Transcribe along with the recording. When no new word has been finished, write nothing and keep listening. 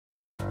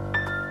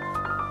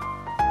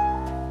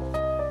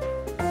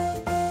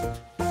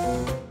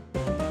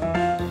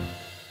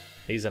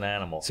He's an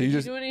animal. So Did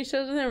you do any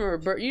shows with him, or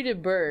Bert? You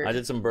did Bert. I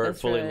did some Bert,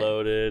 That's fully right.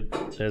 loaded.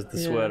 There's the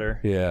sweater.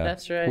 Yeah,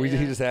 That's right, He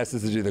yeah. just asked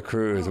us to do the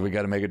cruise, and we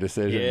got to make a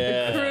decision.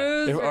 Yeah.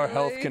 Cruise, If our really?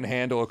 health can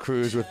handle a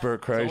cruise with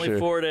Bert Kreischer. Only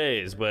 4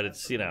 days, but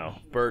it's,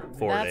 Bert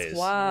 4 That's days.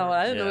 wild.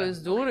 I didn't know Yeah. he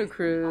was doing a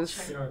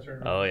cruise.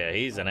 Oh, yeah,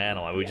 he's an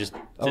animal. We just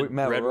Oh, did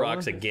Matt, Red we're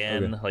Rocks rolling?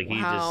 again. Okay. Like,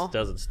 he Wow. just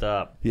doesn't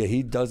stop. Yeah,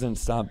 he doesn't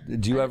stop.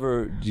 Do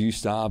you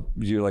stop?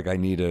 You're like, are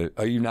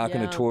you not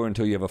going Yeah. to tour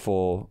until you have a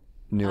full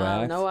new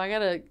act? No, I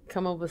gotta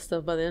come up with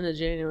stuff by the end of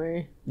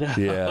January.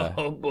 Yeah.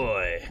 Oh,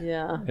 boy.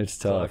 Yeah. It's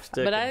tough.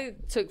 But I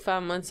took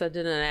 5 months. I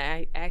did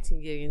an acting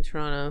gig in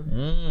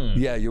Toronto.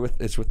 Yeah,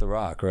 it's with The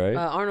Rock, right?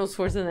 Arnold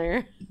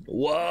Schwarzenegger.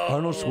 Whoa.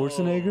 Arnold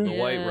Schwarzenegger? The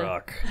White Yeah.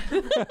 Rock.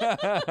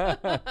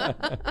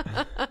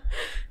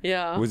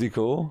 Yeah. Was he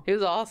cool? He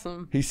was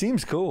awesome. He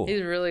seems cool.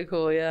 He's really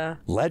cool. Yeah.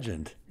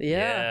 Legend.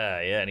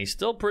 Yeah. Yeah, and he's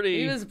still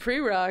pretty... He was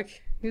pre-rock.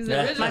 He was the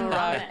My original mom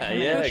rock. met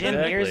him Yeah, at gym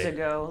exactly. years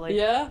ago. Like,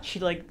 Yeah? she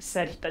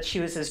said that she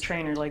was his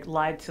trainer.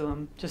 Lied to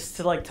him just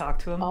to talk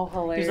to him. Oh, He's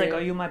hilarious. like,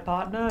 "Are you my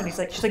partner?" And she's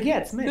like, "Yeah,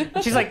 it's me."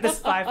 She's like this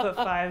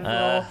 5'5"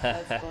 girl.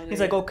 That's funny.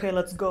 He's like, "Okay,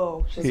 let's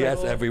go." She's He like,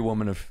 asks "Oh." every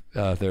woman if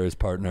they're his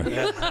partner.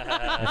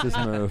 That's his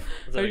move.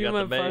 So Are we you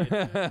got my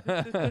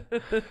the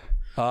maid.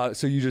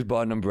 So you just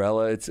bought an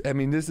umbrella.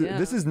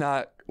 This is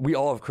not. We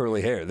all have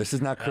curly hair. This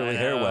is not curly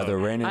hair know. weather.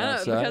 Raining I know,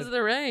 outside. because of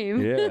the rain.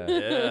 Yeah.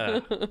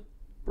 Yeah.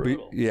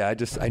 Brutal. Yeah.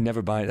 I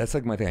never buy. That's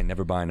like my thing. I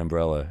never buy an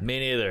umbrella. Me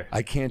neither.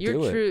 I can't You're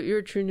do it. You're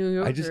a true New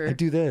Yorker. I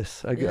do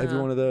this. I Yeah. do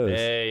one of those.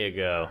 There you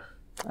go.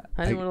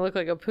 I didn't want to look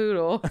like a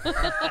poodle.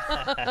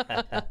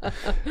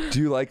 Do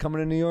you like coming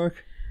to New York?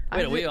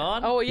 Wait, are we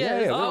on? Oh yeah.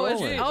 Yeah, we're oh, rolling.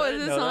 is I this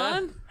didn't know that.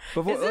 on?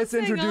 Before, Is this let's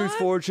thing introduce on?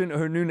 Fortune.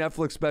 Her new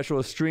Netflix special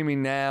is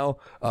streaming now.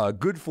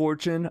 Good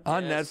Fortune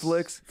on Yes.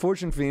 Netflix.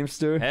 Fortune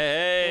Feimster.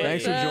 Hey.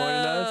 Thanks for joining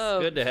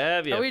us. Good to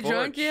have you. Are we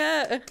drunk Forge.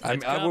 yet? We're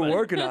coming.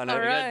 working on it. All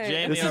We got right.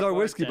 Jamie, This is our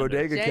whiskey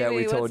bartender. bodega cat we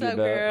Jamie, told what's you up,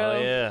 about. girl? Oh,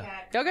 yeah.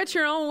 Y'all got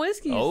your own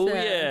whiskey. Oh,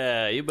 set.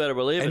 yeah. You better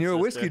believe it. And you're a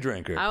sister. whiskey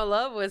drinker. I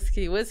love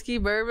whiskey,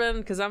 bourbon,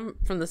 because I'm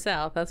from the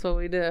South. That's what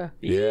we do.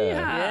 Yeah.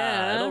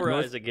 Yeah. It'll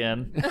rise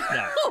again.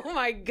 No. Oh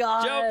my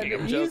God! Joking,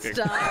 I'm You joking.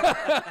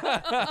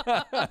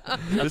 stop.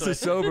 This is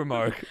sober,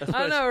 Mark.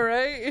 I know,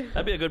 right?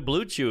 That'd be a good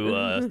Blue Chew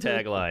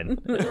tagline.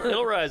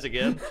 It'll rise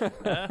again.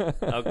 Huh?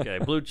 Okay,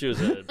 Blue Chew's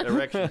an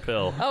erection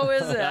pill. Oh,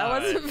 is it? I All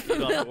right, wasn't you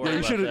don't have to familiar. worry You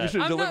about should that. have I'm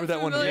not delivered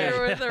that one to me.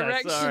 familiar with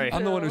erection Sorry.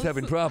 I'm the one who's pills.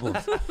 having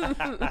problems.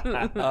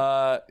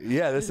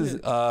 Yeah, this is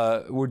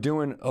we're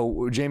doing.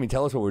 Oh, Jamie,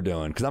 tell us what we're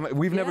doing because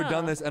we've never Yeah.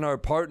 done this, and our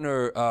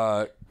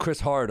partner Chris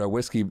Hart, our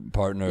whiskey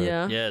partner,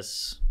 Yeah.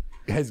 Yes.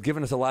 has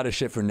given us a lot of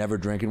shit for never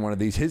drinking one of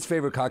these. His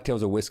favorite cocktail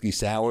is a whiskey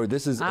sour.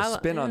 This is a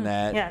spin on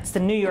that. Yeah, it's the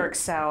New York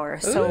Sour.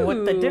 So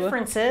what the Ooh.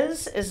 difference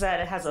is that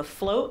it has a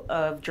float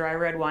of dry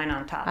red wine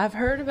on top. I've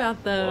heard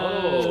about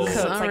those. Whoa. So it's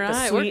All like the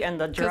right. sweet and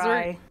the 'cause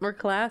dry. We're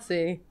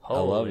classy.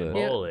 love Holy it.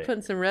 Yeah, moly.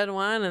 putting some red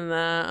wine in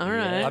that. All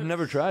right. I've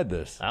never tried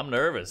this. I'm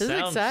nervous. This is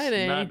Sounds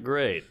exciting. not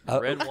great.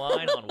 Red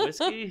wine on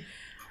whiskey?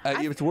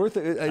 It's worth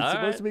it. It's All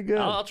supposed right. to be good.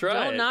 I'll try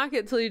Don't it. knock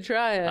it till you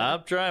try it.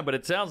 I'm trying, but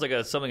it sounds like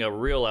something a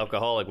real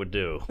alcoholic would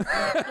do.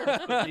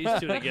 Put these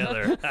two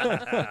together.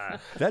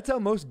 That's how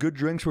most good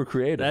drinks were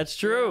created. That's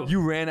true. You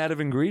ran out of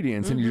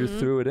ingredients and you just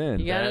threw it in.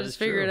 you gotta That just is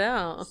figure true. it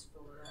out.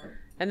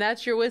 And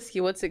that's your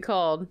whiskey. What's it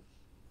called?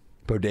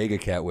 Bodega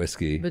Cat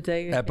Whiskey.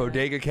 Bodega At Cat.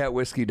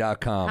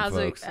 bodegacatwhiskey.com, How's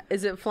folks. it?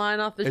 Is it flying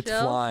off the It's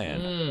shelf?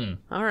 flying.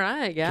 All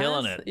right, guys.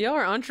 Killing it. Y'all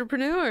are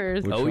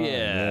entrepreneurs. We're Oh, trying,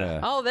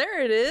 yeah. Oh,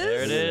 there it is.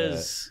 There it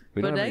is.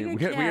 We don't have Bodega any,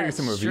 we gotta Cat, get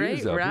some reviews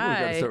straight though. People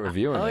gotta rye. start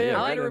reviewing Oh, it. yeah. I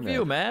Write like a get in review,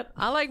 there. Matt.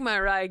 I like my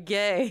rye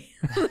gay.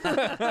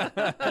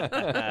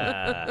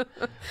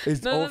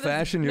 Is None of old this-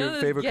 fashioned your none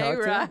of this favorite gay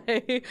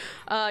cocktail?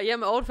 Rye. Yeah,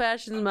 my old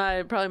fashioned is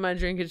probably my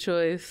drink of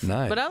choice.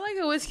 Nice. But I like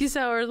a whiskey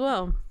sour as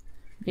well.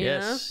 You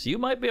Yes. You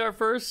might be our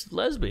first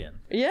lesbian. know?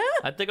 Yeah.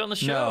 I think on the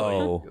show.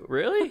 No.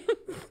 Really?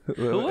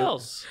 Who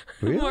else?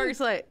 Really? Mark's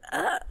like,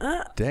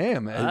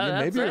 Damn,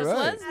 maybe you're that's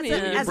right. lesbian.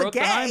 As a Broke the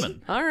gay.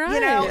 hymen. All right. You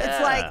know, Yeah.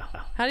 it's like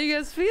How do you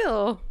guys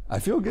feel? I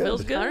feel good.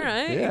 Feels good. All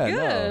right. Yeah,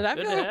 good. no. I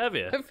Good feel, to have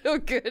you. I feel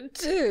good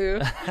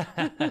too.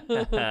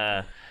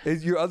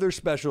 Your other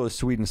special is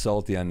Sweet and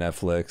Salty on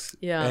Netflix.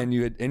 Yeah. And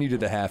you did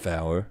the half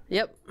hour.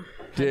 Yep.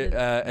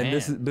 And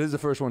this Man. is the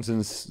first one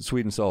since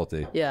Sweet and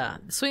Salty. Yeah.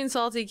 Sweet and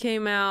Salty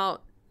came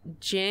out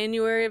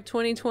January of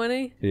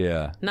 2020.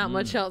 Yeah. Not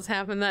much else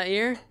happened that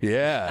year.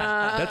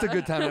 Yeah. That's a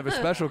good time to have a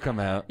special come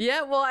out.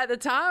 Yeah, well, at the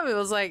time, it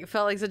was like,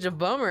 felt like such a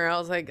bummer. I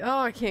was like, oh,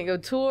 I can't go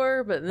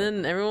tour, but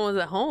then everyone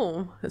was at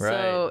home.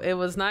 So Right. it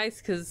was nice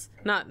because,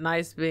 not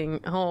nice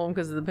being home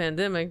because of the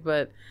pandemic,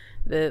 but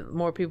that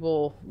more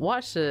people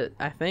watched it,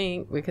 I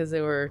think, because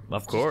they were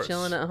Of just course.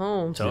 chilling at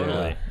home.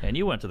 Totally. Yeah. And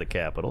you went to the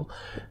Capitol.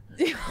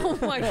 Oh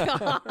my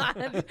god!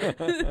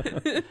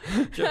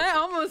 I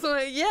almost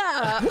went,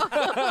 yeah.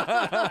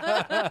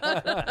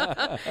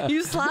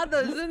 You slide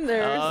those in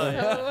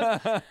there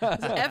so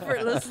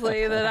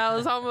effortlessly that I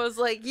was almost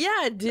like, yeah,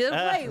 I did.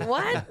 Wait,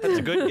 what? That's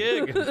a good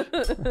gig.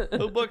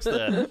 Who books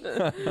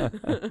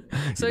that?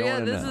 So yeah,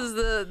 this is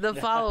the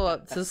follow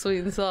up to Sweet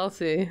and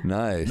Salty.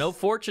 Nice. No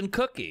fortune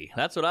cookie.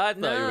 That's what I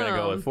thought you were going to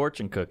go with.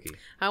 Fortune cookie.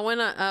 I went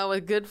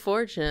with Good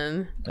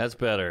Fortune. That's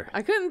better.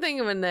 I couldn't think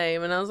of a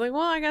name, and I was like,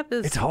 well, I got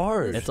this. It's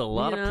hard. It's a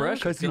lot of pressure.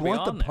 Because you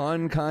want the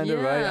pun, kind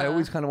of, right? I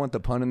always kind of want the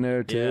pun in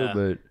there, too,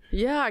 but...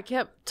 Yeah, I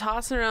kept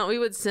tossing around. We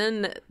would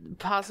send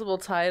possible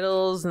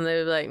titles, and they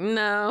would be like,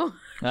 no.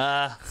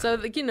 So,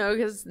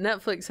 because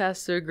Netflix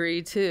has to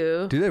agree,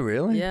 too. Do they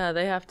really? Yeah,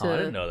 they have to. Oh, I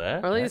didn't know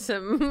that. Or at least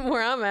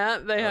where I'm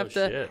at, they have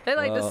to. Shit. They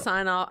like to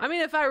sign off. I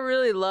mean, if I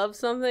really love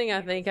something,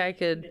 I think I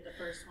could.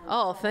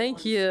 Oh,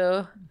 thank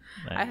you.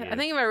 I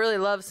think if I really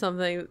love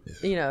something,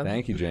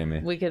 Thank you, Jamie.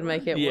 we could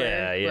make it work.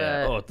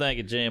 Yeah. But... Oh, thank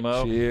you,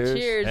 JMO. Cheers.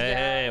 Cheers, guys.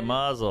 Hey,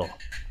 mazel.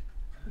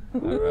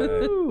 All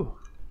right.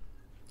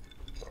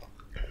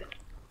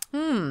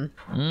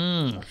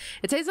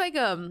 It tastes like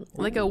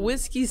a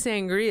whiskey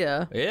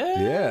sangria.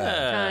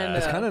 Yeah.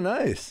 It's kind of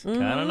nice.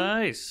 Kind of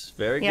nice.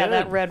 Very Yeah, good.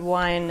 that red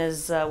wine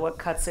is what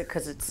cuts it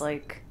because it's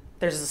like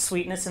there's a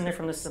sweetness in there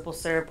from the simple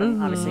syrup,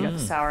 and obviously you got the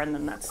sour, and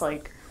then that's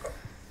like.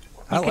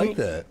 I like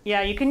that.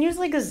 Yeah, you can use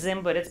like a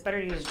Zim, but it's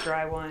better to use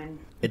dry wine.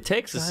 It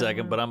takes a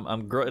second, but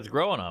it's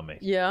growing on me.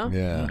 Yeah.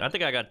 Yeah. I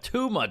think I got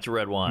too much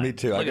red wine. Me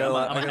too. I Look, got a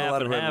lot, I'm I got a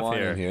lot of red wine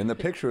here. in here. And the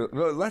picture,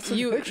 well, that's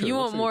the picture. You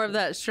want more of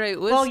that straight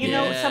whiskey? Well,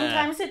 Yeah.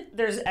 sometimes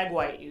there's egg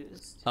white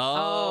used.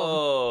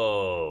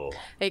 Oh.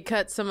 It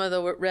cuts some of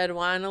the red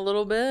wine a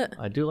little bit.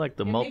 I do like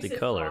the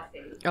multicolor.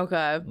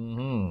 Okay.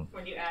 Mm-hmm.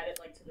 When you add it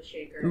like to the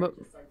shaker.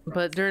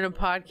 But during a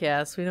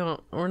podcast,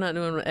 we're not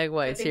doing egg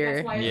whites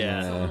here. Yeah.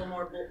 It's a little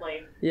more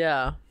like.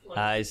 Yeah.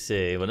 I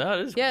see. Well, no,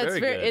 it is Yeah, very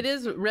good. it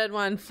is red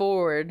wine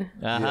forward.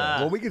 Yeah.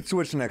 Well, we could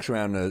switch next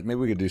round. Maybe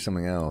we could do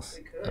something else.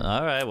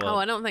 All right. Well. Oh,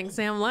 I don't think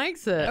Sam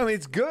likes it. I mean,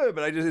 it's good,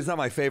 but it's not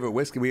my favorite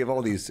whiskey. We have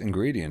all these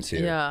ingredients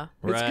here. Yeah.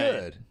 It's right.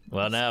 good.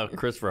 Well, now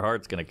Christopher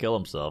Hart's going to kill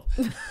himself.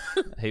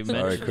 He Sorry,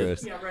 mentioned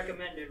Chris. Yeah,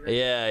 recommended. Right?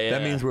 Yeah.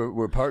 That means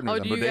we're partners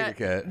on Bodega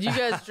Cat. Do you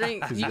guys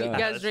drink? Do you guys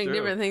That's drink true.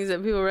 different things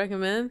that people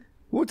recommend?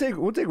 We'll take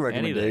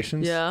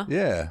recommendations. Yeah.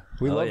 Yeah.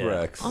 We love yeah.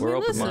 Rex. We're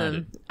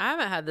open-minded. I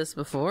haven't had this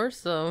before,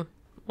 so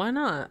why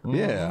not?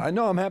 Yeah. I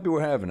know. I'm happy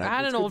we're having it. I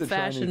had It's an good old to try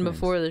new fashioned things.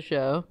 before the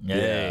show.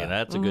 Hey,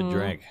 that's a good Mm-hmm.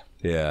 drink.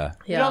 Yeah.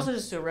 You could also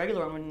just do a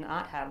regular one and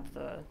not have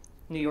the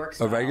New York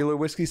style. A regular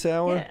whiskey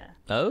sour? Yeah.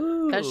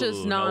 Oh. That's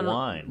just no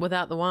wine.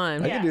 without the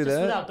wine. I Yeah, can do just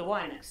that. without the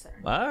wine next time.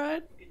 All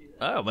right.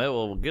 Oh, man,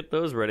 well, we'll get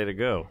those ready to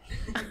go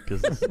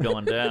because this is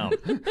going down.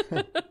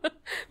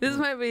 This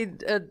might be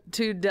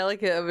too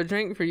delicate of a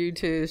drink for you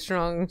two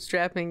strong,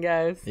 strapping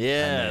guys.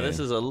 Yeah, this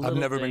is a little I've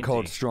never been dainty.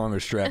 called strong or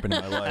strapping in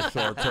my life, so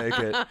I'll take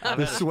it.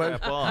 The sweat,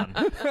 Strap on.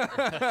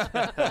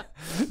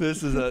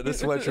 this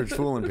sweatshirt's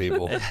fooling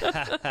people.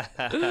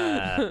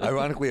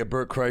 Ironically, a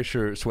Burt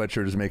Kreischer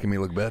sweatshirt is making me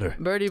look better.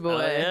 Birdie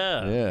boy.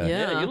 Yeah. Yeah.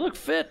 Yeah. You look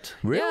fit.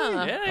 Really?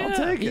 Yeah. Yeah, I'll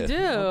take You it. do.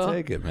 I'll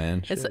take it,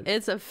 man.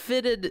 It's a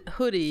fitted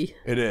hoodie.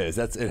 It is.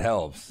 It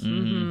helps.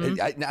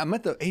 Mm-hmm. I'm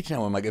at the age now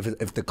where I'm like,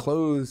 if the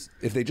clothes,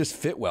 if they just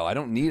fit well, I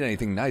don't need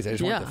anything nice. I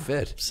just want Yeah. it to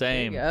fit.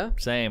 Same. There you go.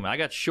 Same. I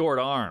got short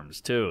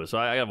arms, too, so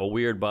I have a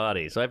weird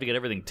body, so I have to get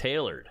everything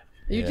tailored.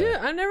 You do?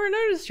 I never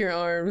noticed your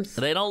arms.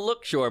 They don't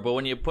look short, but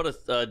when you put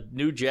a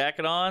new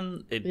jacket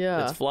on,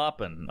 it's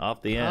flopping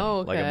off the end Oh,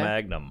 like a okay.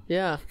 Magnum,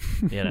 Yeah.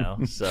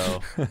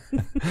 so...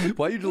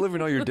 Why are you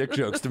delivering all your dick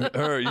jokes to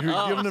her? You're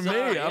giving them to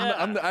sorry, me.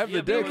 yeah. I have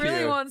Yeah, the but dick He really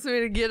here. wants me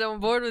to get on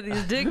board with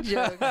these dick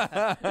jokes.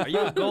 Are you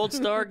a Gold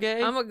Star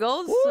gay? I'm a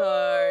gold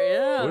star,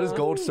 yeah. What is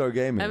Gold Star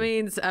Gaming? That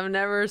means I've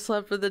never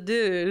slept with a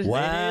dude.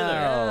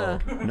 wow.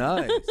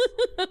 Nice.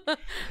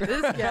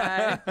 This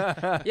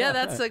guy. Yeah,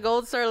 that's a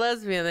gold star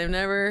lesbian. They've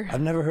never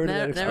I've never heard of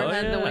that. never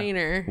had yeah. the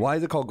wiener. Why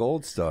is it called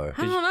Gold Star?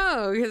 I don't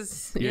know,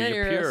 because You're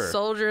you're pure. a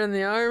soldier in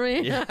the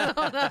army. Yeah.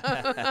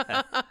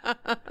 I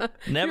don't know.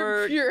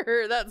 Never... You're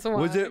pure, that's why.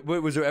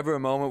 Was there ever a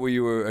moment where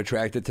you were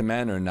attracted to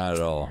men or not at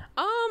all?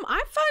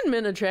 I find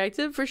men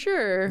attractive for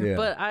sure, Yeah.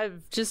 but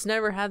I've just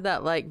never had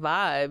that like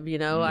vibe, you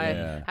know.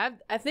 Yeah.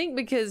 I think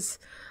because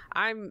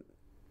I'm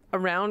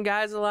around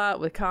guys a lot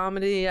with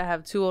comedy. I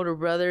have two older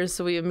brothers,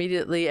 so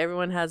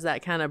everyone has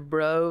that kind of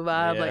bro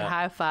vibe, like Yeah.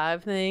 high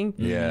five thing.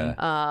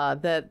 Yeah.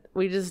 That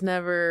we just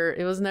never.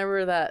 It was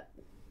never that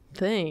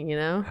thing, you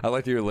know. I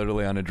like that you're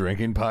literally on a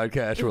drinking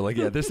podcast. We're like,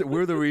 yeah,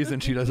 we're the reason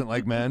she doesn't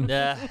like men.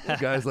 Yeah.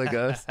 Guys like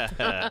us.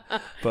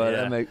 But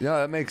Yeah.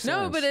 that makes sense.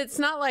 No, but it's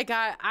not like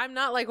I'm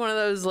not like one of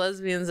those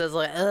lesbians that's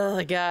like,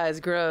 ugh, guys,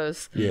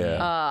 gross. Yeah.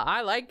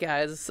 I like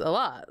guys a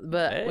lot,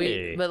 but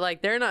Hey. but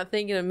like they're not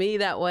thinking of me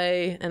that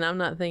way, and I'm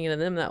not thinking of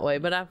them that way.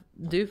 But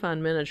do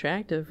find men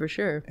attractive for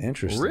sure.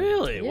 Interesting.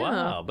 Really? Yeah.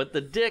 Wow. But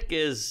the dick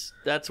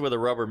that's where the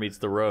rubber meets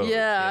the road.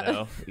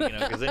 Yeah.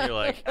 Because then you're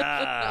like,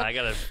 I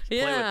gotta play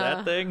with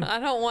that thing. I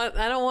don't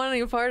want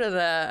any part of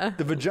that.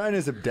 The vagina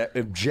is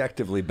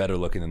objectively better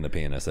looking than the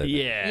penis, I think.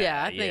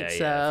 Yeah, I think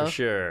so. For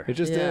sure. It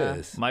just Yeah.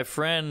 is. My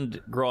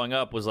friend growing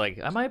up was like,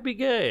 I might be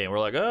gay. And we're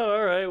like, oh,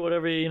 all right,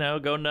 whatever,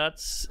 go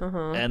nuts.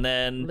 And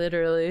then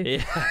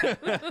Literally.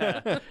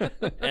 Yeah.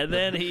 And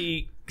then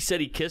he said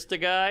he kissed a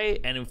guy,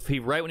 and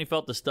right when he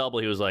felt the stubble,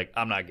 he was like,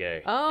 I'm not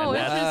gay. Oh, and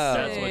that's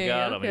interesting. what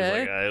got him.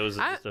 Okay. He was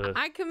like, it was just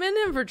I commend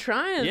him for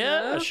trying.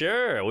 yeah, though.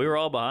 sure. We were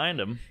all behind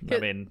him. I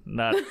mean,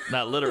 not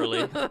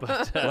literally,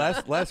 but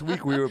Last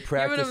week we were Giving him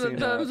practicing. the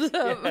thumbs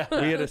up.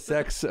 We had a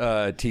sex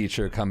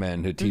teacher come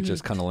in who teach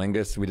us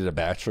cunnilingus. We did a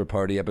bachelor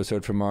party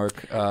episode for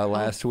Mark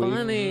last week,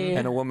 funny.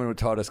 and a woman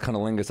taught us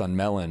cunnilingus on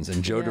melons.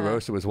 And Joe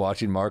DeRosa was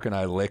watching Mark and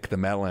I lick the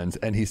melons,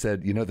 and he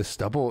said, the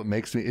stubble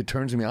it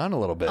turns me on a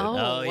little bit. Oh, Oh,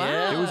 wow.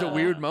 yeah. It was a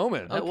weird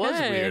moment. That was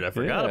Okay. weird. I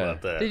forgot Yeah.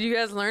 about that. Did you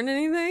guys learn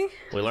anything?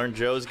 We learned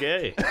Joe's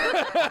gay. Jeez,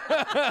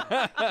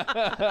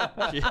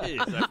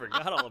 I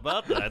forgot all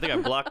about that. I think I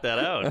blocked that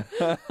out.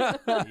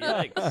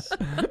 Yikes.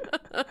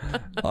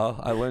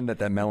 I learned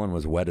that melon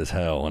was wet as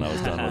hell when I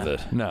was done with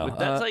it. No, But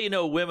that's how you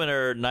know women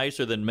are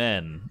nicer than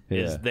men.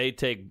 Is Yeah. they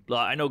take?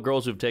 I know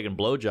girls who've taken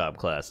blowjob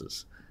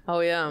classes, Oh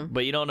yeah.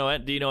 but you don't know.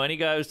 Do you know any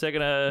guy who's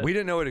taken a? we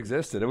didn't know it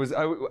existed. It was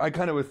I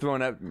kind of was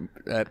thrown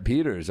at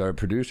Peters, our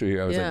producer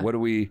here. I was Yeah.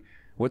 like,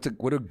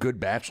 what a good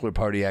bachelor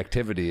party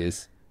activity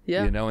is.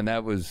 Yeah. And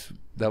that was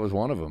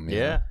one of them.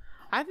 Yeah.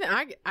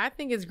 I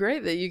think it's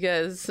great that you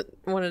guys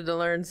wanted to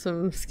learn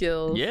some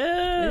skills.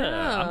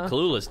 Yeah. I'm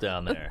clueless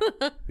down there.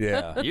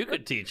 Yeah. You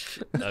could teach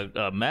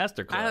a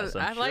master class.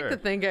 I'd I'm like sure. to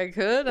think I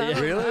could. I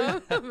don't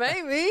Really? know.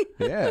 Maybe.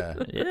 Yeah.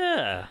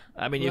 Yeah.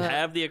 I mean, you Well,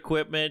 have the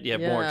equipment, you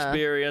have more yeah.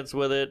 experience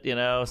with it,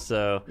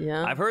 so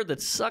Yeah. I've heard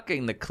that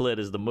sucking the clit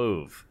is the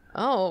move.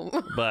 Oh.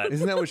 But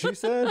Isn't that what she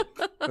said?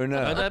 Or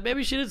no?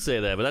 maybe she did say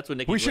that, but that's what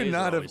Nikki We should Glaser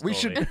not have. always We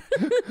told should.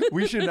 me.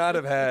 We should not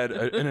have had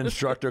an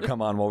instructor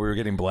come on while we were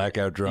getting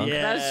blackout drunk.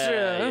 Yeah, That's true.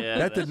 yeah,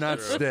 That did that's not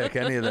true. stick.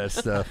 Any of that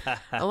stuff.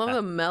 I love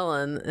the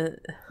melon.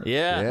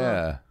 Yeah.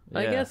 Yeah.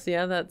 I Yeah. guess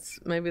that's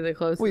maybe the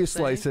closest. Well, you thing.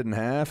 slice it in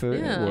half. It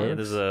Yeah. works.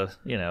 There's a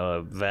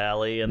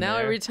valley in Now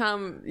there. every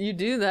time you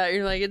do that,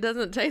 you're like, it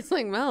doesn't taste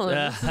like melon.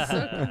 This is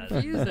so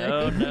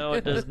confusing. No,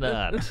 it does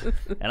not.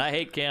 And I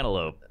hate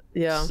cantaloupe.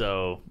 Yeah.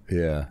 So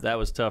Yeah. that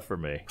was tough for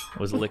me.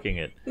 Was licking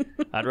it.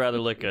 I'd rather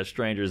lick a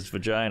stranger's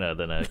vagina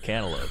than a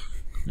cantaloupe.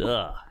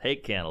 Ugh,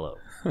 hate cantaloupe.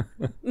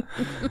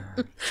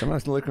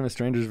 Sometimes licking a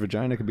stranger's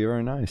vagina could be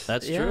very nice.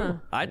 That's Yeah. true.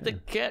 I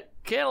think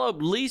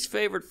cantaloupe least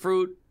favorite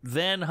fruit,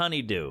 then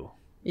honeydew.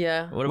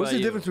 Yeah. What What's about the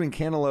you? difference between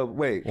cantaloupe?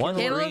 Wait. One's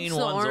Cantaloupe's green, the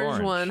one's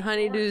orange one.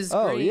 Honeydew's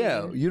Oh green.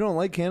 yeah, you don't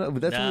like cantaloupe,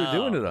 but that's what No,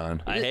 you're doing it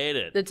on. I hate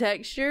it. The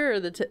texture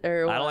or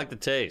or I what? don't like the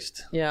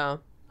taste. Yeah.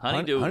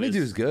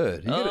 Honeydew's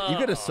good. You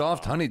get a Oh.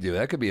 soft honeydew.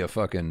 That could be a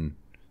fucking.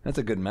 That's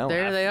a good melon.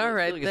 There they are I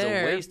right feel like It's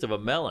there. a waste of a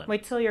melon.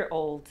 Wait till you're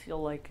old.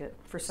 You'll like it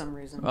for some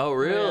reason. Oh,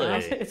 really?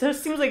 It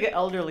just seems like an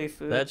elderly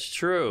food. That's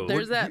true.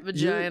 There's that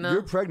vagina.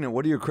 You're pregnant.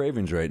 What are your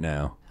cravings right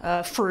now?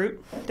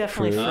 Fruit.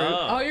 Definitely Fruit. fruit.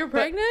 Oh, you're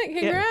pregnant?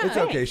 Congrats. It's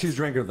okay. She's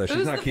drinking with us. She's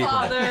Who's not the keeping it.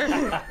 father?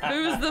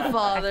 Who's the I think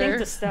father?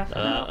 the stuff.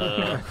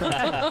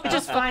 It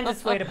just finds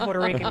its way to Puerto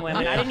Rican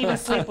women. I didn't even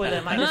sleep with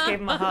him. I just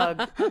gave him a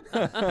hug.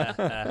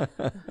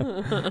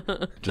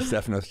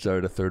 Stefano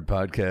started a third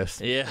podcast.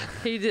 Yeah,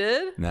 He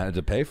did? Now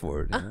to pay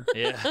for it. You know?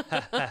 yeah.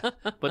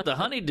 But the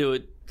honeydew,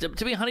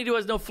 to me, honeydew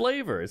has no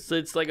flavor. It's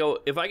like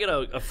if I get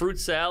a fruit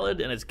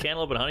salad and it's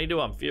cantaloupe and honeydew,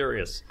 I'm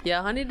furious.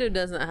 Yeah, honeydew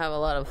doesn't have a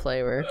lot of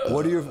flavor.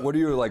 What are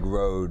your like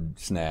road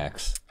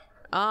snacks?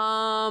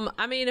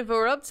 I mean, if it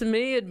were up to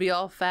me, it'd be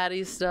all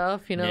fatty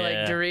stuff, like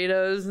Yeah.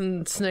 Doritos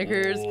and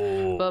Snickers.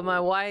 Ooh. But my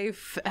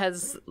wife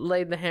has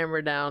laid the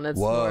hammer down. It's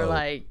Whoa. more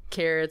like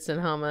carrots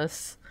and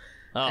hummus.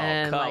 Oh,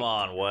 And, come like,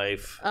 on,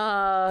 wife.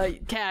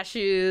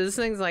 Cashews,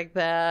 things like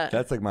that.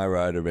 That's like my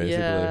rider, basically.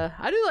 Yeah,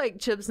 I do like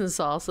chips and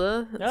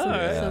salsa. All right,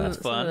 that's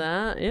Some fun. of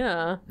that,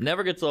 yeah.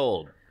 Never gets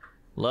old.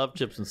 Love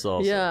chips and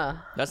salsa. Yeah.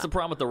 That's the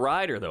problem with the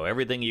rider, though.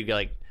 Everything you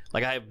like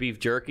I have beef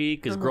jerky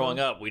because growing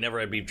up we never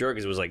had beef jerky.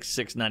 'Cause it was like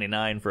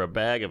 $6.99 for a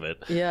bag of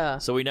it. Yeah.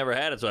 So we never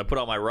had it. So I put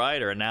on my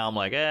rider, and now I'm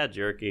like,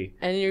 jerky.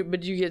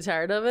 But you get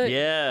tired of it?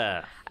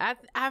 Yeah.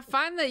 I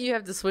find that you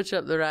have to switch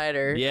up the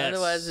rider. Yes.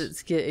 Otherwise,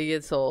 it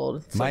gets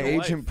old. My like a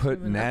agent wife.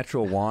 put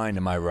natural wine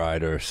in my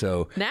rider,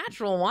 so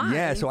Natural wine.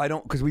 yeah. So I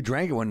don't because we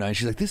drank it one night. And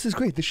she's like, "This is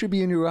great. This should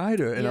be in your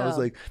rider." And I was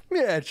Yeah. like,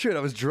 "Yeah, it should."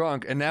 I was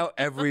drunk, and now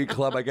every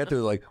club I get to,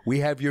 they're like, "We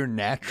have your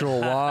natural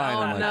wine."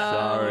 I'm like, no.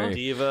 "Sorry,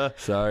 Diva.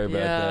 sorry about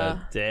Yeah.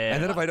 that." Damn.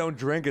 And then if I don't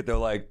drink it, they're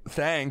like,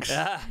 "Thanks."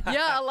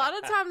 Yeah, a lot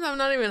of times I'm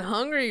not even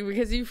hungry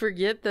because you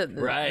forget that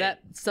Right. that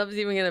stuff's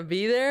even going to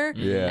be there.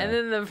 Yeah. And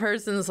then the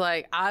person's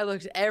like, I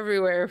looked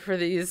everywhere for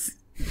these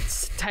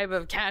type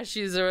of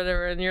cashews or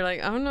whatever, and you're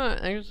like, I'm not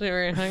actually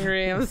very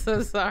hungry. I'm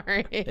so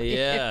sorry.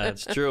 Yeah,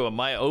 it's true. In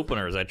my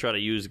openers, I try to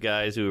use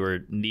guys who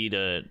need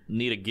a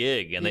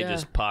gig, and they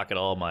just pocket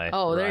all my.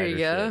 Oh, there you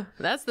go. shit.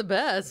 That's the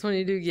best when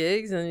you do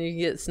gigs and you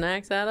get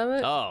snacks out of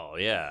it. Oh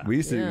yeah. We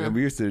used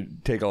to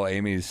take all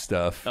Amy's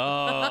stuff.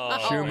 Oh,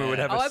 Schumer would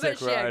have a I sick bet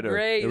she had rider.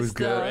 great It was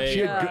stuff. good. She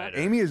Yeah. had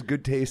Amy has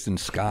good taste in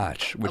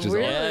scotch, which is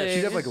Really? awesome.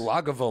 She'd have like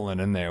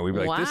Lagavulin in there. We'd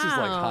be like, this is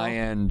like Wow. high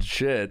end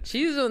shit.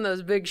 She's doing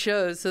those big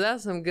shows, so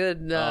that's some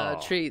good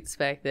treats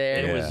back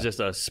there. It was Yeah. just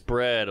a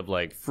spread of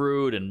like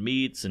fruit and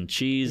meats and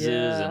cheeses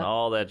Yeah. and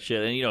all that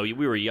shit. And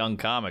we were young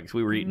comics.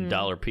 We were eating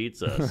dollar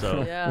pizza,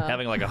 so Yeah.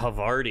 having like a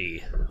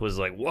Havarti was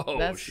like, whoa,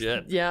 That's,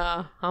 shit.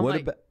 Yeah. I'm What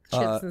like about-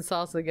 chips and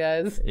salsa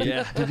guys.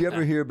 Yeah. Did you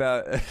ever hear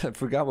about? I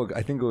forgot what.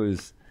 I think it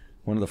was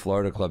one of the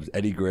Florida clubs.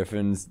 Eddie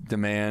Griffin's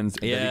demands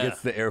that Yeah. he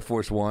gets the Air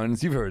Force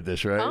Ones. You've heard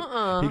this,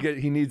 right?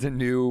 He needs a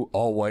new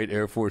all white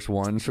Air Force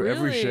Ones for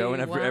every Really? show,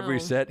 and after every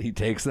Wow. set, he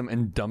takes them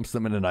and dumps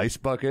them in an ice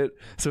bucket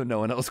so no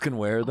one else can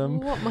wear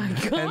them. Oh my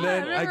god! And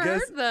then I've never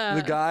guess heard that.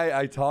 the guy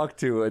I talked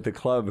to at the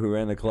club who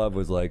ran the club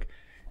was like,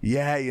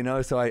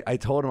 yeah, so I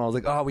told him, I was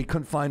like, oh, we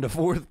couldn't find a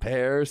fourth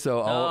pair, so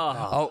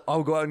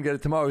I'll go out and get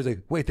it tomorrow. He's like,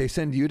 wait, they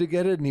send you to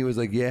get it? And he was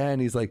like, yeah,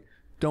 and he's like,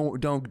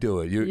 don't do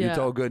it. It's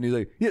all good. And he's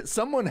like, yeah,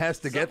 someone has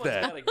to get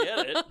that. Gotta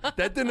get it.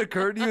 That didn't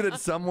occur to you that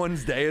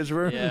someone's day is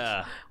ruined?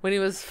 Yeah. When he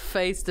was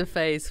face to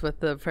face with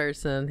the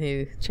person,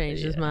 he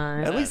changed his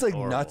mind. At least like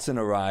horrible. nuts in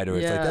a rider.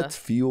 It's like, Yeah. that's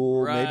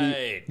fuel. Right.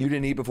 Maybe you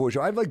didn't eat before the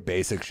show. I have like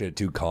basic shit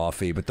too,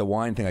 coffee, but the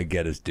wine thing I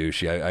get is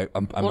douchey. I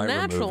well, might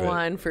natural remove it.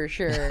 wine for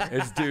sure.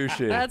 It's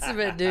douchey. That's a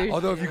bit douchey.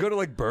 Although if you go to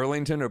like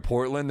Burlington or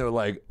Portland, they're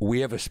like,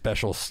 we have a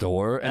special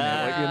store, and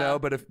they're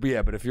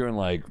like, but if you're in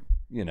like,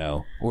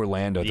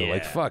 Orlando, they're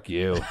like, Yeah. fuck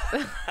you.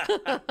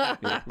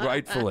 Yeah,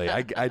 rightfully,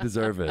 I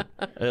deserve it.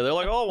 They're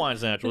like, all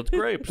wine's natural. It's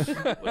grapes.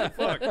 What the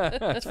fuck?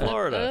 It's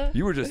Florida.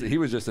 He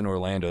was just in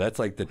Orlando. That's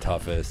like the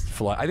toughest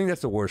flight. I think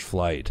that's the worst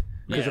flight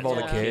because Yeah, of all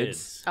the it's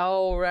kids.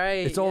 Oh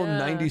right. It's all yeah.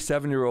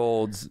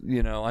 97-year-olds,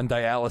 on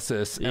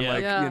dialysis, and Yeah.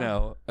 like,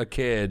 Yeah. a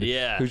kid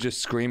Yeah. who's just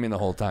screaming the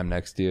whole time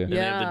next to you. And they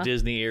have Yeah. the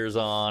Disney ears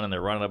on, and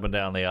they're running up and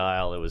down the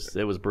aisle. It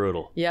was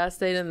brutal. Yeah, I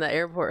stayed in the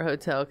airport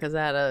hotel because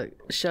I had a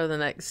show the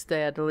next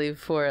day. I had to leave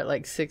for at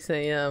like 6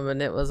 a.m.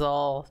 and it was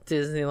all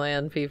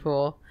Disneyland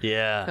people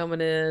Yeah. coming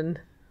in.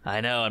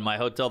 I know. In my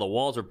hotel, the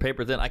walls were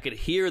paper thin. I could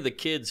hear the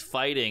kids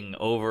fighting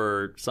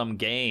over some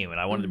game, and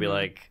I wanted to be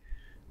like,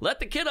 let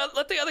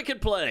the other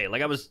kid play.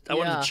 Like I wanted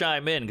Yeah. to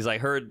chime in because I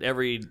heard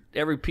every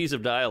piece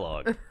of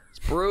dialogue. It's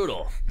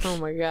brutal. Oh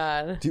my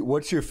god.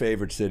 What's your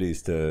favorite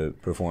cities to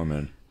perform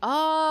in?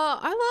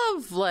 I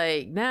love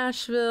like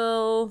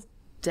Nashville,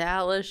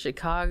 Dallas,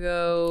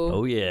 Chicago.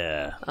 Oh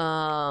yeah.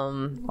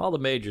 All the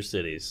major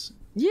cities.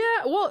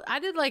 Yeah, well, I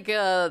did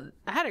I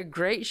had a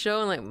great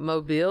show in like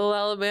Mobile,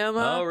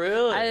 Alabama. Oh,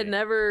 really? I had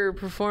never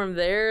performed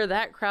there.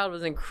 That crowd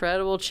was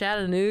incredible.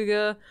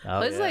 Chattanooga, Oh,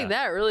 places yeah. like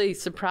that really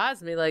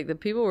surprised me. Like the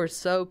people were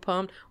so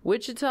pumped.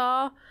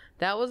 Wichita,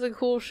 that was a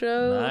cool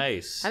show.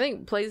 Nice. I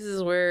think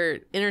places where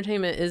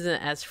entertainment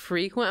isn't as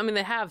frequent. I mean,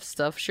 they have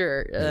stuff,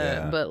 sure,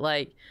 but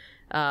like.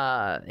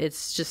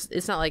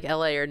 It's not like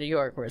LA or New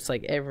York where it's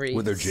like every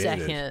Where they're jaded.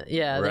 second.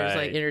 Yeah, there's like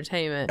Right.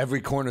 entertainment.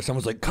 Every corner,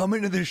 someone's like, come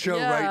into this show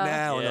Yeah. right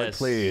now. And they're like, Yes.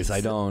 please,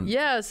 I don't.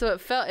 Yeah, so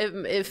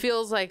it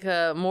feels like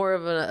more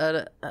of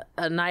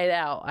a night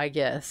out, I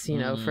guess,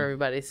 for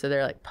everybody. So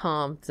they're like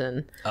pumped,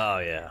 and Oh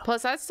yeah.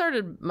 plus I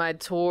started my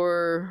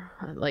tour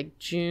like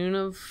June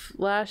of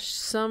last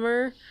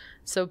summer.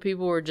 So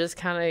people were just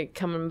kind of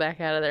coming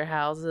back out of their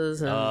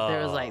houses, and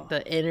there was like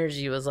the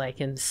energy was like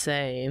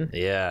insane.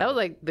 Yeah. That was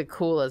like the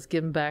coolest,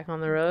 getting back on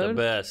the the road.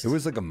 best. It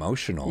was like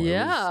emotional. It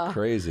Yeah. was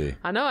crazy.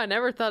 I know, I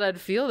never thought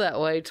I'd feel that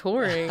way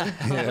touring.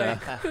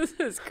 Like, this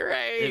is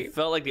great. It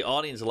felt like the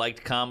audience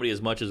liked comedy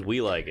as much as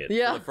we like it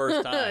Yeah. for the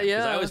first time. Because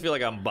Yeah. I always feel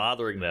like I'm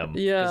bothering them.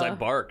 Yeah. Because I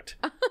barked.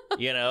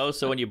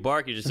 So when you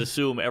bark, you just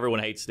assume everyone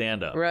hates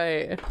stand-up.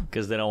 Right.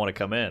 Because they don't want to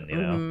come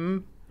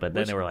in, But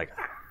then they were like,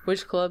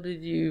 Which club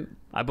did you...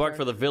 I barked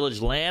for the Village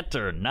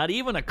Lantern, not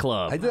even a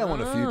club. I did that one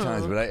a few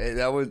times, but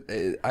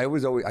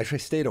I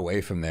stayed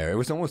away from there. It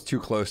was almost too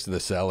close to the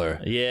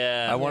cellar.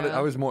 Yeah. I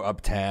was more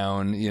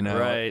uptown,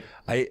 Right.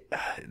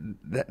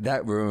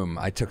 That room,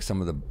 I took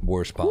some of the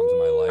worst bombs of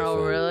my life. Oh,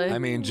 in. really? I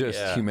mean, just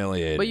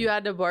humiliated. But you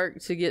had to bark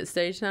to get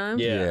stage time?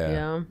 Yeah.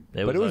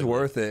 Yeah. But it was ugly.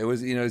 worth it. It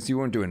was, you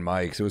weren't doing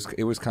mics.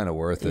 It was kind of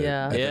worth it.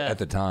 Yeah. At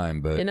the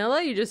time. But In LA,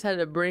 you just had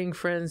to bring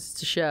friends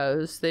to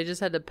shows. They just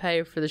had to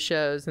pay for the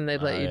shows, and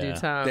they'd let you do yeah.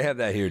 time. they have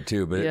that here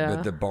too. But Yeah.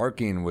 but the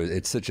barking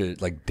it's such a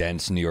like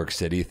dense New York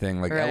City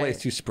thing. Like Right. LA's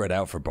too spread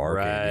out for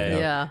barking. Right.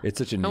 Yeah. It's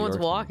such a New No one's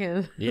York thing.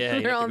 walking. Yeah,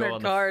 you They're have to on go their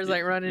on cars,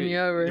 like running you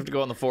over. You have to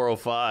go on the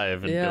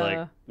 405 and Yeah. be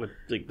like, with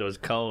like those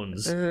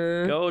cones,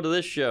 Uh-huh. go to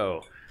this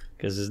show.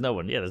 Because there's no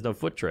one, there's no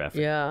foot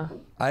traffic. Yeah.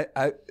 I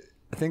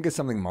think it's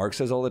something Mark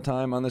says all the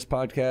time on this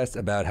podcast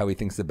about how he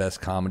thinks the best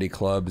comedy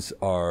clubs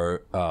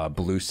are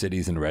blue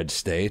cities and red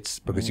states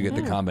because you get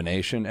the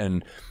combination.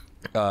 And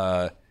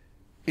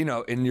you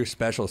know, in your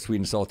special Sweet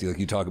and Salty, like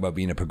you talk about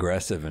being a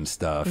progressive and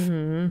stuff,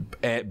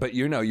 but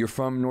you know, you're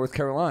from North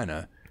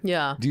Carolina.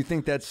 Yeah. Do you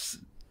think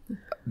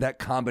that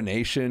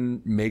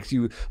combination makes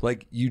you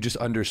like you just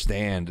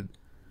understand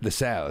the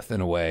South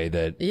in a way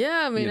that?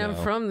 Yeah, I mean, you I'm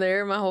know. from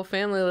there. My whole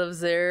family lives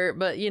there,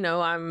 but you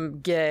know, I'm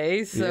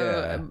gay,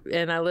 so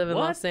and I live in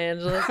Los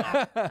Angeles.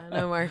 I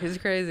know Mark is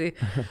crazy,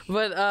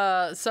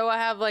 but so I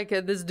have like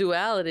this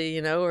duality,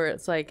 you know, where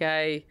it's like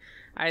I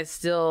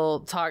still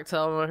talk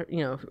to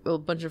you know a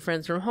bunch of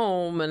friends from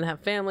home and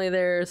have family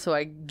there, so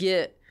I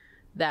get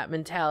that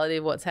mentality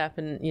of what's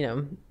happened, you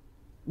know,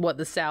 what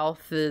the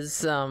South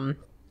is,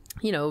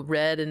 you know,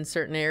 red in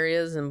certain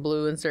areas and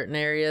blue in certain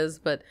areas,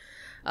 but.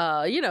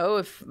 You know,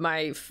 if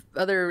my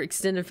other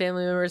extended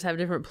family members have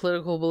different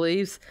political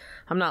beliefs,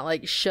 I'm not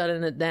like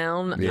shutting it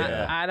down.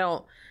 Yeah. I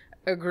don't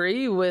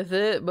agree with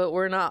it, but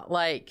we're not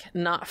like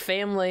not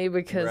family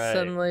because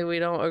suddenly we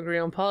don't agree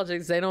on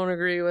politics. They don't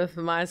agree with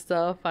my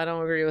stuff. I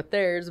don't agree with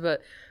theirs,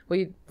 but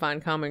we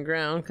find common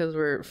ground because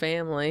we're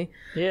family.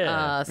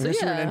 Yeah. So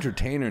Unless you're an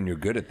entertainer and you're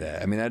good at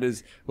that. I mean, that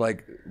is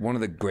like one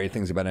of the great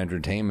things about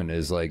entertainment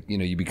is like, you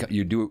know,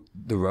 you do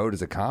the road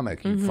as a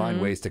comic. You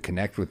find ways to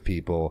connect with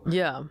people.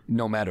 Yeah.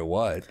 No matter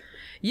what.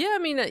 Yeah, I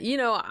mean, you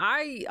know,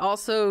 I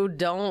also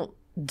don't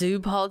do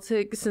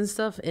politics and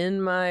stuff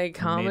in my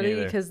comedy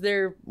neither. because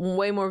there are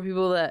way more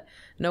people that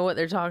know what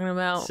they're talking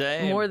about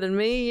more than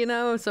me, you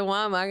know, so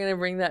why am I going to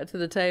bring that to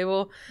the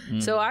table?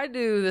 So I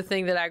do the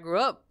thing that I grew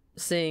up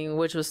seeing,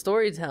 which was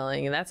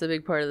storytelling, and that's a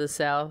big part of the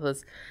South. I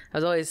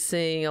was always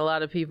seeing a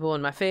lot of people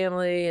in my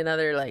family and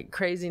other like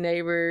crazy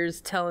neighbors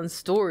telling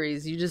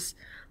stories. You just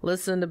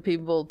listen to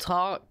people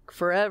talk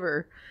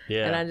forever.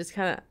 Yeah. And I just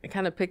kind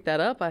of picked that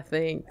up, I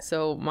think.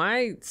 So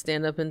my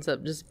stand-up ends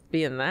up just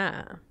being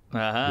that.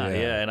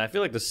 Yeah, and I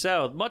feel like the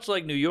South, much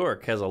like New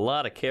York, has a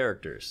lot of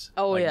characters.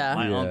 Oh, Like, yeah.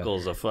 My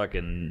uncle's a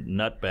fucking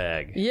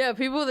nutbag. Yeah,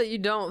 people that you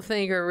don't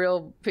think are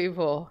real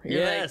people. You're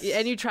Yes. like,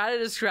 and you try to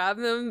describe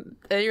them,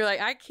 and you're like,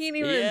 I can't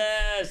even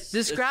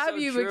describe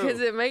you because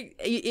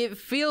it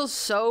feels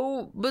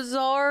so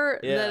bizarre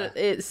that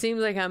it seems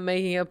like I'm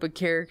making up a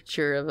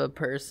caricature of a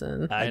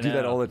person. I do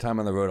that all the time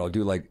on the road. I'll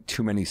do like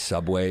too many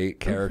Subway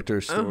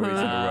character stories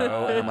in a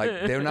row. And I'm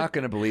like, they're not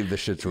going to believe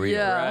this shit's real.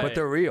 Yeah. But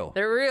they're real.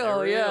 They're real,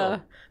 They're yeah.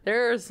 real.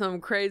 There are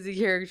some crazy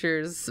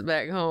characters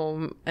back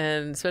home,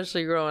 and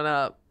especially growing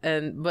up.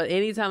 But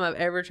anytime I've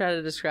ever tried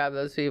to describe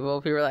those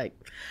people are like,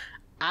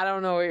 I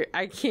don't know,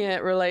 I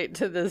can't relate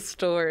to this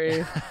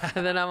story.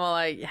 And then I'm all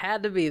like,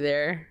 had to be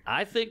there.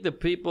 I think the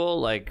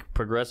people, like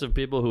progressive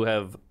people who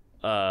have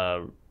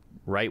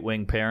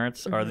right-wing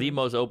parents are the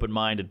most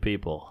open-minded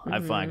people,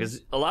 I find.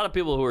 Because a lot of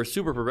people who are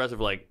super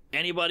progressive, like,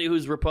 anybody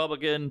who's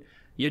Republican,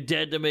 you're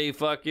dead to me,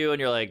 fuck you. And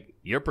you're like,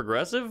 you're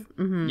progressive?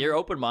 You're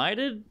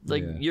open-minded?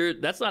 Like,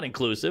 that's not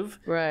inclusive.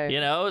 Right. You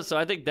know? So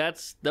I think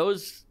that's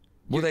those...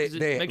 Well, they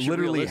makes you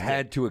literally realistic.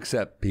 had to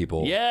accept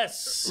people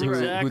Yes, who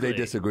exactly. they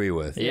disagree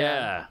with.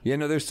 Yeah. You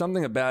know, there's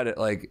something about it,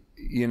 like,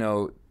 you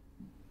know,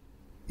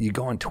 you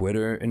go on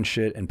Twitter and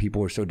shit, and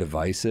people are so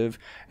divisive.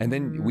 And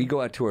then we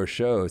go out to our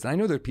shows. And I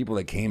know there are people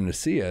that came to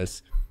see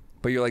us,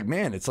 but you're like,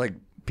 man, it's like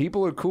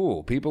people are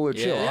cool. People are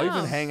chill. I'll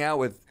even hang out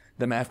with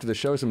them after the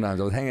show sometimes.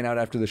 I was hanging out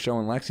after the show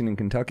in Lexington,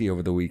 Kentucky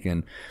over the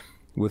weekend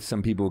with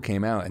some people who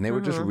came out, and they were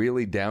just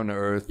really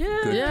down-to-earth, good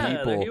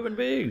people. They're human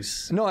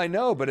beings. No, I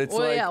know, but it's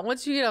like...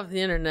 once you get off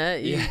the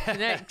internet, you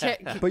connect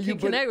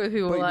with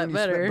people a lot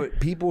better.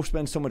 But people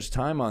spend so much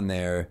time on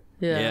there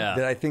Yeah.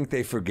 that I think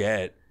they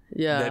forget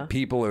that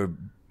people are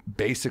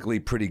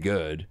basically pretty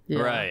good. Yeah.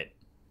 Right.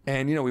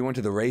 And, you know, we went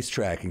to the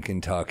racetrack in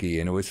Kentucky,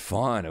 and it was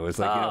fun. It was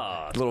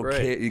like, it's little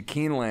great.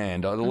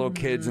 Keeneland, all the little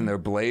kids in their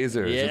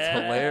blazers. It's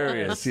Yeah.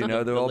 hilarious. You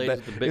know, they're all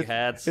ladies with the big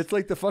hats. It's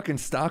like the fucking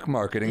stock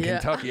market in Yeah.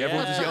 Kentucky.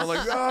 Everyone's just yelling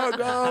like, go,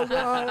 go,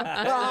 go,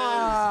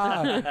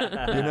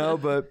 ah! You know,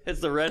 but... It's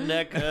the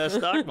redneck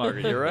stock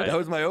market. You're right. That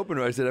was my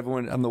opener. I said,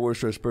 "Everyone, I'm the worst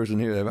dressed person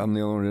here. I'm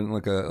the only one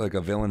like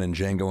a villain in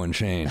Django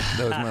Unchained."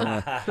 That was my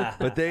line.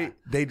 But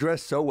they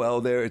dress so well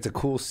there. It's a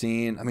cool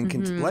scene. I mean,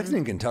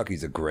 Lexington,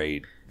 Kentucky's a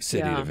great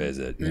city to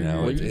visit. You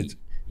know, it's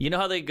You know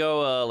how they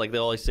go, like they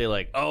always say,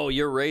 like, oh,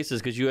 you're racist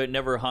because you had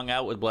never hung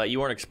out with you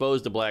weren't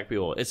exposed to black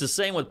people. It's the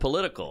same with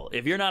political.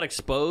 If you're not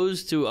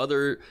exposed to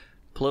other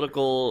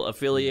political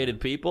affiliated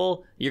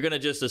people, you're going to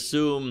just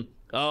assume,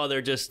 oh,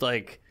 they're just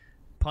like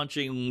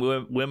punching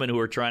women who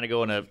are trying to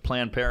go into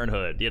Planned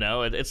Parenthood. You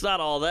know, it's not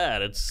all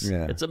that. It's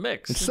a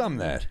mix. It's some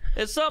that.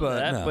 It's some of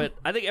that, no. but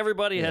I think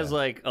everybody has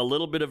like a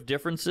little bit of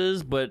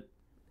differences, but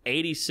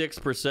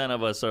 86%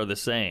 of us are the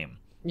same.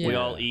 Yeah. We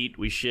all eat,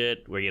 we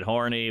shit, we get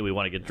horny, we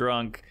want to get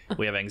drunk,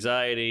 we have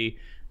anxiety,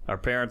 our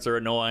parents are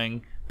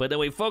annoying. But then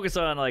we focus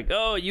on like,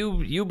 oh,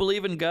 you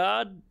believe in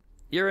God?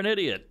 You're an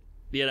idiot,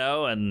 you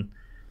know, and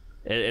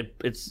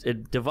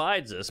it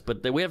divides us.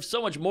 But we have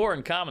so much more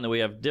in common than we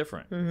have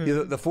different.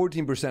 Yeah, the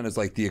 14% is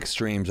like the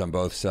extremes on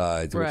both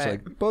sides, which Right.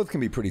 like both can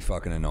be pretty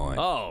fucking annoying.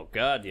 Oh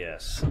God,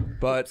 yes.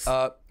 But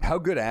how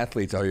good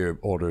athletes are your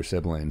older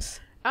siblings?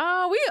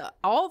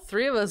 All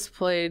three of us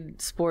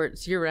played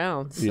sports year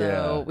round, so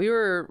Yeah. we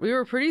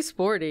were pretty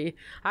sporty.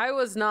 I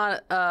was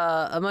not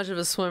much of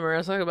a swimmer. I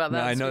was talking about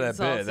that. No, I know that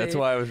bit. That's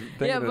why I was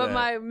thinking Yeah, of but that.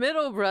 my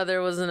middle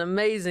brother was an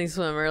amazing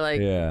swimmer,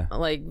 like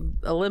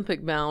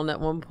Olympic bound at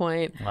one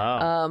point.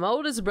 Wow. My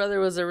oldest brother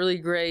was a really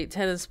great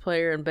tennis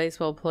player and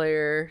baseball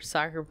player,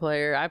 soccer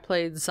player. I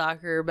played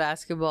soccer,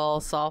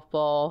 basketball,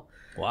 softball.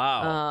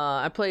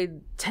 Wow. I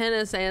played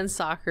tennis and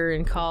soccer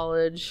in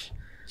college.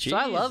 So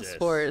I love Jesus.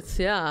 sports,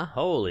 yeah.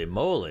 Holy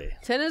moly.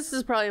 Tennis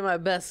is probably my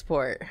best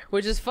sport,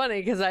 which is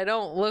funny because I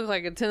don't look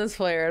like a tennis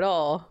player at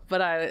all. But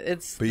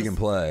But you can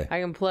play. I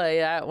can play.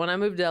 When I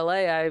moved to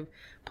LA, I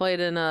played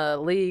in a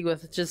league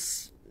with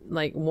just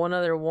like one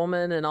other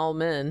woman and all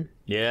men.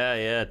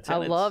 Yeah. I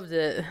loved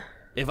it.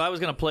 If I was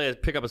going to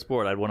pick up a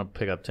sport, I'd want to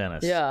pick up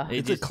tennis. Yeah.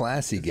 It's a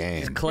classy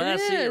game.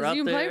 Classy. It is. You're out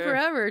You can play there.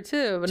 forever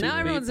too. But now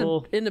everyone's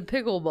people. into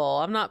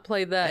pickleball. I've not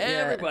played that yet.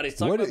 Everybody's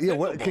talking about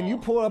What can you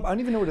pickleball. pull up? I don't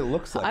even know what it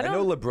looks like. I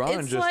know don't- LeBron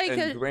it's just like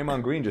and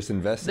Draymond Green just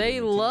invested. They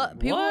in the team. love.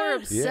 People are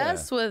What?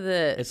 obsessed with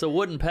it. It's a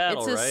wooden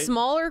paddle, It's a right?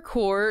 smaller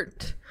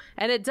court,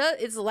 and it does.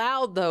 It's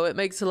loud though. It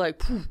makes it like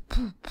poof,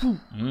 poof, poof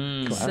I don't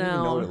even know what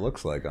sound. it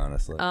looks like,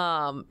 honestly.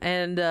 I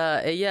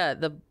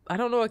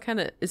don't know what kind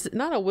of. Is it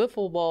not a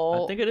wiffle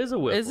ball? I think it is a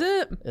wiffle. Is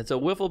it? It's a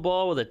wiffle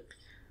ball with a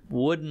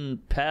wooden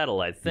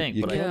paddle, I think.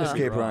 You but can't I could be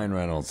escape wrong. Ryan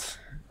Reynolds.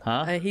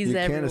 Huh? He's You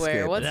can't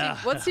everywhere.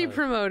 escape What's he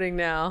promoting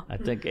now? I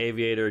think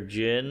Aviator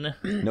Gin.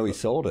 No, he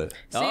sold it.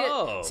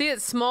 See,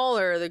 it's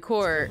smaller, the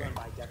court,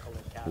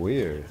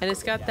 Weird. and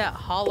it's got that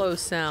hollow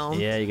sound.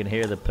 Yeah, you can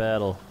hear the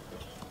paddle.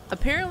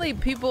 Apparently,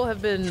 people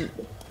have been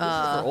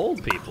For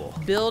old people.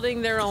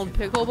 building their own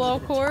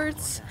pickleball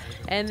courts,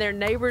 and their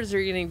neighbors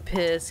are getting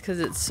pissed because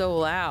it's so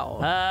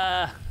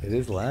loud. It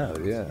is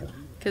loud, yeah.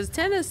 Because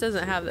tennis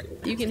doesn't have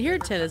that. You can hear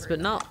tennis,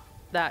 but not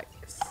that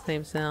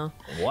same sound.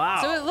 Wow.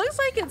 So it looks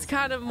like it's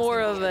kind of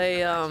more of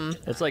a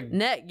it's like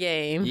net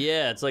game.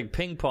 yeah, it's like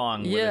ping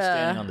pong when they're Yeah.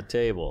 standing on the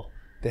table.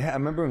 I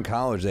remember in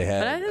college they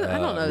had But I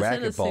don't know,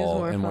 tennis seems racquetball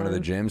more in one of the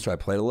fun. gyms, so I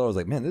played a little. I was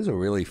like, man, this is a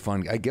really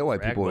fun. I get why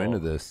people are Racquetball. into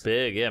this.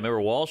 Big, yeah. Remember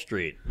Wall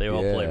Street? They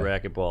all Yeah. played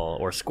racquetball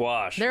or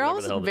squash. They're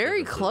whatever the hell also the very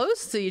difference is.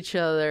 close to each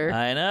other.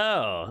 I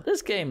know.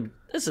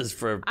 This is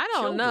for I don't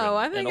children know.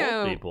 I think and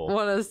old I people.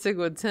 want to stick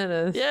with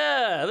tennis.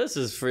 Yeah, this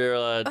is for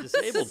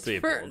disabled is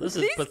people. for- This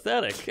is these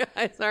pathetic.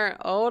 Guys aren't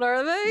old,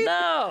 are they?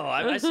 No,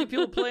 I see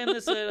people playing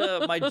this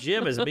at my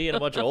gym as me and a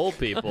bunch of old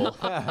people.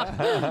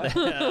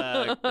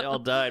 They all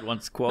died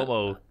once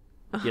Cuomo,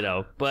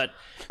 but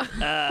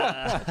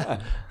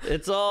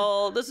it's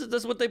all, this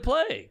is what they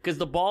play because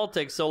the ball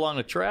takes so long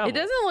to travel. It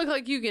doesn't look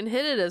like you can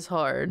hit it as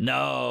hard.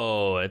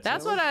 No,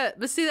 That's what I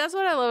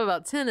love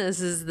about tennis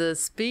is the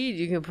speed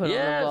you can put on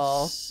the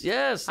ball.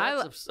 Yes,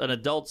 that's an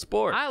adult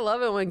sport. I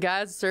love it when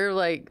guys serve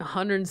like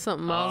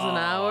 100-something miles an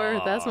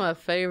hour. That's my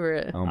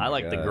favorite. Oh my I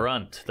like the God.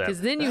 grunt.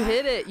 Because then you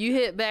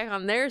hit back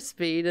on their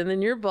speed, and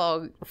then your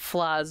ball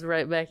flies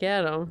right back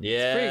at them. It's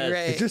Yes. pretty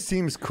great. It just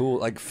seems cool.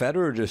 Like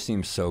Federer just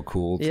seems so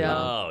cool too. Yeah.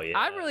 Oh, yeah.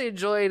 I really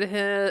enjoyed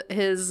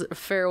his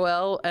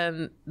farewell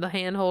and the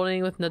hand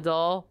holding with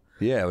Nadal.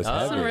 Yeah, it was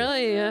heavy. Some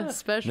really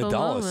special Nadal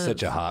moments. is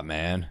such a hot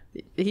man.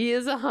 He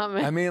is a hot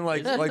man. I mean,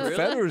 like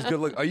Federer's good.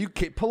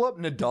 Look, pull up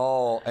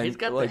Nadal and He's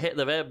got like,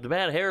 the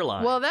bad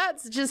hairline. well,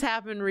 that's just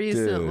happened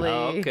recently.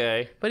 Oh,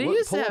 okay. But he look,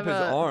 used pull to up have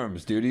his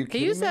arms, dude. Are you he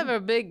kidding used to me? have a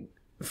big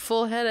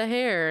full head of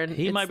hair, and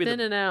He it's might be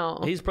thinning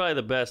out. He's probably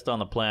the best on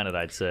the planet,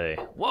 I'd say.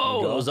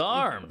 Whoa, those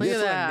arms. Look at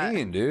That's what I that.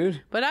 mean,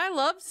 dude. But I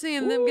loved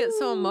seeing them get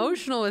so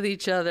emotional with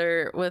each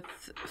other with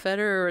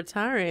Federer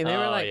retiring. They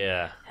were like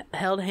yeah.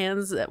 held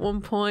hands at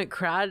one point,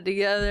 cried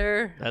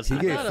together. That's He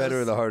gave thought it Federer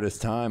was- the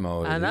hardest time.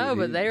 Always. I know,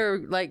 but they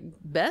were like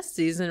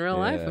besties in real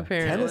life, Yeah.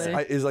 apparently.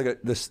 Tennis is like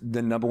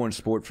the number one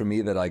sport for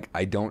me that like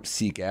I don't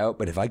seek out,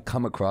 but if I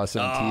come across it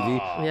on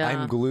TV, Yeah.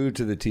 I'm glued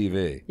to the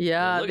TV.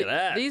 Yeah, Look at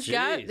that. These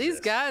Jesus.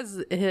 guys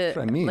hit. That's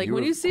what I mean. Like You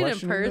when were you see it in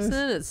questioning person,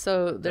 this? it's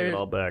so Take it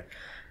all back.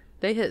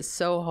 they hit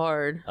so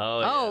hard.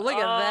 Oh, yeah. look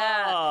at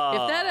that!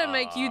 If that didn't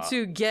make you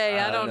two gay,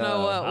 I don't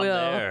know what I'm will.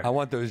 there. I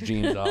want those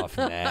jeans off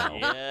now.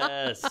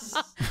 Yes.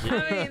 I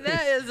mean,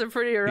 that is a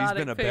pretty He's erotic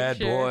been a bad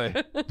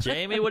picture. boy.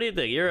 Jamie, what do you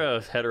think? You're a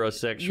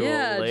heterosexual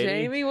Yeah, lady.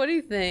 Jamie, what do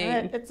you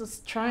think? It's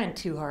just trying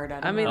too hard. I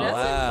don't I mean, know.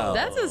 wow.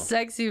 that's a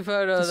sexy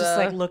photo, It's just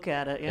though. like look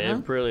at it, you know.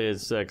 It really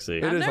is sexy.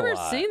 It I've is a never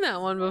lot. seen that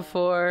one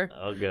before.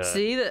 Oh, God.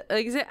 See,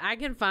 I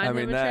can find I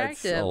mean, him that's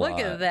attractive. a Look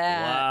lot. at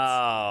that.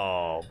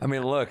 Wow. I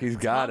mean, look, he's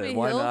got Tommy it.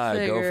 Why not? Go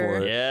Hilfiger.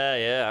 for it.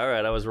 Yeah. All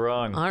right, I was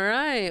wrong. All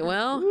right,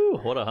 well, Ooh,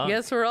 what a hunk.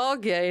 guess we're all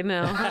gay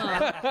now,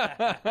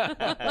 huh?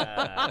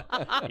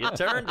 You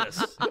turned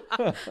us.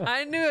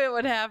 I knew it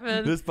would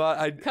happen. This spot,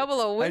 I Couple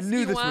of I knew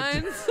whiskey this would-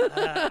 wines.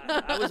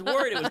 I was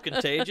worried it was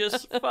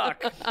contagious.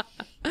 Fuck.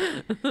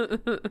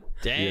 Damn.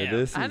 Yeah,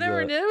 this is I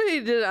never knew he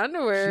did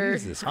underwear.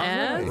 Jesus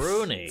ads. Christ.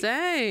 Rooney.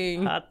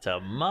 Dang. Hot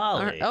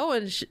tamale. Oh,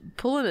 and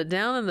pulling it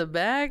down in the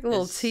back, a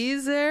little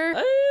tease there.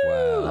 Ooh,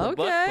 Wow. the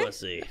butt Okay.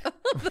 pussy.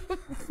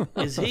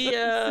 Is he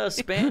a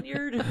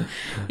Spaniard?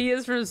 He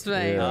is from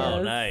Spain.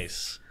 Oh, yes.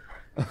 nice.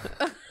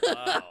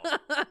 Wow.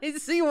 I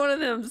see one of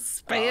them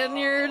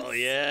Spaniards. Oh,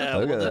 yeah.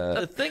 Look at Well,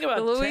 that. the thing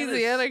about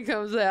Louisiana tennis,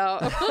 comes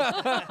out.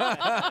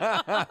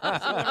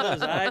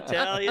 those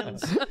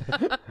Italians.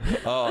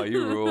 Oh,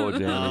 you rule,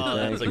 Jamie. Oh,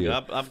 Thank that's you.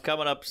 I'm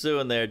coming up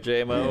soon there,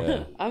 J-Mo.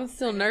 Yeah. I'm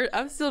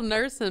still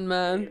nursing,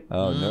 man.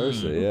 Oh,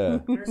 nurse it, yeah.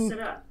 Nurse it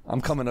up. I'm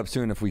coming up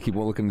soon if we keep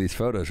looking at these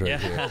photos right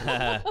here.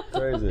 Yeah.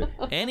 Crazy.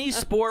 Any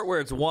sport where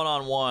it's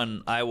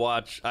one-on-one, I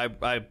watch. I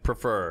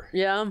prefer.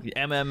 Yeah.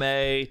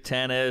 MMA,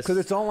 tennis. Because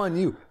it's all on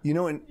you. You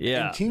know, in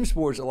team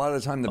sports, a lot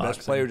of the time the best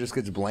Boxing. player just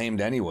gets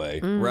blamed anyway.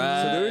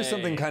 Right. So there is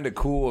something kind of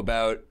cool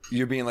about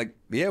you being like,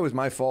 yeah, it was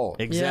my fault.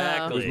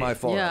 Exactly. It was my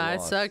fault. Yeah, I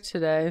lost. sucked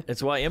today.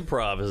 It's why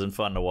improv isn't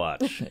fun to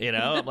watch. You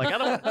know, I'm like, I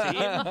don't want a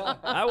team.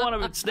 I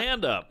want to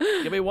stand up.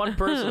 Give me one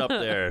person up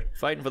there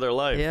fighting for their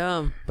life.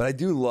 Yeah. But I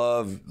do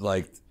love,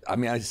 like, I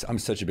mean, I'm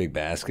such a big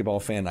basketball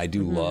fan. I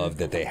do love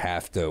that they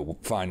have to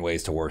find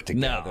ways to work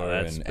together. No,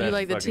 that's You That's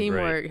like the fucking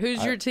teamwork. great.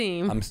 Who's your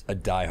team? I'm a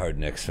diehard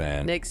Knicks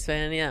fan. Knicks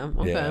fan, yeah.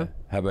 Okay. Yeah.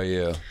 How about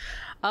you?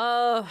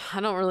 I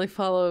don't really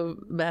follow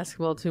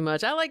basketball too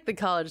much. I like the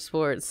college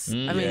sports. I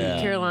mean, Yeah.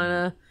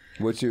 Carolina,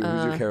 Who's your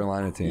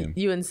Carolina team?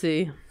 UNC.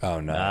 Oh,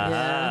 no.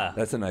 Ah.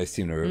 That's a nice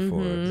team to root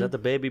for. Is that the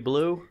baby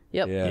blue?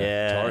 Yep. Yeah.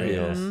 Yeah. Tar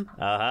Heels.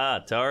 Aha,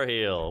 Tar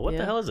Heel. What the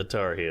Yeah. hell is a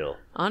Tar Heel?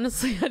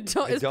 Honestly, I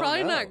don't. It's don't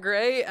probably know. not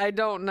great. I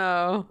don't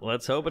know.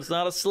 Let's hope it's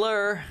not a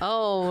slur.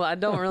 Oh, I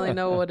don't really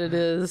know what it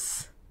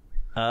is.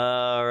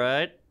 All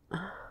right.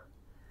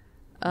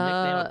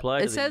 Nickname applied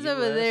to It the says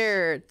over US.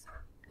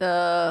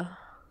 there.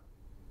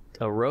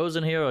 A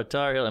Rosen Hero, a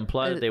Tar Heel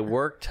implied that they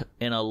worked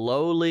in a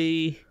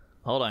lowly.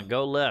 Hold on,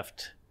 go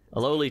left. A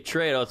lowly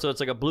trade. Oh, so it's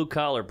like a blue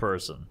collar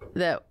person.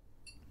 That.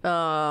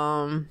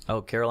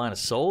 Oh, Carolina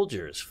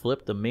soldiers.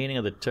 Flip the meaning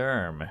of the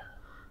term.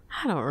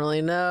 I don't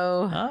really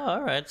know. Oh,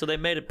 all right. So they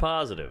made it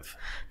positive.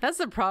 That's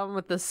the problem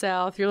with the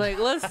South. You're like,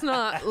 let's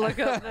not look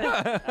up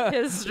the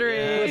history.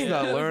 Let's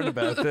not learn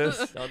about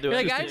this. Don't do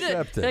Like it. I,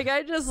 accept it.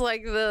 I just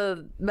like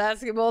the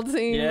basketball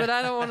team, Yeah. but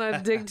I don't want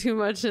to dig too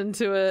much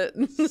into it.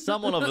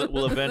 Someone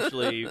will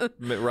eventually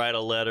write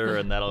a letter,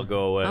 and that'll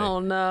go away.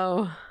 Oh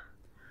no.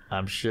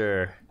 I'm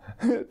sure.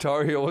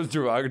 Tar Heel was a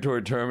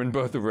derogatory term in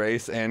both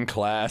race and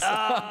class.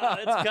 Ah,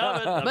 it's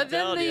coming. I'm But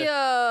then telling you.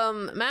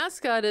 the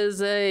mascot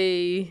is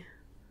a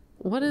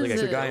what is Like a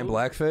It's it? a guy in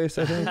blackface,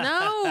 I think.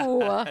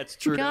 No, That's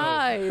true.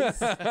 guys.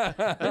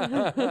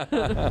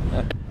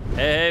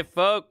 Hey,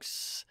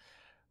 folks.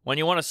 When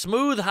you want a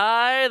smooth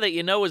high that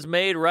you know is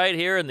made right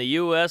here in the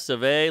U.S.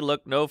 of A.,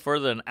 look no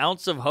further than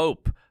Ounce of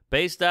Hope.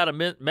 Based out of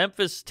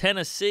Memphis,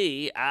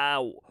 Tennessee,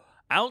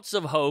 Ounce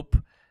of Hope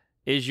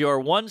is your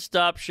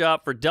one-stop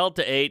shop for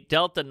Delta 8,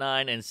 Delta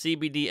 9, and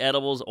CBD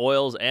edibles,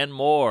 oils, and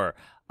more.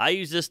 I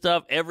use this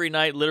stuff every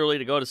night, literally,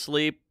 to go to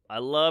sleep. I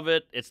love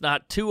it. It's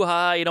not too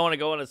high. You don't want to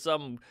go into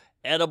some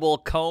edible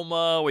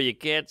coma where you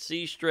can't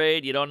see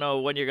straight. You don't know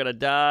when you're going to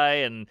die,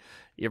 and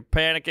you're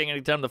panicking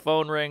anytime the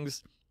phone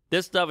rings.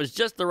 This stuff is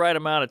just the right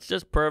amount. It's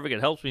just perfect. It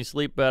helps me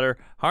sleep better.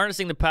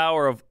 Harnessing the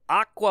power of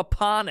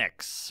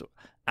aquaponics.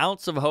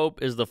 Ounce of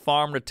Hope is the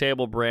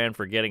farm-to-table brand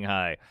for getting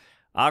high.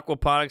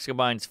 Aquaponics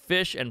combines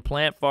fish and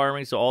plant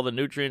farming, so all the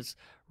nutrients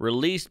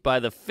released by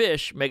the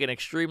fish make an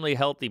extremely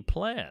healthy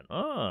plant.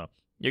 Oh,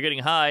 you're getting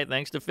high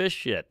thanks to fish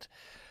shit.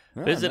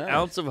 Visit nice.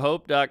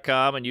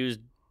 ounceofhope.com and use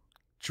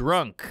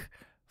DRUNK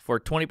for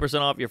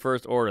 20% off your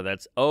first order.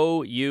 That's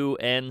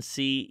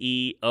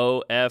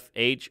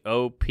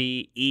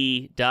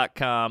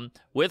OUNCEOFHOPE.com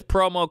with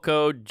promo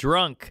code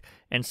DRUNK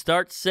and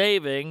start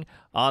saving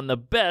on the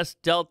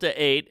best Delta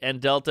 8 and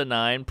Delta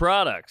 9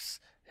 products.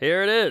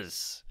 Here it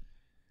is.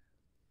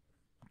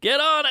 Get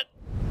on it.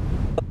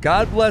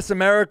 God bless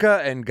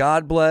America and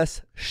God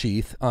bless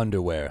Sheath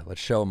underwear. Let's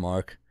show 'em,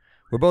 Mark.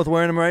 We're both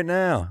wearing them right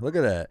now. Look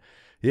at that.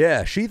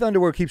 Yeah, Sheath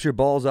underwear keeps your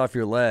balls off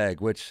your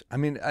leg, which, I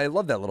mean, I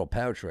love that little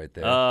pouch right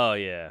there. Oh,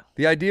 yeah.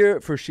 The idea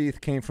for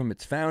Sheath came from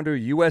its founder,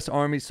 U.S.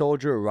 Army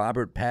soldier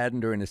Robert Patton,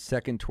 during his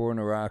second tour in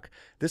Iraq.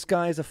 This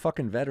guy is a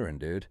fucking veteran,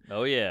 dude.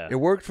 Oh, yeah. It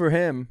worked for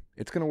him.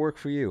 It's going to work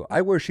for you.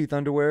 I wear Sheath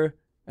underwear,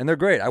 and they're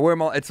great. I wear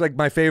them all. It's like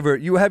my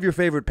favorite. You have your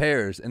favorite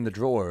pairs in the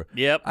drawer.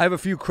 Yep. I have a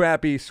few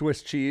crappy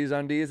Swiss cheese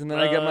undies, and then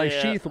I get Oh, my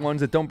yeah. Sheath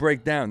ones that don't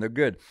break down. They're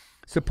good.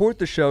 Support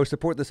the show.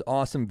 Support this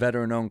awesome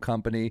veteran-owned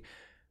company.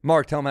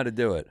 Mark, tell them how to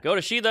do it. Go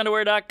to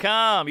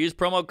sheathunderwear.com. Use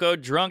promo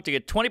code DRUNK to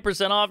get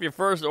 20% off your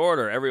first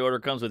order. Every order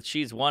comes with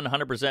Sheath's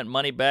 100%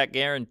 money-back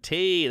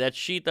guarantee. That's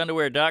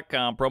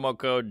sheathunderwear.com, promo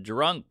code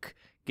DRUNK.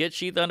 Get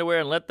Sheath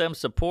Underwear and let them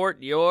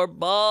support your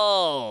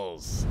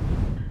balls.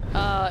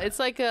 It's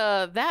like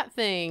that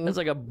thing. It's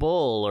like a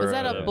bull. Or Is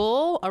that a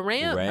bull? A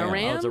ram? Ram. A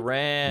ram? Oh, it's a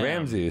ram.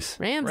 Ramses.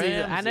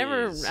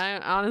 Ramses. I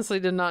honestly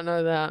did not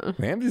know that.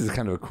 Ramses is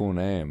kind of a cool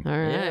name. All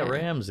right. Yeah,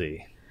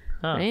 Ramsey.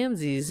 Huh.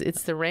 Ramses.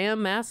 It's the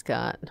ram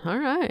mascot. All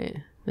right.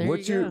 There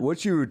What's you your go.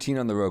 What's your routine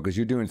on the road? Because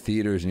you're doing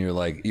theaters, and you're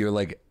like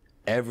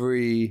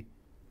every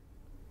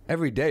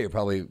day you're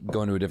probably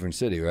going to a different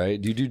city, right?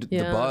 Do you do the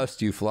Yeah. bus?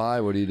 Do you fly?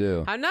 What do you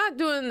do? I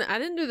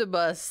didn't do the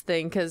bus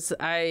thing because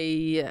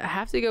I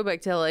have to go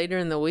back to LA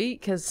during the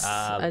week because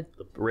The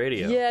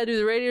radio. Yeah, I do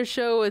the radio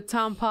show with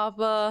Tom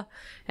Papa,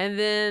 and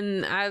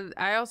then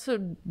I also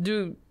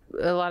do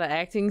a lot of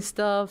acting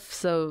stuff,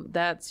 so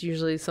that's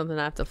usually something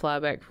I have to fly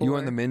back for. You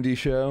on the Mindy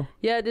show?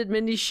 Yeah, I did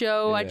Mindy's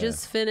show. I Yeah.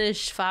 just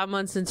finished 5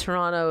 months in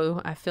Toronto.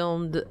 I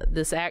filmed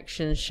this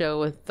action show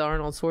with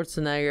Arnold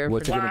Schwarzenegger.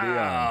 What's it for- going to be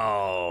on?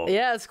 Oh,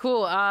 Yeah, it's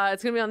cool.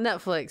 It's gonna be on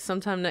Netflix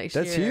sometime next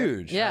That's year.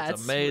 huge. Yeah,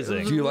 That's it's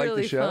amazing. Do you like the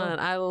really show? Fun.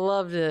 I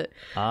loved it.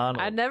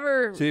 Arnold. I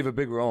never. So you have a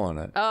big role in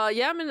it.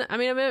 Yeah,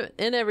 I'm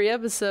in every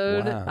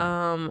episode.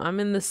 Wow.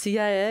 I'm in the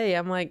CIA.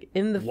 I'm like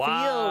in the field,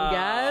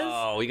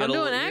 guys. You got I'm a doing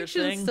little ear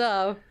action thing?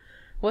 stuff.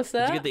 What's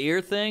that? Did you get the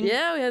ear thing?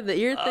 Yeah, we had the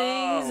ear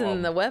things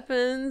and the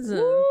weapons.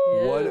 And,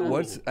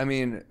 What's, I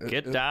mean...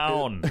 Get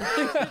down. Get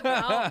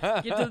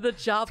to the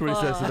chopper.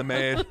 That's what he says to the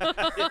maid.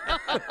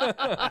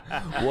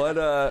 What,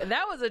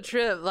 That was a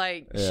trip,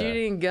 like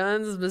shooting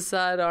guns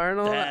beside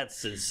Arnold.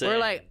 That's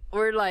insane.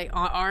 We're like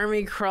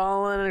army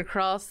crawling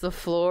across the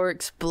floor,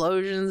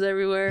 explosions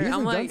everywhere. he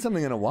hasn't I'm done like,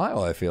 something in a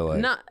while, I feel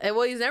like.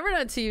 well, he's never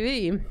done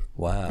TV.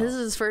 Wow. This is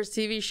his first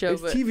TV show.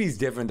 But TV's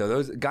different, though.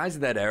 Those guys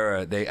of that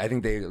era, I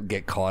think they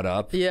get caught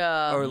up.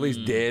 yeah, Or at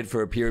least did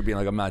for a period, being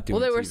like, I'm not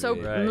doing well, they were TV. so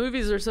Right.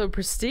 movies were so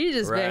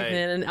prestigious Right. back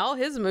then, and all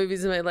his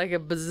movies made like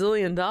 $1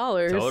 bazillion.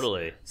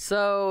 Totally.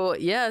 So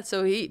yeah,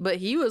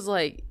 he was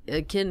like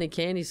a kid in a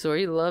candy store.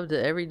 He loved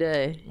it every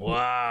day.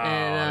 Wow.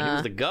 And, he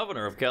was the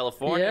governor of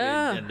California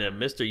yeah. and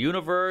Mr.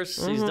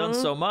 Universe. He's done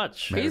so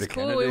much. He's to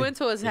cool. Kennedy. We went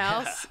to his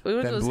house. We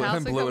went Then to his blew-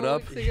 house then a blew it couple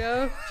up. weeks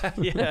ago.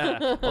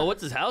 Yeah. Well,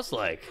 what's his house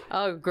like?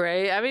 Oh,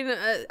 great! I mean,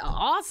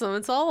 awesome.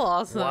 It's all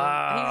awesome.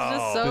 Wow. He's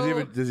just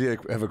so. Does he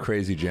have a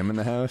crazy gym in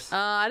the house?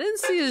 I didn't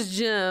see his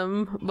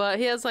gym, but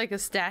he has like a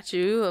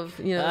statue of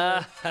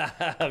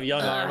Of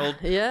young Arnold.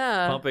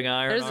 yeah, Pumping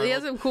iron. He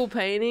has some cool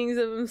paintings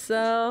of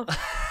himself.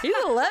 He's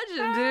a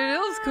legend, dude. It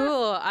was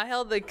cool. I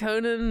held the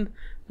Conan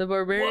the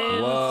Barbarian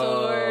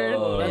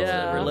sword. That's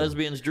yeah, every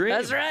lesbian's dream.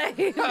 that's right.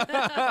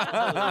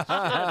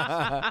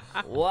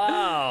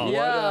 Wow.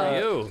 Yeah.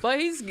 Good for you. But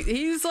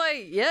he's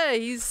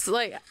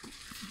like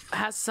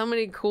has so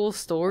many cool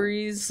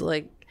stories.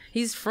 Like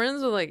he's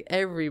friends with like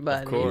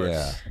everybody. Of course.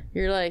 Yeah.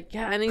 You're like,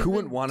 yeah, and he's Who been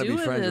wouldn't wanna be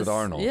doing friends with this-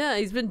 Arnold? Yeah,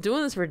 he's been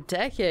doing this for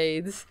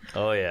decades.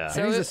 Oh, yeah. So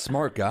And he's it- a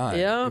smart guy.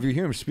 Yeah. If you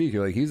hear him speak,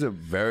 you're like, he's a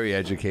very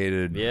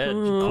educated, Yeah.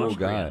 cool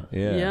guy.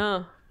 Yeah.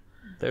 Yeah.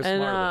 They're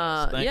And smart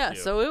about this. Thank yeah, you.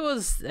 so it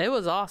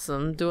was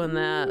awesome doing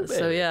that.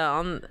 So baby.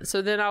 yeah,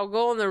 so then I'll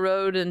go on the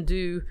road and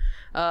do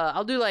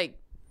I'll do like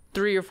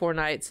 3 or 4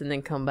 nights and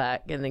then come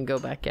back and then go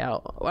back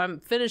out. I'm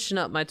finishing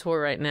up my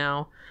tour right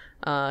now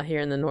here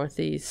in the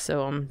Northeast,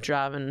 so I'm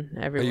driving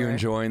Are everywhere. you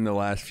enjoying the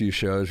last few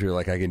shows? You're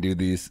like, I can do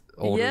these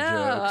older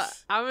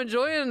jokes. I'm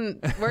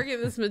enjoying working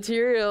this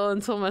material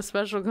until my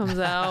special comes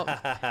out,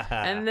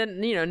 and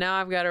then now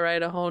I've got to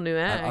write a whole new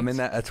act. I'm in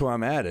that. That's where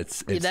I'm at.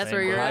 It's That's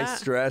where you're high at?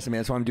 stress. I mean,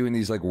 that's why I'm doing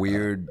these like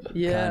weird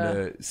Yeah. kind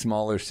of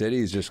smaller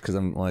cities, just because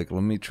I'm like,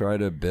 let me try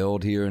to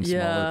build here in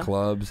smaller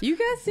clubs. You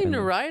guys seem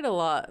to write a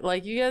lot.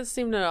 Like you guys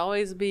seem to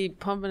always be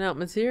pumping out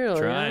material.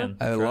 Trying.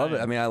 Yeah? I love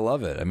it. I mean, I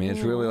love it. I mean,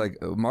 it's really like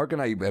Mark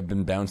and I have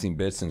been bouncing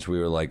bits since we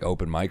were like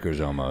open micers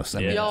almost. I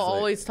mean, Y'all it's like-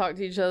 always talk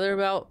to each other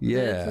about bits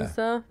Yeah. and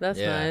stuff. That's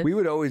Yeah. nice. we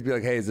would always be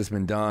like, hey, has this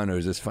been done or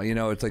is this fun?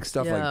 It's like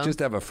stuff Yeah. like just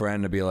to have a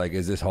friend to be like,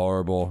 is this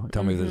horrible?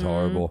 Tell me if this is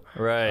horrible.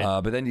 Right.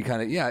 But then you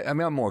kind of, I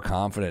mean, I'm more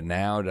confident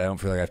now. I don't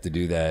feel like I have to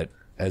do that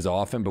as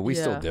often, but we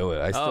still Yeah. do it.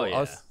 yeah.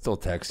 I'll still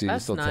text you.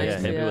 That's still nice. Yeah,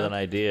 text hit me. me with an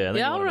idea. and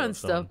then you I'll wanna know run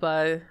something. stuff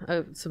by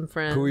some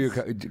friends. Who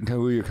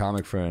are your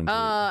comic friends?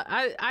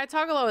 I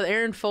talk a lot with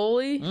Erin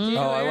Foley. Do you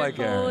know I like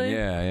Erin. Foley?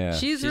 Yeah.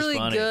 She's really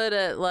funny. good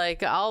at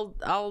like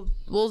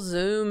we'll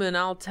Zoom and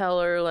I'll tell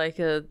her like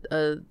a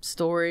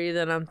story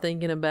that I'm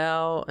thinking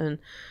about, and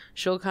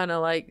she'll kind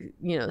of like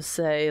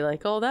say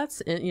like, oh,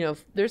 that's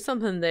there's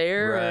something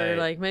there, Right. or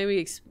like maybe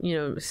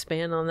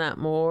expand on that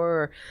more.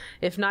 Or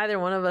if neither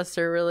one of us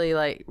are really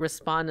like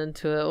responding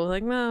to it, we're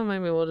like, no,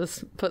 maybe we'll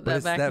just put but that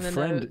it's back that in the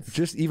friend, notes.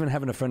 just even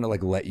having a friend to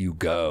like let you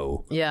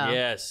go. Yeah.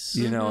 Yes.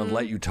 And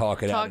let you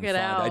talk it out. Talk and it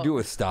find- I out. do it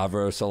with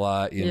Stavros a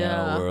lot,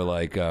 Yeah. or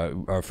like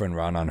our friend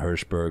Ron on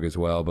Hirschberg as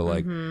well. But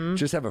like,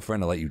 just have a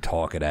friend to let you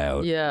talk it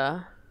out.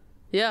 Yeah.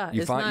 Yeah.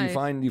 You it's find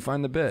nice. you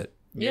find the bit.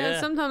 Yeah, Yeah.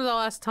 sometimes I'll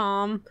ask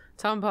Tom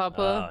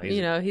Papa.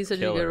 Oh, He's such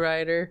a killer. good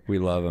writer. We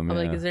love him. I'm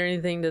yeah. like, is there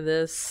anything to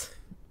this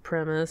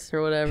premise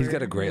or whatever? He's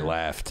got a great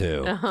laugh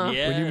too.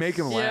 When you make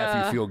him laugh,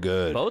 Yeah. you feel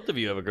good. Both of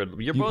you have a good.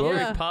 You're You both both-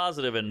 very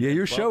positive and Yeah,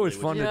 your and show is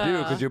bubbly, fun which to do Yeah.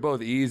 because you're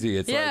both easy.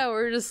 It's Yeah, like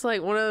we're just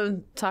like want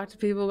to talk to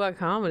people about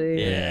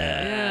comedy. Yeah.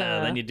 Yeah.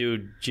 Then you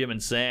do Jim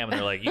and Sam, and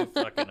they're like, "You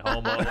fucking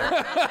homo."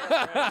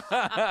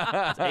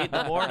 It's 8 in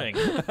the morning.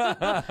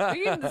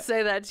 We can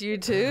say that to you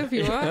too if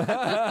you want.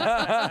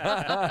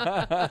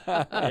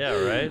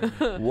 Yeah,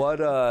 right. what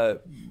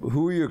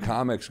who are your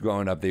comics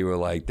growing up that you were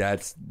like,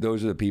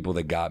 those are the people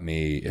that got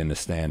me into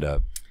stand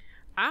up?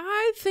 I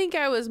I think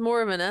I was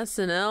more of an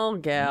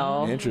SNL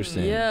gal.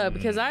 Interesting. Yeah,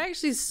 because I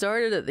actually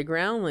started at the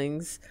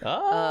Groundlings in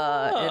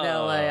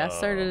LA. I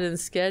started in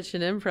sketch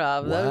and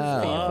improv.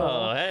 Those people.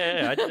 Oh,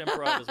 hey, I did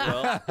improv as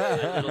well. I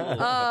did a little couple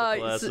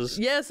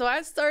classes. So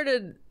I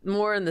started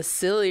more in the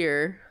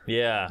sillier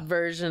Yeah.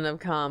 version of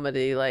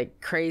comedy, like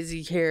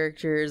crazy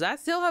characters. I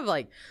still have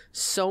like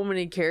so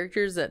many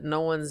characters that no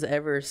one's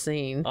ever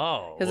seen.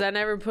 Oh. Because I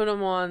never put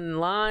them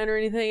online or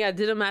anything. I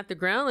did them at the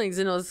Groundlings,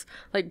 and it was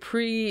like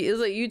it was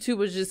like YouTube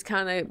was just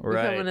kind of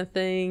becoming a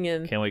thing.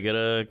 And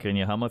Can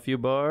you hum a few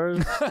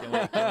bars?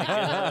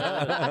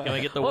 Can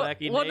we get the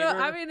wacky neighbor? well, no,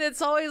 I mean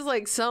it's always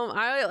like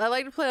I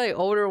like to play like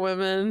older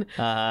women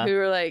who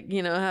are like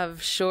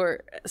have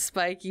short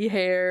spiky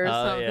hair or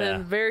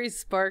something, very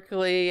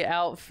sparkly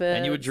outfits.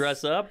 And you would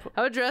dress up?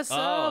 I would dress up.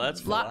 Oh,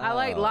 that's fun. I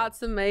like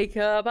lots of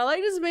makeup. I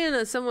like just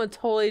being someone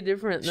totally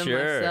different than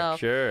myself.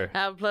 Sure.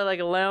 I would play like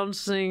a lounge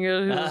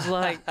singer who was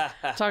like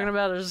talking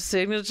about her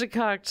signature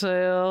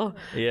cocktail.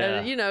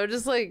 Yeah. And,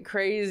 just like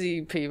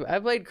crazy people. I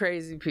played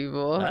crazy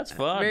people. That's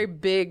fun. Very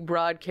big,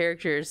 broad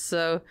characters.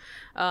 So,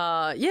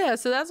 so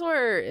that's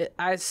where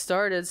I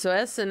started. So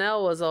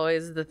SNL was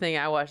always the thing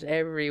I watched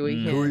every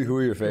weekend. Who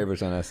are your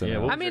favorites on SNL? Yeah,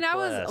 what I mean,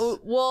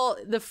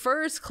 the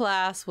first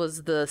class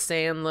was the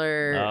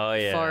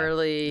Sandler,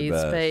 Farley, The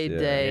best, Spade yeah.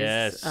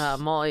 days, Yes.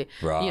 Molly.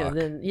 Rock,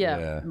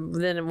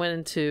 Then it went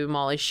into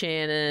Molly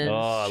Shannon. Oh,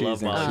 I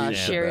love Molly Shannon.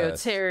 Sherry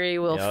best. O'Terry,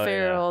 Will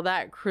Ferrell,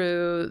 that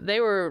crew. They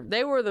were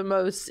the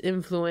most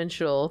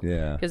influential.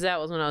 Yeah. Because that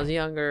was when I was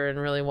younger and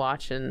really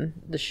watching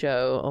the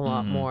show a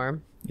lot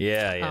more.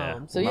 Yeah.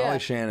 Molly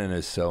Shannon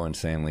is so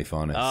insanely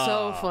funny.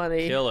 So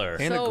funny. Killer.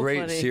 And so a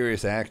great funny.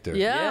 serious actor.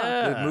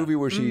 Yeah. The movie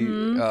where she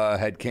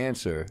had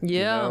cancer.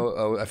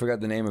 Yeah. I forgot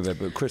the name of it,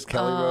 but Chris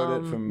Kelly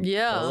wrote it from.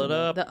 Yeah. Pull it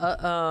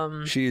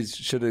up. She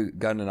should have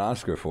gotten an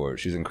Oscar for it.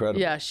 She's incredible.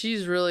 Yeah,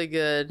 she's really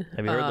good.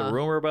 Have you heard the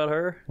rumor about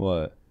her?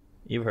 What?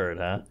 You've heard,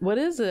 huh? What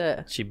is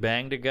it? She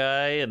banged a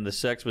guy, and the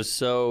sex was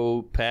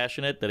so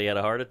passionate that he had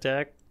a heart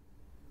attack.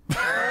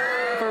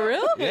 For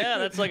real? Yeah,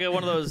 that's like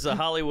one of those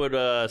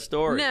Hollywood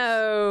stories.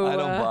 No. I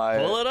don't buy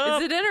it. Pull it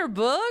up. Is it in her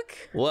book?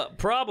 Well,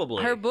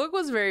 probably. Her book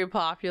was very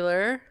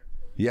popular.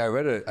 Yeah, I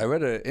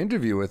read an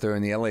interview with her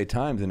in the LA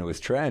Times, and it was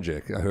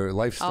tragic. Her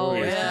life story.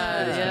 Oh, is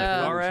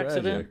yeah. Car tragic.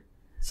 accident?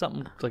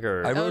 Something like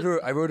her. I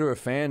wrote her a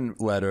fan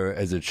letter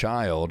as a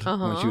child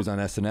when she was on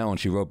SNL, and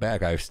she wrote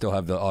back. I still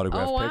have the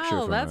autographed picture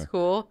Oh, from that's her.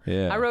 cool.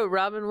 Yeah. I wrote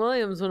Robin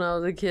Williams when I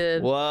was a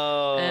kid.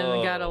 Whoa.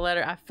 And got a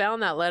letter. I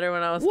found that letter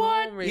when I was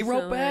home recently. He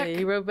wrote back?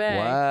 He wrote back.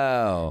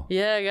 Wow.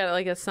 Yeah, I got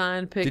like a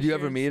signed picture. Did you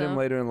ever meet him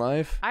later in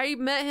life? I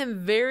met him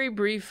very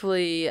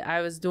briefly.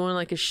 I was doing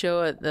like a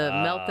show at the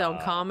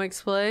Meltdown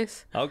Comics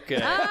place. Okay.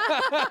 All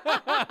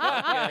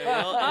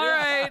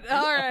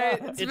right.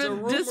 It's It's a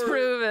been rumor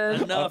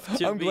disproven. Enough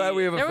to I'm be... glad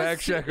we have a There was-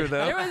 fact checker,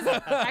 though.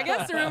 I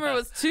guess the rumor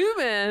was 2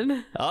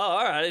 men. Oh,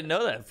 all right. I didn't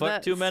know that. Fuck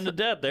That's- 2 men to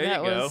death. There you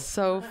That go. was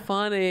so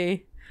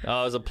funny.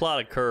 Oh, it was a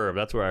plot of Curb.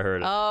 That's where I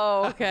heard it.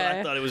 Oh, okay.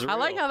 I thought it was I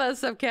like real. how that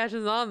stuff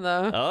catches on,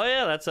 though. Oh,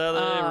 yeah. That's how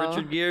the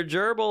Richard Gere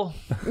gerbil.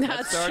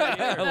 That's started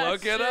here. That's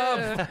Look it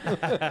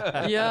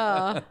up.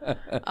 Yeah.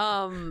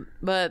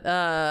 But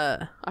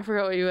I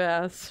forgot what you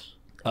asked.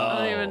 I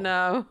don't even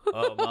know.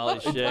 Oh, Molly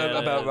Shannon.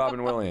 About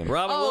Robin Williams.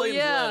 Robin Williams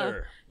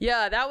letter.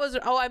 Yeah, that was.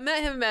 Oh, I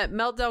met him at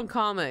Meltdown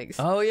Comics.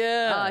 Oh,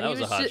 yeah. That he was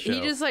a hot show.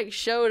 He just like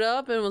showed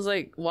up and was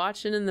like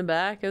watching in the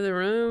back of the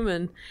room,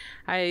 and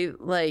I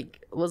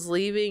like was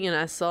leaving and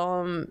I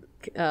saw him.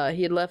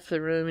 He had left the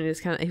room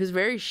and he was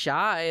very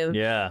shy. And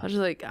Yeah. I was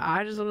just like,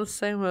 I just want to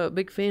say I'm a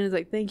big fan. He's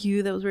like, thank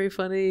you, that was very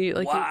funny.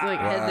 Like, Wow. it's like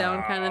head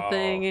down kind of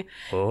thing.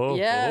 Oh,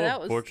 Yeah, that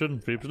was- Fortune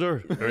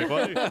Feimster. Very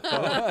funny.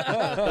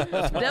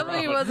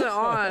 Definitely wasn't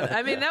on.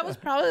 I mean, that was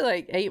probably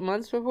like 8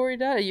 months before he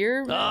died. A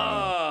year.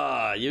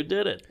 Ah, you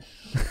did it.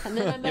 And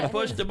then I met You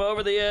pushed him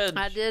over the edge.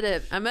 I did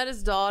it. I met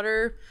his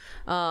daughter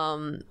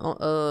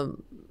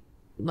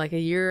like a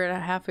year and a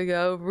half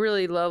ago.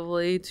 Really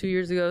lovely. 2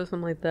 years ago,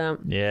 something like that.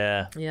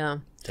 Yeah. Yeah.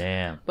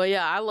 Damn. But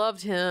yeah, I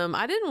loved him.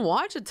 I didn't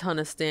watch a ton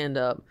of stand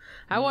up.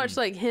 I watched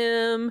like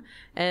him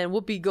and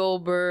Whoopi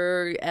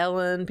Goldberg,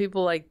 Ellen,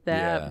 people like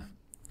that. Yeah.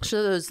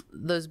 So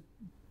those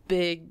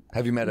big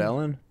Have you met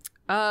Ellen?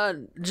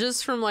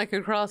 just from like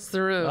across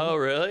the room. Oh,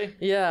 really?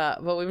 Yeah,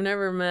 but we've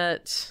never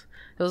met.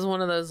 It was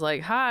one of those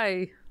like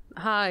hi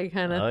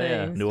kind of Oh,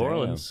 yeah. things. New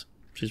Orleans.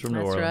 She's from New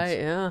That's Orleans. right,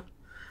 yeah.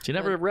 She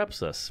never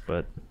reps us,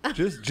 but That's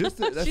She-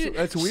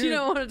 weird. she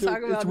don't wanna talk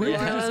about it's weird.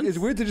 New Orleans. It's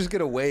weird to just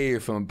get a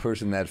wave from a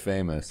person that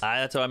famous.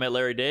 that's how I met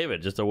Larry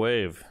David. Just a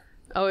wave.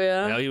 Oh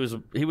yeah. You know,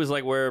 he was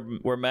like where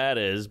Matt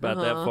is, about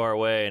that far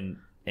away, and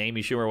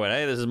Amy Schumer went,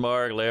 "Hey, this is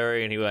Mark,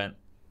 Larry," and he went,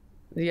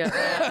 Yeah.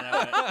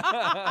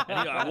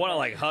 and I want to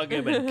like hug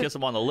him and kiss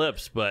him on the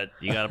lips, but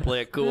you got to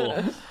play it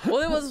cool.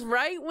 Well, it was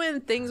right when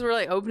things were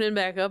like opening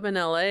back up in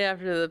LA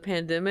after the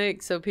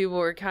pandemic, so people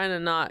were kind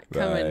of not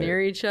coming Right.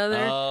 near each other.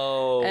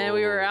 Oh, And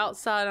we were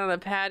outside on a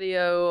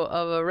patio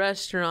of a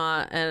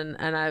restaurant, and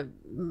I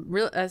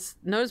noticed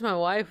my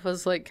wife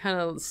was like kind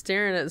of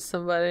staring at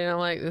somebody, and I'm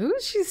like, who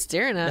is she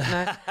staring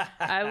at?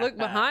 And I look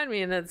behind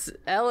me, and it's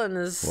Ellen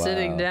is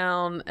sitting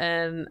down,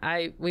 and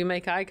we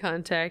make eye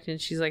contact,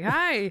 and she's like,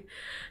 hi.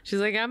 She's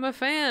like, I'm a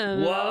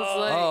fan. Whoa. I was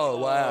like, Oh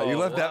wow, you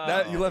left that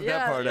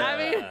part out. I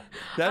mean,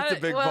 That's a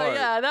big part.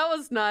 Yeah, that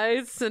was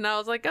nice, and I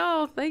was like,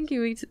 oh, thank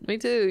you, me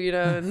too, you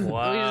know. And we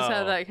just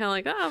had that kind of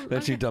like, oh.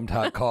 Then she dumped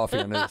hot coffee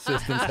on the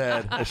assistant's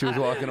head as she was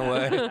walking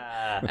away.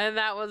 And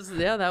that was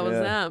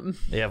them.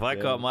 Yeah, if I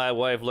caught my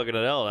wife looking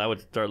at Ellen, I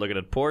would start looking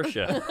at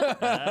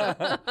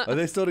Portia. Are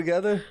they still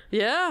together?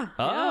 Yeah.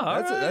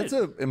 That's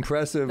a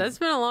impressive. That's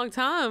been a long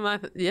time.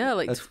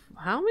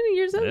 How many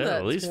years is that?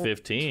 At least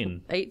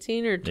 15.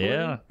 18 or 20.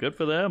 Yeah, good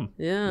for them.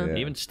 Yeah.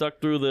 Even stuck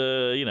through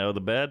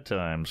the bad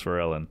times for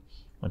Ellen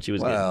when she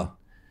was wow.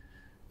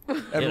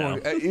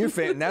 Everyone, you're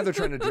fan. Now they're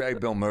trying to drag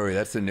Bill Murray.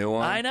 That's the new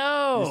one. I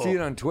know. You see it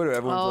on Twitter.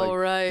 Everyone's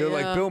they're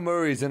like, Bill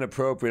Murray's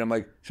inappropriate. I'm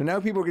like, so now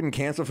people are getting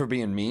canceled for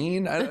being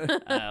mean?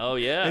 Oh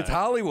yeah, it's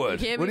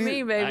Hollywood. You can't be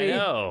mean, baby. I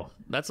know.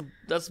 That's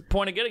the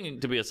point of getting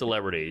to be a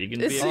celebrity. You can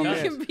be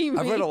a mean.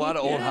 I've read a lot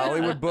of old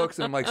Hollywood books,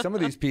 and I'm like, some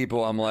of these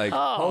people, I'm like,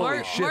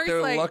 holy shit, Mark's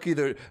they're like, lucky.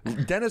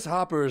 Dennis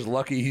Hopper is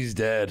lucky he's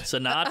dead.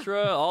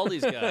 Sinatra, all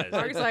these guys.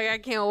 Mark's like, I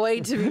can't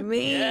wait to be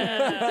mean.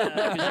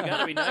 Yeah, because you got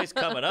to be nice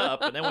coming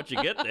up, and then once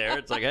you get there,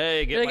 it's like,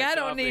 hey, get my I coffee.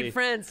 don't need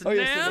friends. Oh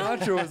yeah, now.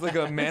 Sinatra was like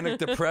a manic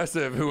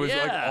depressive who was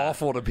like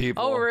awful to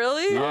people. Oh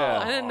really? Yeah.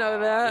 I didn't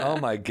know that. Oh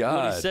my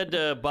god. When he said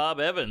to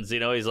Bob Evans,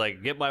 he's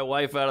like, get my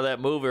wife out of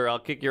that movie or I'll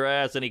kick your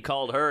ass. And he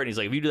called her and he's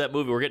like, if you do that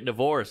movie, we're getting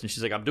divorced. And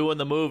she's like, I'm doing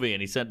the movie. And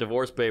he sent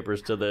divorce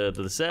papers to the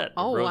set.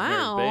 Oh, of Rosemary's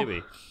wow.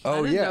 Baby.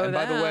 Oh didn't yeah, know and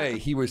by the that. way,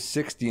 he was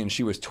 60 and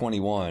she was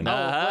 21.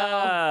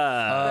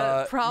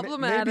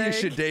 Problematic. Maybe you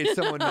should date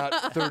someone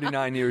not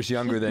 39 years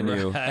younger than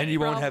you, and you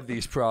won't have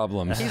these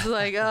problems. He's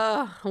like,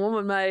 a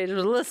woman my age,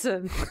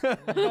 listen.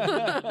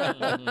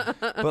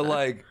 But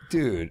like,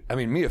 dude, I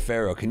mean, Mia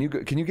Farrow, can you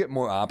get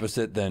more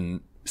opposite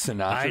than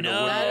Sinatra? I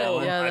know.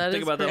 That I think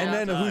is about that. pretty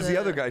And then who's the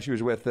other guy she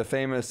was with? The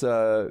famous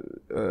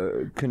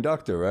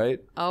conductor, right?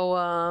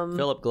 Oh,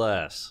 Philip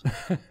Glass.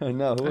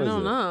 No, who I is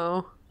don't it?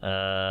 know.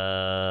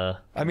 I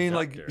mean,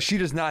 like, she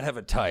does not have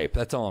a type.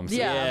 That's all I'm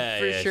saying. Yeah,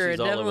 for yeah, sure. she's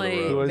all over the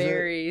Definitely road.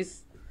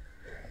 varies.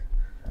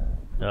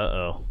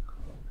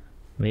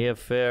 Mia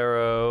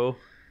Farrow.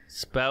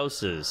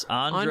 Spouses.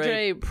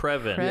 Andre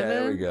Previn. Yeah,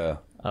 there we go.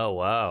 Oh,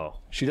 wow.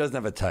 She doesn't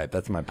have a type.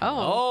 That's my point.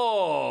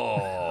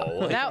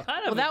 Oh.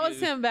 That was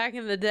him back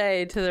in the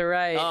day to the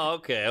right. Oh,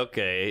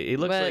 okay. He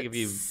looks But- like if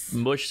you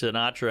mush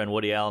Sinatra and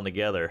Woody Allen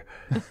together,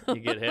 you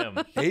get him.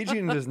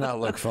 Adrian does not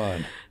look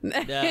fun. No.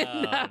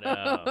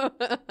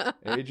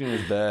 Adrian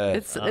is bad.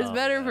 It's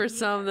better for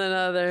some than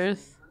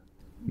others.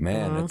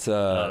 Man, it's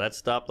Oh, that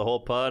stopped the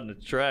whole pod in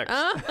its tracks.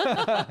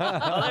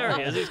 Oh, there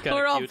he is. He's kind of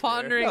We're all cute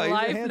pondering No, he's a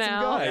life handsome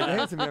now. guy. He's a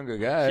handsome younger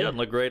guy. She doesn't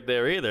look great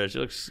there either. She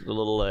looks a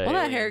little Well, that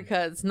alien.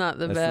 haircut's not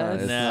the It's not,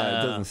 best. it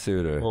doesn't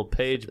suit her. Little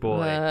page boy.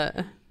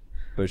 But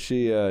But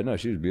no,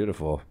 she was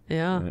beautiful.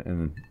 yeah.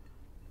 And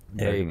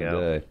There back you in the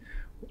go. day.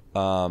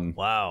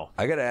 Wow.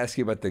 I got to ask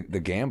you about the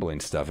gambling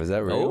stuff. Is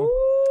that real?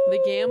 The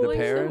The gambling.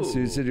 parents?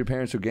 You said your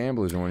parents were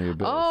gamblers in one of your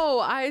books. Oh,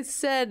 I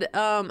said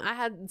I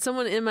had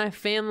someone in my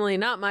family,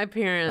 not my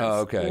parents, Oh,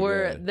 okay,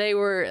 where good. they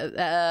were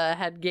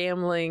had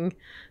gambling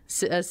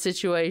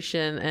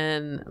situation,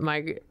 and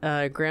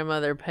my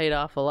grandmother paid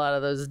off a lot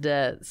of those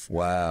debts.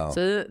 Wow.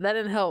 So that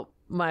didn't help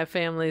my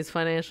family's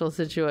financial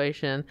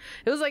situation.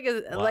 It was like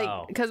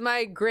because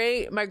my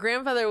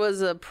grandfather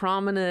was a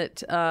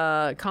prominent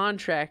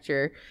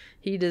contractor.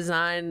 He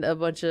designed a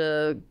bunch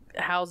of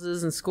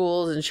houses and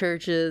schools and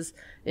churches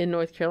in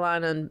North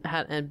Carolina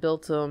and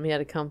built them. He had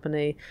a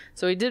company,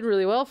 so he did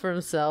really well for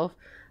himself.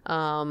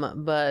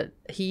 But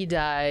he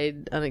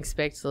died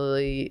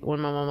unexpectedly when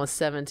my mom was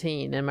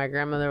 17, and my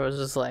grandmother was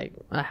just like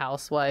a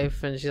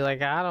housewife, and she's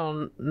like, I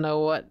don't know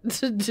what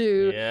to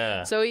do.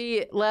 Yeah. So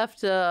he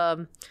left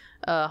a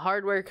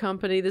hardware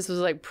company. This was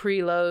like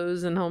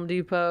pre-Lowe's and Home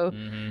Depot,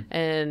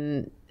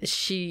 and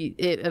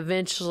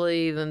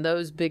eventually, then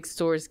those big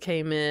stores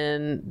came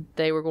in.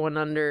 They were going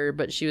under,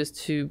 but she was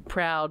too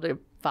proud to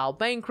file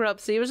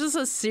bankruptcy. It was just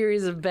a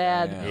series of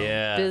bad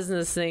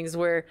business things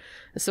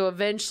so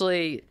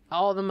eventually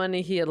all the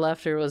money he had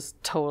left her was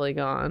totally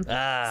gone.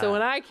 So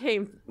when I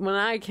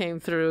came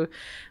through,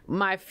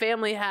 my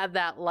family had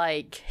that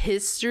like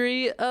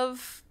history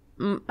of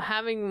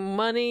having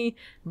money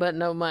but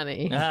no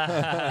money.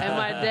 And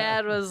my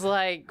dad was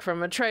like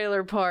from a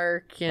trailer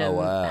park and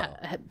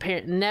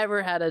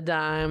never had a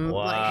dime.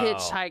 Like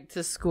hitchhiked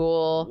to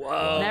school.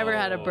 Never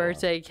had a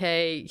birthday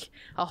cake.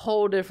 A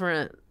whole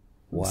different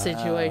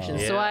situation.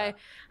 So I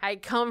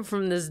come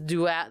from this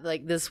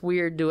this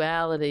weird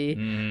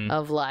duality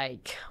of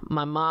like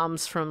my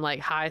mom's from like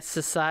high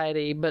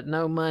society but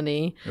no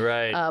money,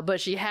 Right. but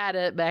she had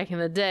it back in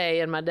the day,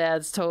 and my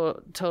dad's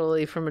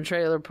totally from a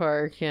trailer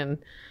park and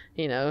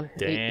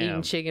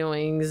eating chicken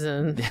wings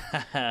and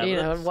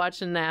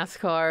watching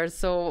NASCAR.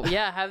 So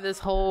I have this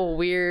whole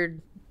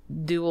weird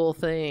dual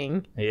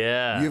thing.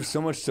 Yeah. You have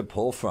so much to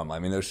pull from. I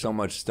mean, there's so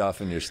much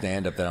stuff in your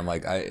stand-up that I'm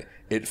like,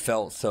 it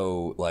felt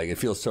so, like, it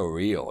feels so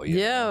real. You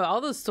know?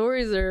 All the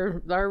stories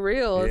are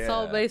real. It's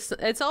all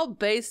Yeah.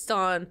 based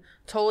on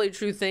totally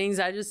true things.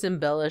 I just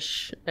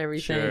embellish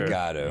everything. Sure. You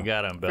gotta. You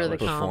gotta embellish. For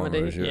the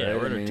comedy. Performers, right? Yeah,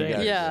 we're I mean, you entertainers.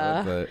 gotta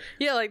Yeah. do it,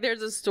 Yeah, like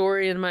there's a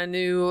story in my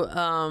new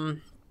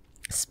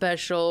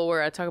special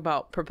where I talk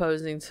about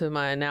proposing to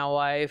my now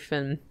wife,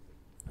 and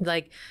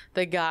like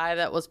the guy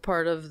that was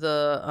part of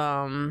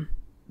the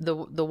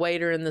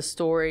waiter in the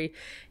story,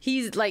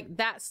 he's like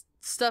that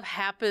stuff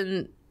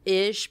happened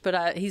ish,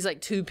 but he's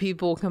like two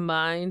people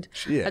combined.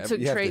 Yeah, I took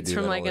you have to traits do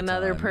from that like all the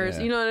another time,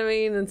 person. yeah. You know what I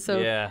mean? And so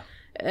Yeah.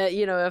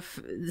 you know, if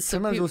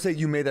Sometimes we'll say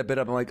you made that bit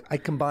up. I'm like, I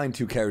combined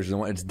two characters in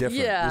one. It's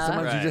different. Yeah.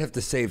 Sometimes you Right. just have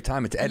to save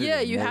time. It's editing.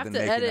 yeah, you more have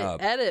than to making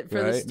up, edit for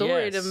the right?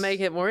 story Yes. to make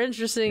it more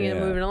interesting and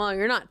Yeah. moving along.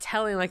 You're not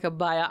telling like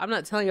I'm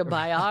not telling a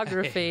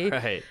biography,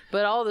 Right.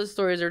 but all the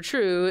stories are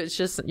true. It's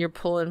just you're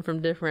pulling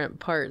from different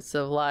parts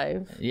of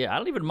life. Yeah, I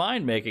don't even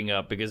mind making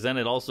up because then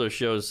it also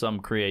shows some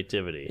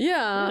creativity.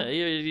 Yeah.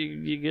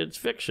 You get it's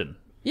fiction.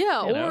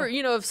 Yeah, You know? or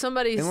you know, if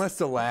somebody's Unless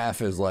the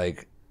laugh is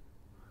like,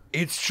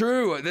 it's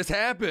true. This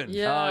happened.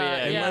 yeah, Oh,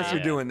 yeah, Unless yeah.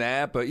 you're doing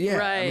that, but yeah, I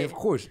Right. mean, of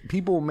course,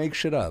 people make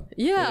shit up.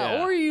 Yeah,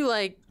 Yeah. or you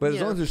like, But you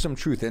as long know, as there's some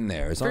truth in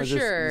there, as long For as sure.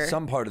 there's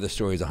some part of the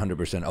story is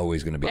 100%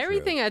 always going to be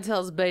everything true. I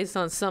tell is based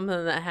on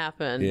something that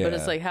happened. But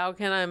it's Yeah. like, how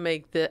can I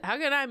make the? How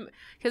can I?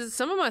 Because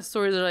some of my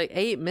stories are like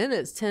 8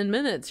 minutes, 10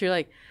 minutes. You're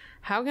like,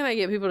 how can I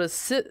get people to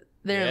sit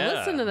there and Yeah,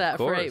 listen to that of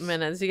for 8 course.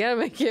 minutes? You got to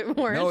make it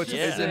more No, it's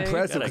interesting.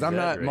 impressive because I'm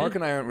not. exaggerate. Mark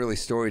and I aren't really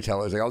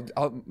storytellers.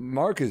 Like,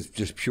 Mark is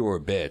just pure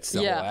bits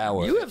the Yeah. whole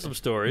hour. You have some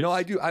stories. No,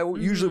 I do. I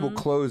usually will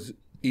close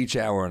each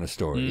hour on a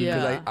story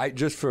because Yeah. I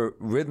just for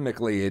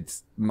rhythmically,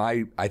 it's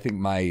my. I think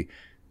my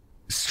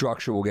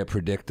structure will get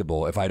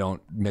predictable if I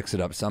don't mix it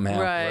up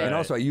somehow. Right. And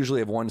also, I usually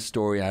have one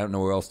story. And I don't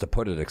know where else to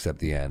put it except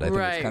the end. I think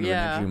Right, it's kind of an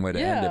yeah. interesting way to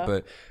end Yeah.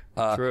 it.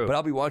 But True. but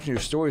I'll be watching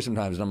your story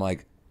sometimes, and I'm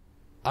like.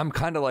 I'm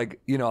kind of like,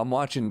 you know, I'm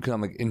watching because I'm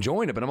like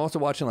enjoying it, but I'm also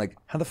watching like,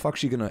 how the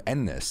fuck's she gonna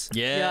end this?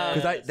 Yeah.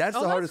 Because that's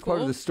Oh, the that's hardest part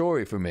of cool. the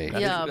story for me.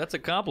 Yeah. That's a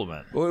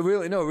compliment. Well, it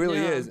really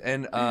Yeah. is.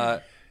 And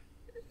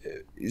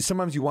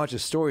sometimes you watch a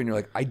story and you're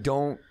like, I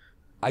don't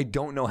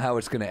know how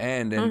it's going to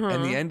end, and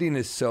the ending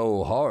is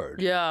so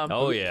hard. Yeah.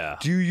 Oh yeah.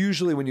 Do you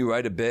usually, when you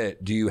write a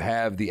bit, do you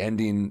have the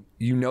ending?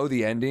 You know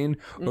the ending,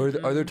 or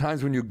are there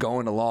times when you're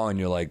going along and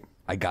you're like,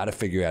 I got to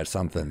figure out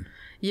something?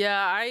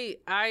 Yeah,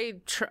 I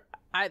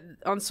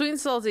on Sweet and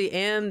Salty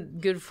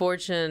and Good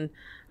Fortune,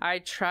 I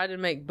try to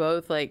make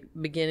both like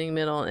beginning,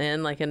 middle, and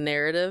end, like a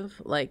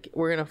narrative. Like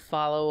we're gonna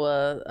follow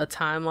a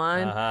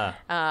timeline.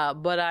 Uh-huh.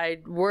 But I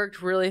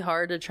worked really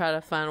hard to try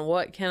to find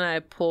what can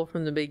I pull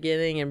from the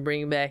beginning and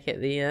bring back at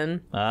the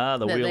end. The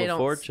that they Wheel of don't-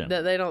 Fortune.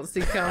 that they don't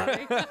see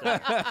coming.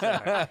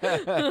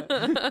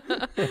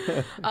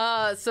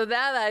 So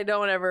that I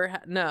don't ever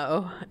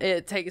know.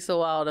 It takes a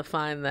while to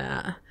find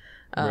that.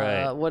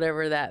 Right.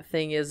 Whatever that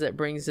thing is that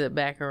brings it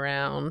back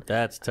around.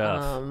 That's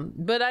tough.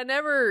 But I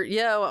never,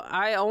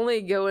 I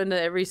only go into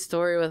every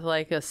story with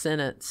like a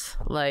sentence.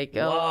 Like,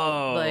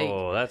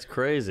 Whoa, that's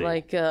crazy.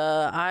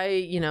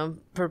 I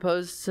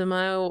proposed to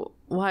my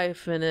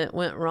wife and it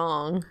went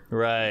wrong.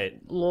 right.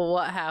 Well,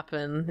 what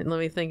happened? Let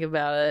me think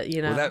about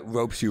it, Well, that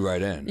ropes you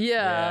right in.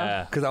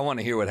 Yeah. Because I want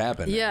to hear what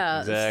happened. Yeah.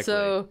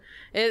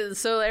 Exactly.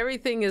 So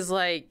everything is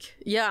like,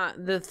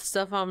 the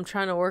stuff I'm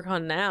trying to work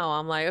on now,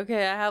 I'm like,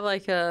 okay, I have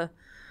like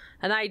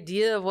an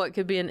idea of what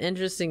could be an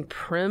interesting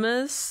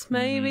premise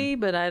maybe,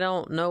 but I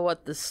don't know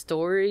what the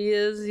story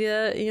is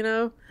yet,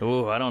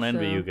 Oh, I don't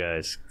envy So- you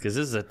guys because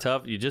this is a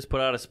tough. You just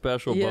put out a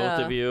special, Yeah.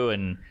 both of you,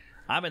 and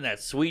I'm in that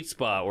sweet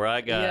spot where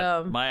I got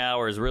Yeah. my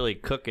hour is really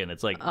cooking.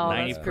 It's like Oh,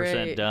 that's 90%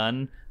 great.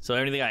 done. So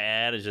anything I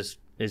add is just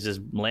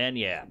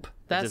lagniappe.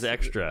 That's It's just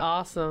extra.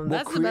 awesome.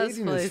 Well, That's the best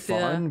creating place. is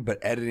fun, but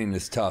editing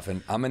is tough.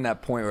 And I'm in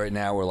that point right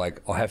now where,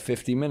 like, I'll have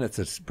 50 minutes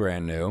that's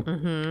brand new.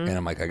 And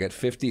I'm like, I got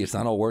 50. It's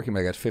not all working,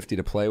 but I got 50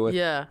 to play with.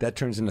 Yeah. That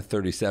turns into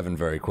 37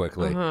 very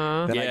quickly. Then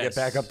I get Yes.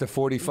 back up to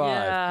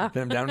 45. Yeah.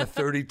 Then I'm down to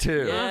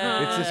 32.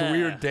 It's this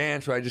weird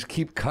dance where I just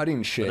keep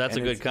cutting shit. But that's a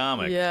and good it's-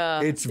 comic.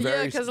 Yeah. It's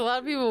very- because a lot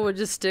of people would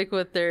just stick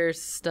with their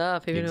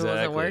stuff even if it wasn't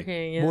Exactly.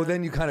 working. Yeah. Well,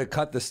 then you kind of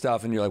cut the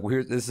stuff and you're like,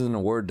 well, this isn't a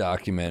Word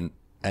document.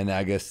 And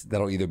I guess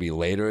that'll either be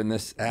later in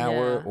this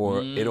hour Yeah.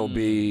 or it'll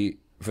be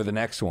for the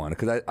next one.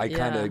 Because I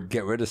kind Yeah. of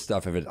get rid of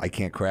stuff if I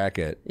can't crack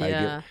it.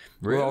 Yeah.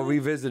 Well, I'll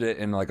revisit it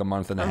in like a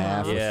month and a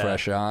half with Yeah.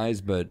 fresh eyes.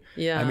 But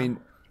Yeah. I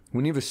mean,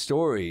 when you have a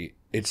story,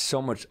 it's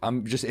so much.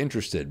 I'm just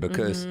interested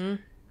because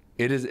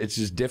it's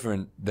just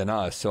different than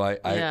us. So I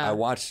Yeah.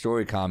 watch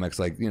story comics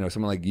like,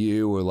 someone like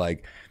you or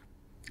like,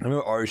 I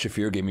remember Ari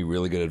Shaffir gave me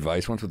really good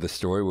advice once with a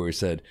story where he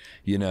said,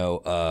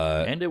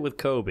 End it with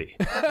Kobe.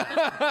 I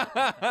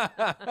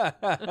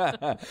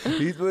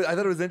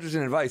thought it was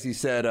interesting advice. He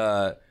said,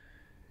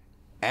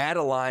 add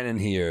a line in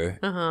here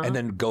and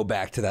then go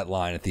back to that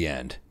line at the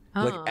end.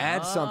 Like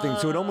add something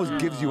so it almost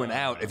gives you an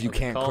out if you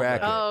can't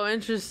crack it. Oh,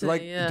 interesting.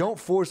 Like yeah. don't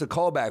force a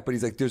callback, but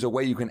he's like, there's a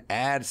way you can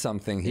add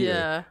something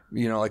here.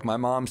 Yeah. Like my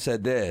mom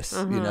said this, to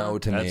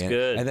That's me.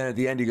 good. And then at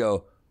the end you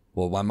go,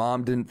 well, my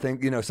mom didn't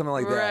think, something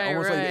like that. Right,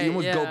 Almost like right, you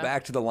almost go yeah.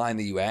 back to the line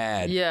that you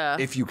had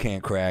if you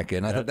can't crack it.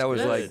 And I thought that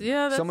was That's- like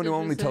yeah, that's someone who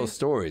only tells interesting.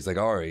 stories, like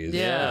Ari.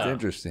 Yeah. It's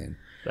interesting.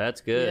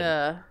 That's good.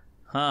 Yeah.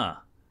 Huh.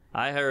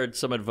 I heard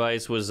some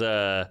advice was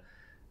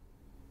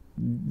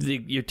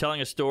you're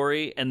telling a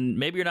story and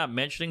maybe you're not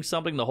mentioning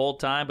something the whole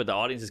time, but the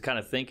audience is kind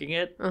of thinking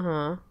it.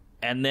 Uh-huh.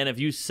 And then if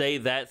you say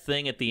that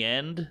thing at the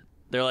end,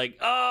 they're like,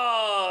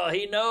 "Oh,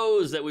 he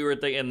knows that we were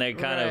thinking." And they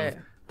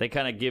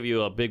kind of give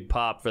you a big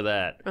pop for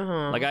that.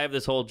 Like I have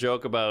this whole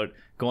joke about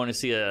going to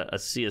see a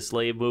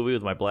slave movie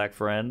with my black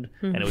friend,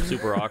 and it was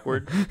super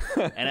awkward.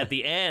 And at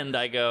the end,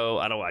 I go,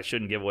 I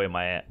shouldn't give away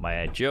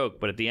my joke,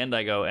 but at the end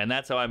I go, and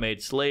that's how I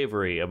made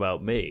slavery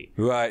about me.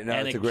 Right. No,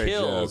 And it's it a great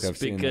kills joke. I've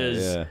seen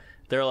because that. Yeah.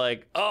 they're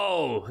like,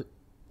 "Oh,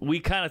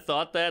 we kind of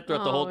thought that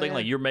throughout the whole thing. yeah.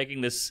 Like you're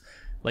making this."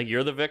 Like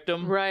you're the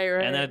victim, Right.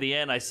 And then at the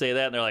end, I say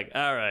that, and they're like,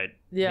 "All right,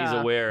 he's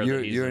Yeah. aware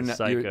that he's a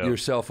psycho." You're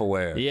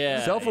self-aware.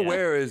 Yeah,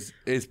 Self-aware is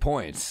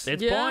points.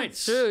 It's Yeah,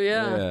 points. true,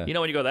 yeah. You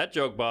know, when you go, "That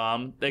joke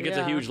bombed," that gets a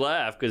Yeah. huge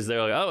laugh because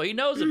they're like, "Oh, he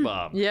knows it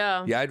bombed."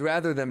 Yeah. Yeah, I'd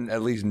rather them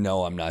at least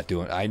know I'm not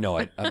doing. I know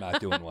I'm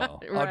not doing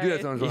well. I'll do that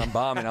Right. sometimes when I'm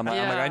bombing. I'm like,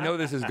 I know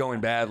this is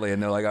going badly,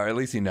 and they're like, all right, at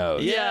least he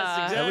knows. Yes,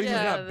 Yeah. exactly. At least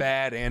Yeah. it's not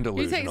bad and You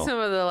delusional. take some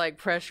of the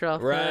pressure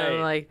off Right. them.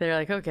 Like they're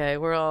like, okay,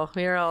 we're all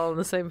on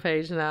the same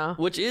page now.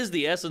 Which is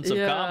the essence of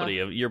Yeah.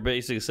 comedy. You're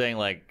basically saying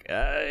like,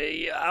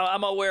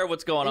 "I'm aware of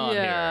what's going on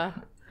Yeah.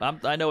 here.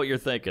 I know what you're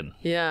thinking."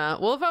 Yeah.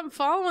 Well, if I'm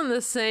following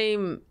the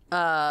same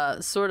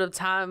sort of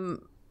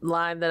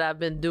timeline that I've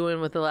been doing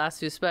with the last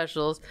few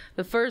specials,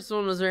 the first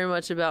one was very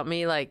much about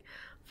me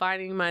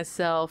finding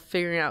myself,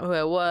 figuring out who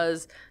I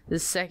was. The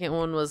second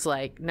one was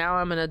now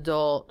I'm an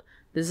adult.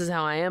 This is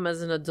how I am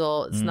as an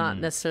adult. It's not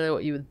necessarily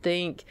what you would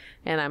think.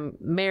 And I'm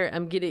married.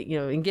 I'm getting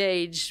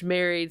engaged,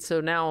 married.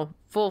 So now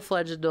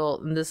full-fledged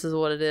adult, and this is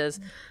what it is.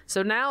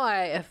 So now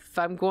if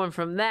I'm going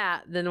from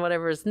that, then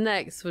whatever is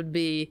next would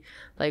be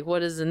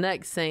what is the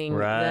next thing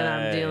that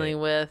I'm Right. dealing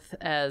with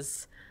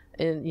as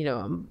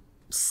I'm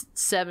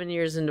 7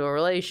 years into a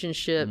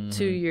relationship,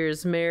 2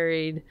 years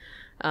married,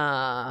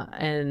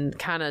 and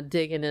kind of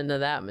digging into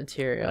that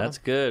material. That's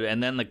good.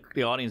 And then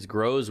the audience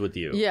grows with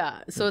you. Yeah,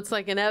 so it's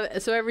like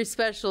so every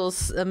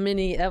special's a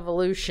mini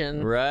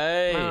evolution.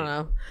 Right. I don't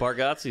know.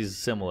 Bargatze's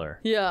similar.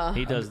 Yeah.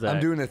 He does that.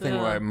 I'm doing the thing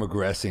where I'm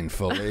regressing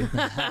fully.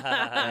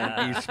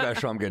 And each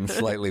special I'm getting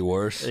slightly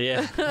worse.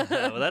 Yeah.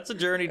 Well, that's a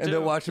journey too. And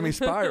they're watching me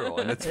spiral,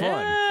 and it's fun.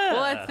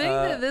 Well, I think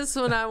that this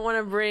one I want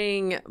to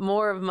bring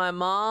more of my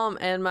mom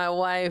and my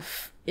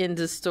wife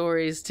into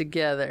stories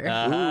together.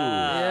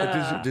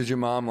 But does your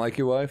mom like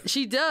your wife?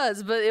 She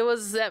does, but it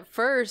was at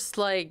first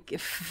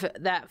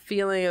that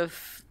feeling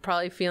of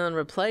probably feeling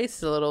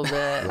replaced a little bit.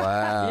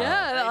 Wow.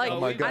 Yeah, Oh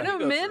my God. I know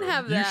men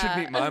have You that. should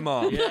meet my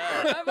mom.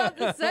 I'm about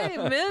to say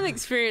men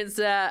experience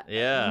that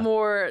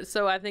more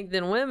so I think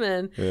than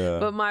women. Yeah.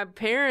 But my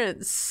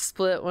parents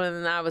split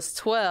when I was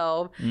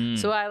 12,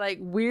 so I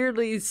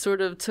weirdly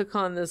sort of took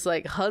on this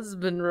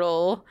husband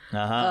role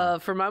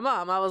for my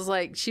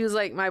mom. She was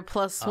my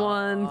plus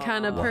one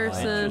kind of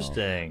person.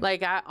 Interesting.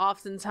 I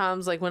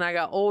oftentimes when I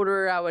got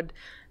older, I would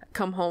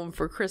come home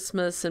for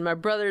Christmas, and my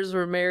brothers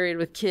were married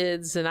with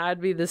kids, and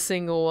I'd be the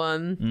single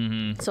one.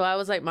 Mm-hmm. So I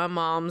was my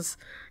mom's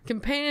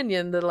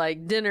companion, the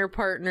dinner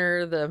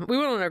partner. We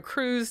went on a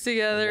cruise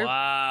together.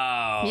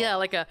 Wow.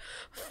 Yeah, a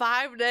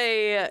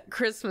 5-day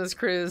Christmas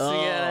cruise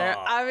together.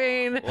 I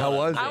mean, How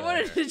was it? I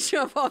wanted to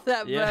jump off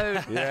that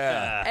boat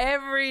Yeah.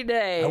 every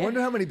day. I wonder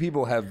how many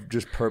people have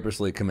just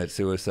purposely commit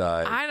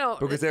suicide. I don't-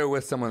 because they were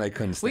with someone they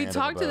couldn't stand. We on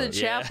talked to the boat.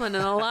 chaplain,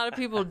 and a lot of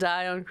people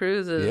die on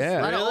cruises.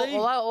 Yeah. Really? A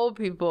lot of old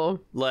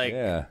people.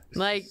 Yeah.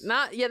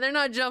 They're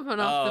not jumping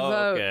off the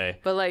boat, okay.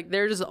 but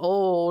they're just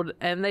old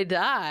and they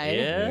die.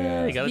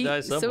 Yeah. You gotta die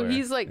somewhere. So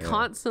he's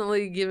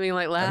constantly giving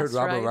I last heard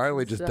Robert rites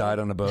Riley and just stuff. died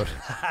on a boat.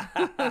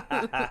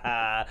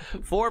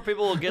 4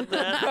 people will get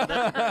that.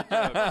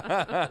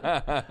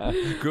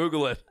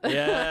 Google it.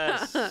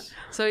 Yes.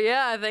 So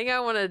yeah, I think I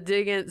want to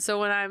dig in. So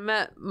when I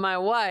met my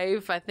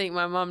wife, I think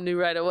my mom knew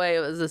right away it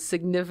was a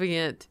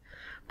significant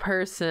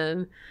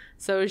person.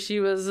 So she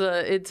was.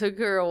 It took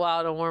her a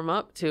while to warm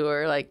up to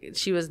her.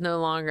 She was no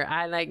longer.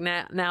 I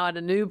now had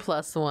a new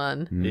plus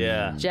one.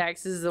 Yeah.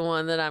 Jax is the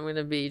one that I'm going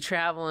to be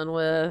traveling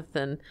with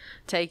and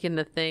taking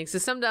to things. So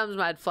sometimes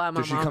I'd fly my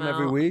Does she mom come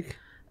every out. week?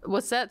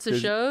 What's that to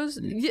shows?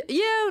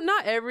 Yeah,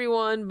 not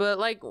everyone, but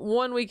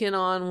 1 weekend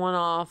on, one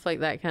off,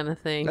 that kind of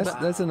thing.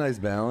 That's a nice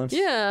balance.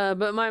 Yeah,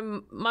 but my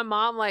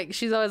mom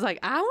she's always I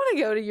want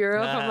to go to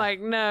Europe. I'm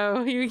like,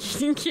 no, you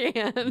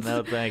can't.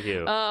 No, thank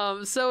you.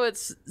 So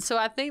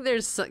I think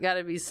there's got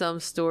to be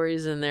some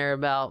stories in there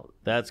about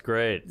That's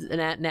great.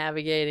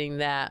 navigating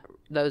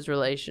those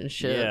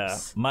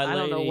relationships. Yeah, my I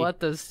don't know lady- what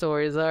those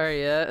stories are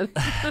yet.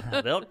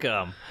 They'll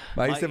come.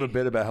 I used to have a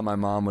bit about how my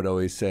mom would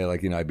always say,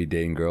 I'd be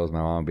dating girls.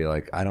 My mom would be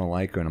like, I don't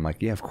like her. And I'm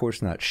like, yeah, of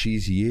course not.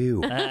 She's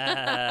you.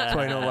 That's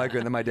why I don't like her.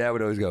 And then my dad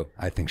would always go,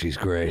 I think she's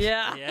great.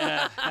 Yeah.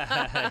 Yeah.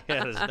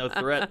 Yeah, there's no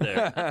threat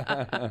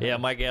there. Yeah,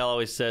 my gal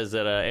always says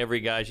that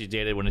every guy she's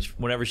dated,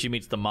 whenever she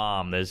meets the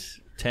mom, there's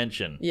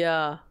tension.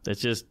 Yeah.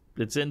 It's just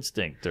it's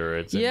instinct or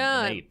it's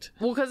Yeah. innate.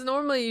 Well, because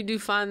normally you do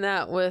find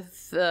that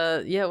with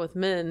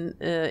men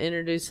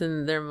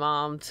introducing their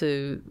mom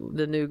to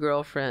the new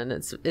girlfriend.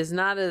 It's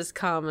not as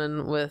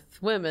common with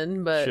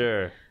women, but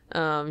Sure.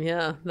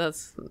 yeah,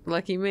 that's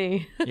lucky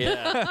me.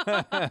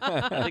 Yeah.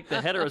 I think the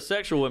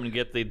heterosexual women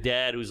get the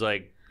dad who's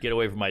like, get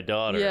away from my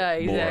daughter. Yeah,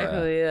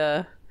 exactly.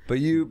 Yeah. But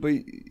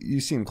you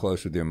seem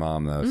close with your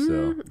mom though,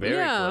 so Very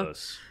Yeah.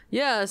 close.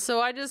 Yeah, so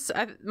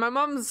my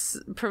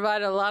mom's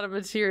provided a lot of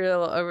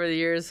material over the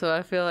years, so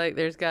I feel like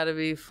there's got to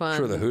be fun.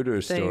 sure the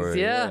Hooters things.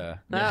 story. Yeah,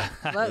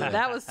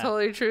 that was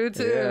totally true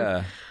too.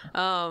 Yeah.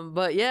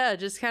 But yeah,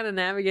 just kind of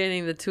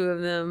navigating the two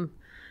of them,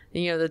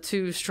 the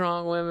two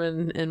strong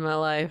women in my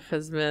life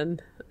has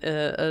been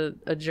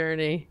a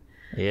journey.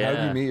 Yeah.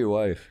 How did you meet your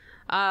wife?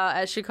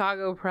 At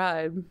Chicago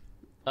Pride.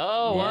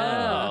 Oh, Yeah.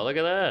 wow. Look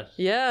at that.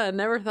 Yeah, I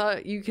never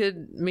thought you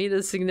could meet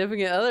a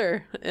significant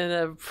other in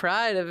a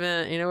Pride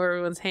event, where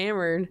everyone's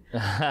hammered.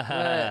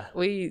 But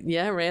we,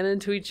 ran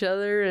into each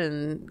other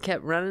and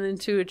kept running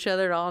into each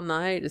other all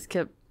night. Just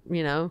kept,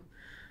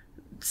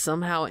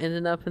 somehow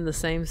ended up in the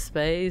same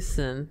space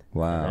and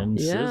Wow. And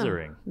yeah.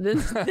 scissoring. Then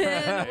we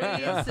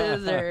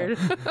scissored.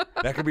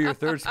 That could be your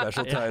third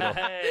special title.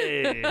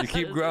 Hey. You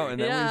keep growing.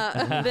 Then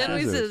Yeah, then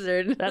we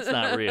scissored. That's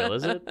not real,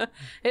 is it?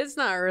 It's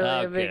not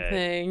really a big Okay.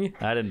 thing.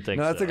 I didn't think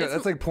No, so.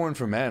 that's like porn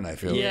for men, I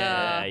feel.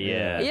 yeah,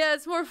 yeah. Yeah,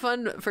 it's more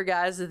fun for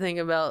guys to think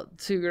about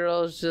two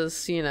girls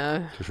just,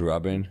 Just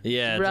rubbing.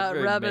 Yeah, it's a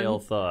very Rubbing. male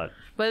thought.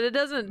 but it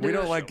doesn't do We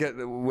don't like get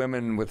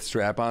women with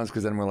strap-ons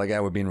because then we're like,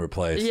 we're being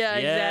replaced. Yeah,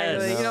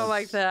 exactly. Yes. You don't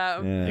like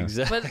that. Yeah.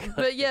 Exactly.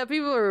 But yeah,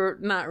 people are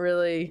not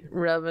really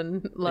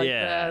rubbing like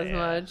Yeah, that as yeah.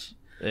 much.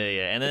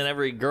 Yeah. And then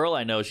every girl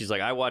I know, she's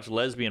like, I watch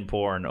lesbian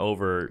porn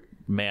over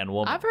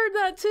man-woman. I've heard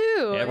that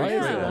too. Every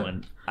is straight that?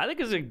 woman. I think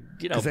it's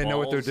Because they know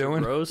what they're balls are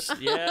doing? Gross.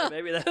 Yeah,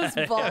 maybe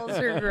that. Balls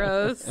are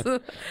gross.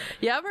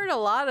 Yeah, I've heard a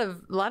lot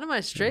of my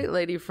straight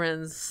lady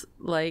friends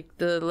like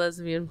the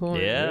lesbian porn.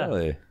 Yeah.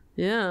 Really?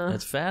 Yeah.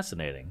 That's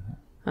fascinating.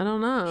 I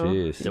don't know.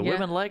 Jeez. Do Yeah.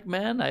 women like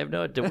men? I have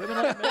no. Do women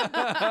like men?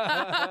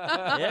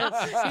 Yeah,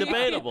 it's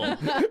debatable.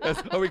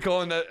 Are we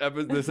calling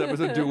this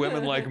episode "Do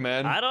Women Like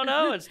Men"? I don't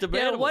know. It's Yeah,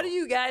 debatable. what do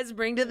you guys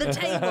bring to the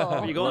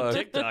table? You go on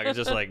TikTok, it's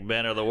just like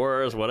men are the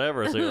worst,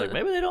 whatever. So you're like,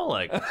 maybe they don't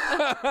like me.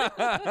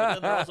 And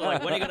then they're also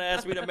like, when are you going to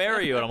ask me to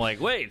marry you? And I'm like,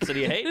 wait, so do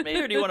you hate me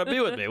or do you want to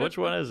be with me? Which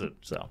one is it?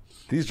 So,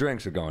 These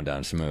drinks are going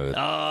down smooth.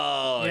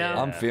 oh Yeah.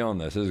 yeah, I'm feeling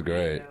this. This is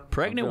great.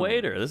 pregnant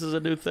waiter. This is a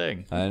new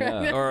thing. I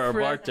know. Or a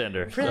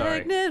bartender.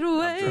 Sorry. Pregnant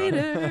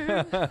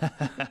waiter.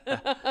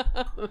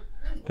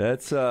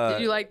 That's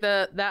Did you like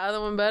that other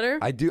one better?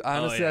 I do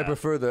honestly. yeah.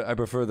 I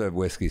prefer the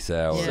whiskey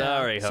sour. Yeah.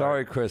 Sorry, Hart.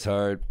 Sorry, Chris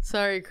Hart.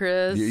 Sorry,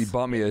 Chris. You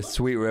bought me a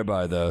sweet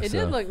ribeye though. It so.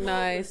 did look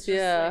nice,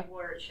 yeah. Like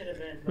where it should have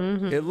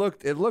been.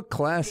 It looked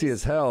classy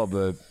as hell,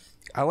 but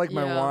I like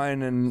my Yeah.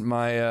 wine and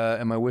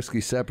my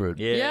whiskey separate.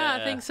 Yeah, Yeah,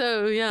 I think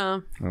so, yeah.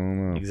 I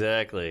don't know.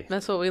 Exactly.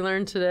 That's what we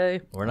learned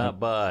today. We're not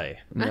bi.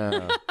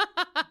 No,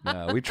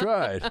 no, we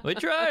tried. We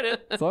tried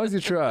it. As long as you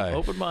try.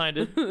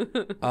 Open-minded.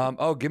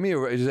 Give me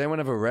a. Does anyone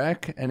have a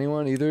rec?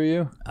 Anyone? Either of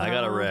you? I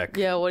got a wreck.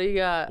 Yeah, what do you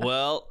got?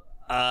 Well,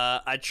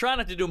 I try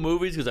not to do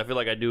movies because I feel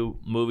like I do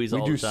movies We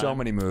all do the time. so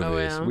many movies. Oh,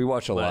 yeah. We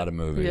watch a lot of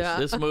movies. Yeah.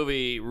 This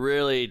movie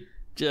really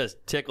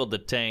just tickled the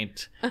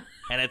taint,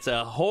 and it's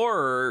a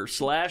horror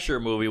slasher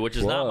movie, which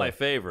is not Whoa. my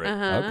favorite.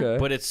 Okay.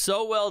 But it's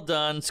so well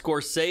done.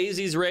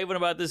 Scorsese's raving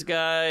about this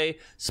guy.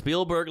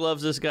 Spielberg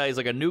loves this guy. He's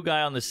like a new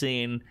guy on the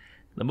scene.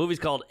 The movie's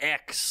called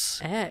X.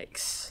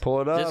 X.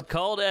 Pull it up. Just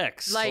called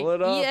X. Like Pull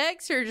it up.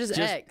 EX or just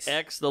just X?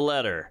 X the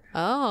letter.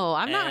 Oh,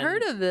 I've not And-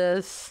 heard of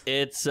this.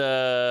 It's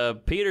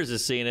Peters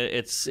has seen it.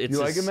 It's you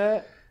like it,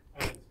 Matt?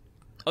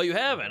 Oh, you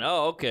haven't?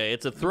 Oh, okay.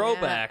 It's a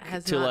throwback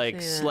has to not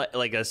like seen it.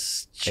 like a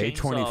chainsaw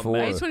A24.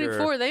 massacre.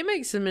 A24, they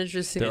make some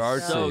interesting There are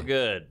stuff. So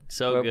good.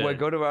 So good. Wait,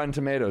 go to Rotten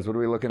Tomatoes. What are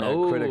we looking at?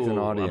 Critics and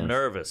Ooh, audience. I'm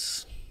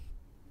nervous.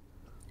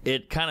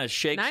 It kind of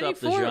shakes up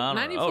the 94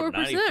 genre. 94%,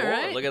 94.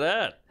 right? Look at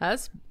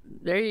that.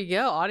 There you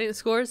go. Audience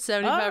score is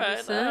 75%. All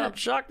right. I'm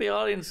shocked the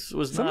audience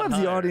was Sometimes not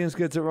the higher. audience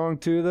gets it wrong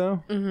too,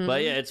 though.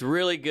 But yeah, it's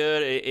really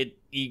good. It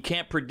you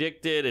can't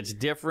predict it. It's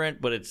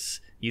different, but it's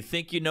you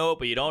think you know it,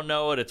 but you don't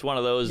know it. It's one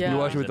of those. Yeah. You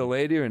watch it with the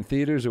lady or in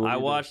theaters, or what I do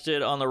you do? watched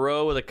it on the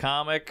road with a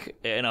comic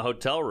in a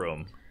hotel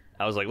room.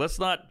 I was like, let's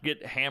not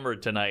get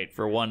hammered tonight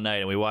for one night,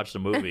 and we watched a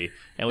movie,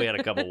 and we had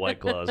a couple White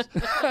Claws.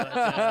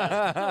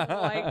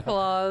 White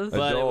Claws.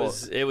 But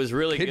Adult. it was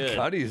really Kid good.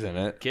 Cudi's in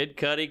it. Kid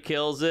Cudi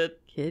kills it,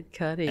 Kid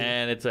Cudi.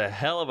 and it's a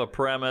hell of a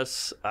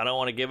premise. I don't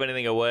want to give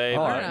anything away.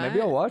 Oh, but-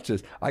 maybe I'll watch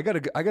this. I got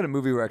a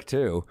movie rec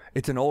too.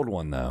 It's an old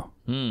one though,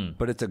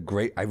 but it's a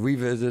great. I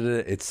revisited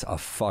it. It's a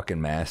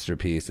fucking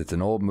masterpiece. It's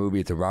an old movie.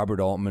 It's a Robert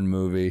Altman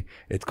movie.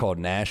 It's called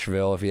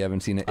Nashville. If you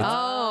haven't seen it, it's,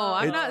 Oh,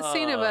 I've not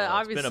seen it, but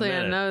it's been a obviously I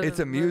minute. know. it's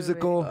the a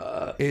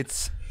musical.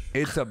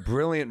 It's a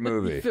brilliant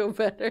movie. movie. Feel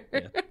better.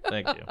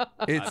 Thank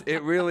you.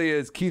 It really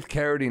is. Keith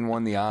Carradine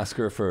won the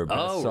Oscar for best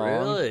Oh, song.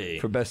 really?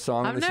 For best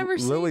song. I've never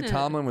seen Lily it.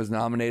 Tomlin was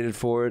nominated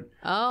for it.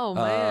 Oh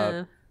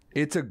man.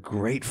 It's a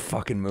great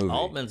fucking movie.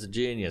 Altman's a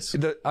genius.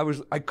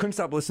 I couldn't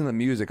stop listening to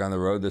music on the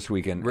road this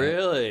weekend.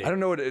 Really? I don't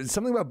know what it is.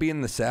 Something about being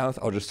in the South.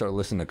 I'll just start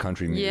listening to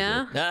country music.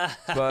 Yeah.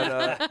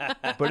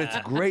 But it's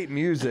great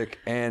music,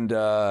 and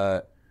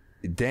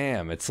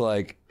damn, it's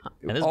like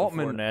And this is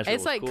Altman. before Nashville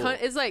It's was like cool.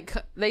 it's like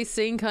they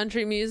sing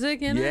country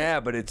music in it. Yeah,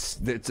 but it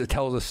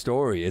tells a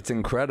story. It's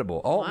incredible.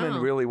 Altman Wow.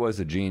 really was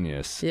a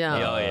genius. Yeah.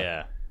 Oh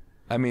yeah.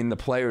 I mean, The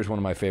Player is one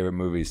of my favorite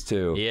movies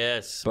too.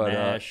 Yes. But,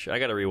 Nash. I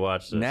got to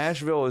rewatch this.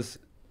 Nashville is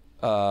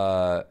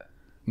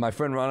my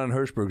friend Ronan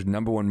Hirschberg's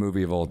 #1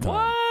 movie of all time.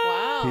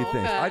 Wow. He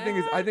thinks. okay.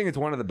 I think it's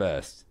one of the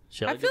best.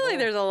 Shelley I feel like Duvall?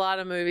 there's a lot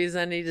of movies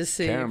I need to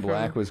see. Karen from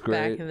Black was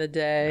great. back in the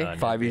day.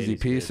 Five Easy 80s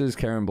kid. Pieces,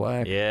 Karen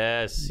Black.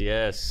 Yes.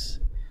 Yes.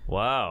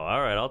 Wow. All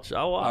right. I'll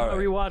All right.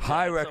 rewatch.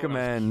 High that.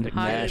 recommend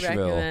Highly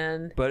Nashville.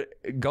 recommend. But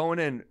going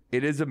in,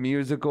 it is a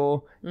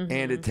musical,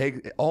 and it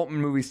takes Altman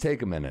movies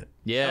take a minute.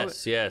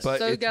 Yes. Yes. But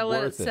So you it's gotta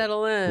let it worth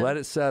settle in. Let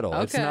it settle.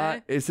 It's Okay.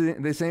 not.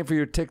 This ain't for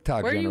your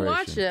TikTok Where do generation. you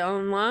watch it?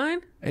 Online?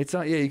 It's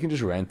not. Yeah, you can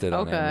just rent it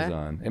on Okay.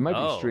 Amazon. It might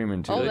Oh. be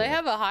streaming too. Oh, they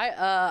have a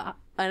high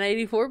an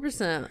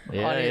 84%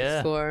 Yeah, audience yeah.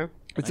 score.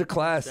 It's a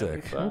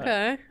classic. 75.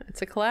 Okay,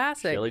 it's a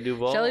classic. Shelley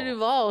Duvall. Shelley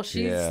Duvall.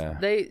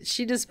 Yeah.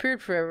 She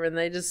disappeared forever, and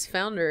they just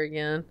found her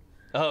again.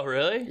 Oh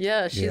really?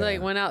 Yeah, she Yeah.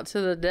 like went out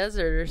to the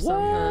desert or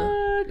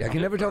something. I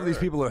can never tell if these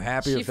people are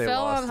happy or She if they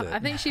fell lost on. it. I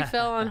think she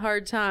fell on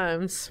hard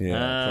times. Yeah,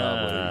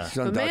 Ah. probably. She's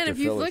on But man, Dr. if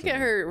you Phil or look at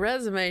something. her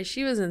resume,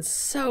 she was in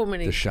so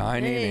many. The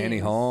Shining and Annie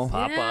things. Hall.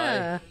 Popeye.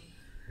 Yeah.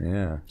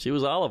 Yeah, She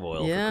was olive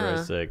oil Yeah. for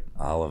Christ's sake.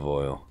 olive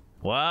oil.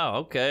 Wow.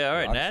 Okay. All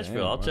right. Roxanne,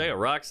 Nashville. I'll wow. check it.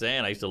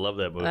 Roxanne. I used to love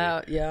that movie.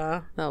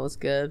 Yeah, that was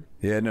good.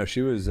 Yeah, no,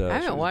 she was. I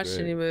haven't watched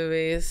any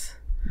movies.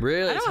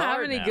 Really? I It's don't have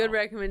hard any now. good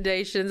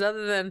recommendations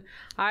other than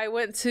I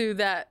went to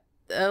that.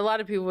 A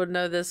lot of people would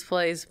know this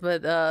place,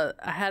 but I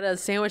had a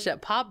sandwich at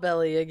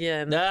Potbelly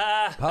again.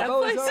 Ah.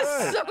 Potbelly's This all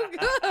is right. so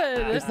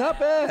good. It's not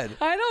bad.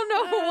 I don't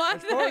know why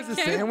As far as the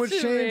that came sandwich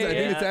to chains, me. I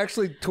think it's Yeah.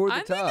 actually toward the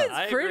I top. think it's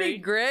I pretty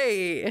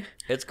agree. great.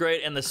 It's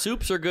great, and the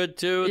soups are good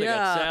too. They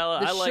got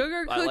salad. The I like,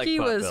 sugar I like cookie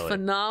was Potbelly.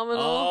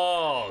 phenomenal.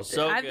 Oh,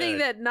 so I good. think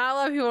that not a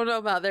lot of people know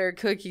about their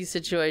cookie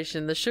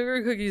situation. The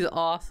sugar cookie's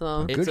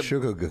awesome. It's Good a-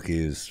 sugar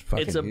cookie is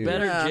fucking It's a huge.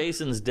 better Yeah.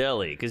 Jason's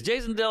Deli because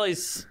Jason's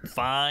Deli's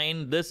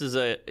fine. This is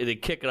they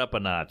kick it up a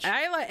notch.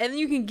 I like, and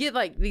you can get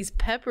like these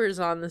peppers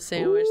on the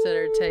sandwich that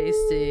are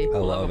tasty. I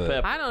love a it.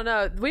 pepper. I don't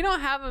know. We don't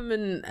have them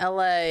in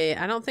LA.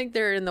 I don't think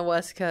they're in the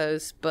West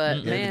Coast, but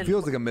Yeah, man, it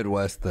feels like a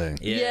Midwest thing.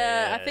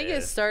 yeah, I think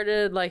it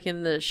started like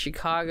in the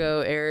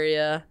Chicago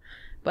area.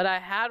 But I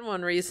had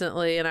one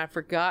recently, and I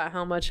forgot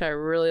how much I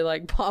really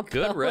like Potbelly.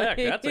 Good wreck.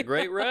 That's a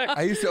great wreck.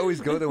 I used to always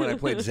go there when I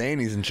played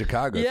Zanies in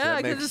Chicago. so Yeah, that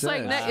because makes it's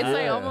like sense. it's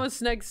like Yeah.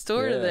 almost next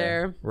door to Yeah.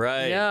 there.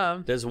 Right.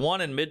 Yeah. There's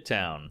one in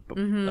Midtown,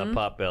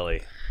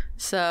 Potbelly.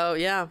 So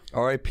yeah,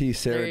 R.I.P. There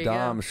Sarah you go.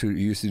 Doms, who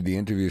used to do the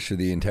interviews for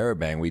the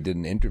Interrobang. We did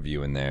an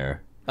interview in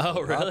there.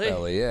 Oh, really?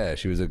 Potbelly, yeah,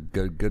 she was a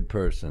good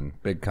person.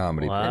 Big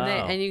comedy. Wow.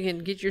 and you can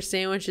get your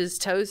sandwiches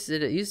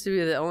toasted. It used to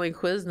be that only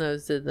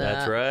Quiznos did that.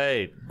 That's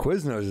right.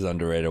 Quiznos is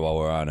underrated while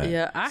we're on it.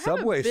 Yeah, I haven't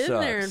Subway been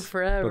sucks, there in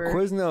forever. But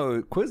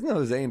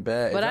Quiznos ain't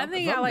bad. But If I I'm-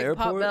 think if I I'm like in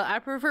the airport, Potbelly. I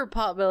prefer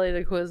Potbelly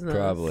to Quiznos.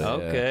 Probably.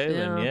 Okay,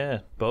 then Yeah. yeah,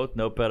 both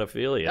no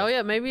pedophilia. Oh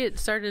yeah, maybe it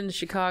started in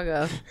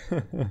Chicago.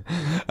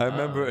 I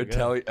remember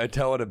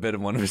telling a bit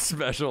of one of his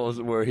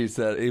specials where he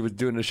said he was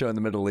doing a show in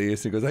the Middle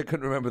East. He goes, I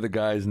couldn't remember the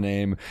guy's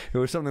name. It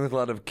was something with a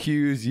lot of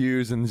Q's,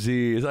 U's, and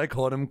Z's. I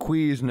called him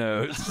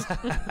Queeznos.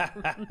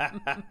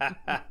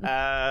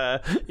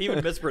 He even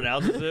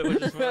mispronounces it,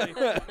 which is funny.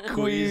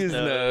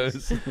 Queeznos.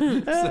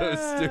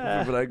 So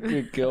stupid, but I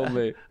could kill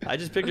me. I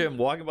just picture him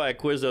walking by a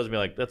Quiznos and be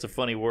like, "That's a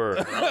funny word."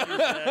 I'll use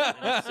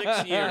that in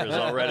 6 years,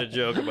 I'll write a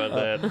joke about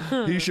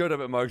that. He showed up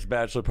at Mark's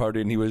bachelor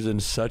party and he was in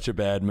such a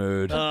bad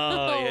mood.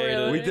 Oh, yeah,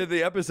 really? We did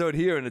the episode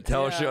here, and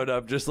Attell Yeah. showed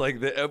up just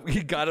like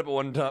he got up at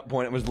one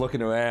point and was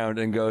looking around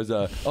and goes,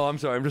 "Oh, I'm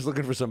sorry, I'm just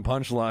looking for some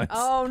punchlines."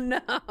 Oh no!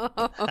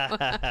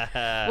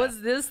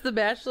 Was this the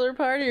bachelor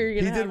party? Or are you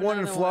He gonna did have one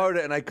in another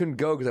Florida, and I couldn't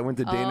go because I went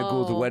to Dana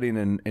Gould's Oh.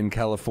 wedding in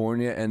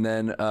California, and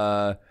then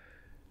a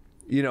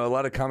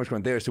lot of comics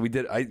went there. So we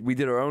did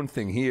our own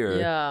thing here.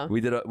 Yeah.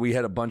 We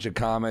had a bunch of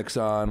comics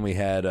on. We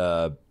had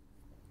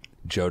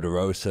Joe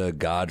DeRosa,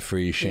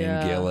 Godfrey, Shane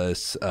Yeah.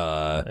 Gillis,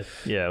 Yeah,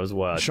 it was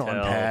wild. Sean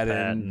Tell,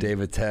 Patton,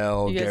 David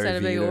Tell, You guys Gary had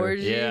a big Veter.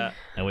 orgy. Yeah,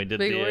 and we did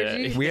Big the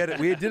orgy?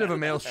 We did have a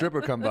male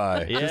stripper come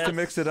by just to Yes.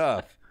 mix it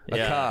up. A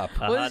yeah, cop.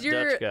 a Was hot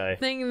your Dutch guy.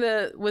 thing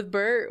with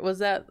Bert? Was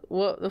that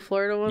what the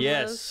Florida one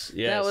Yes, was?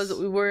 yes. That was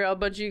where a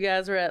bunch of you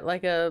guys were at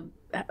like a.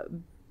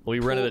 We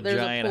rented a there's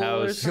a giant pool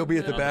or house. He'll be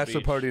at the on the bachelor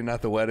beach. party and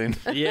not the wedding.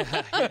 Yeah,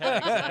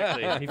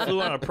 exactly. He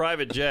flew on a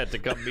private jet to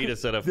come meet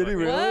us at a. Did he fucking-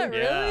 really? What?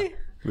 Yeah. Really?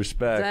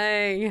 Respect.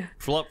 Dang.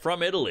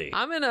 From Italy.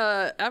 I'm in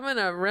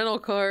a rental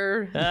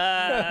car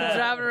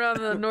driving around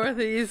the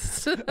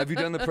Northeast. Have you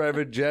done the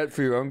private jet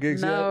for your own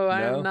gigs yet? No,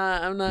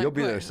 I'm not. You'll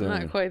be there quite- soon.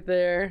 I'm not quite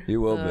there.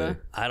 You will be.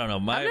 I don't know.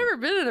 I've never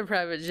been in a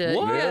private jet.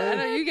 What? Yeah, I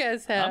know you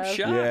guys have. I'm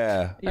shocked.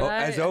 Yeah. Yeah, Oh, I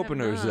as have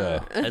openers,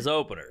 not. though. As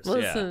openers.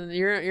 Listen,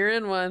 you're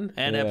in one.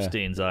 And Yeah.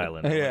 Epstein's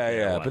Island.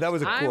 Yeah. But that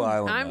was a cool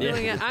island. I'm though.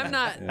 doing it. I'm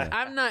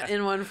not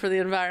in one for the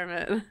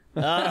environment.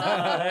 There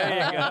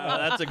you go.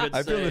 That's a good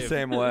I feel the save.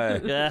 same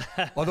way. Yeah.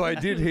 Although I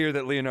did hear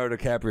that Leonardo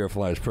DiCaprio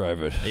flies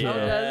private. Yeah,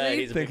 does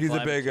he? he's I think he's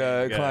a big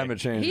climate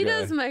change He guy.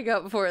 does make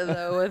up for it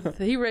though.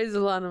 He raised a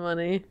lot of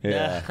money.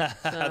 Yeah.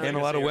 And a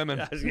lot of women.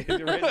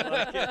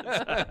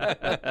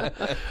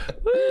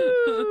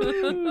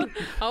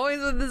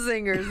 Always with the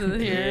singers in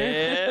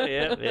here.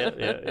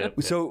 Yeah.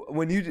 So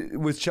when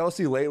was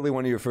Chelsea lately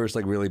one of your first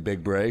like really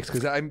big breaks?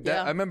 Because I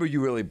remember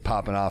you really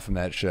popping off from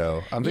that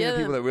show. I'm thinking Yeah. of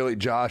people that really.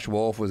 Josh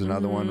Wolf was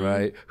another one,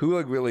 right? Who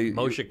like really.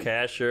 Moshe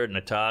Kasher,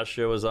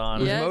 Natasha was on.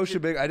 Was Yeah. Moshe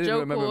big? I didn't Joe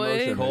remember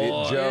Coy. Moshe.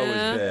 But Joe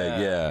Yeah. was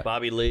big. Yeah.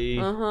 Bobby Lee.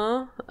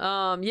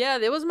 Yeah,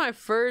 it was my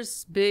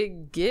first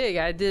big gig.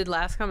 I did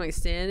Last Comic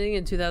Standing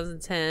in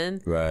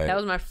 2010. Right. That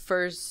was my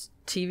first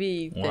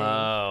TV thing.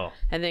 Wow.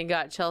 And then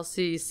got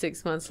Chelsea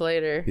 6 months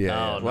later.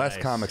 Yeah. Oh, Last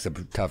nice. Comic's a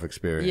tough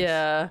experience.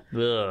 Yeah.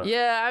 Ugh.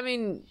 Yeah, I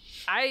mean,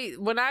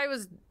 when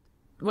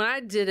I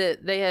did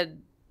it, they had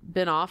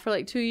been off for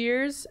like 2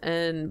 years,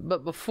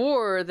 but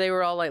before they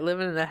were all like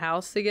living in a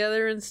house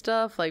together and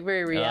stuff, like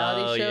very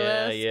reality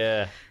show.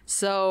 Yeah.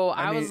 So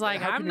I mean, was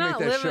like, how can I'm you not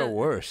make that living. show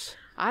worse?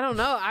 I don't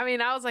know. I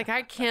mean, I was like,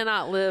 I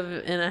cannot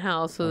live in a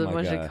house with Oh a my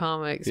bunch God. of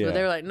comics. Yeah. But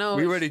they're like, no,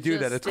 We it's already do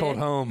just that. It's called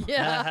home.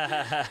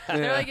 Yeah.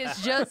 They're like,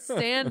 it's just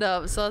stand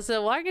up. So I said,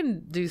 well, I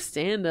can do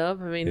stand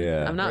up. I mean,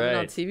 Yeah. I'm not been on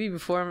Right. TV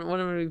before. What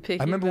am I going to be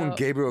picking I remember when about?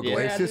 Gabriel Yeah.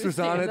 Iglesias Yeah, was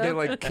on it, they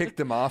stand-up. like kicked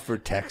him off for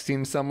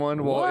texting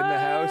someone while in the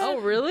house.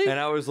 Oh, really? And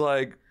I was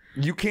like,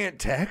 you can't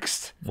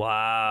text?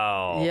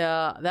 Wow.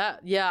 Yeah,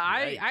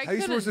 I How are you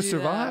couldn't supposed to do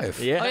survive?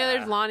 That. Yeah. Oh yeah,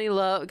 there's Lonnie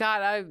Love.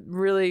 God,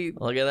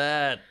 Look at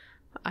that.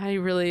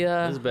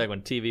 This is back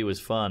when TV was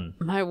fun.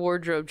 my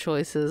wardrobe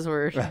choices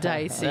were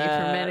dicey for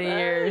many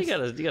years.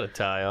 You got a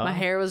tie on. My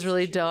hair was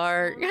really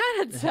dark. I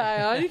had a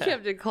tie on. He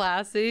kept it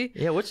classy.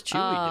 Yeah, what's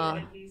Chewy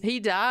doing? He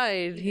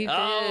died. He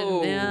Oh.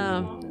 did.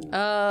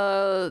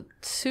 Yeah.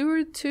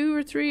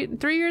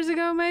 3 years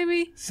ago,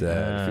 maybe.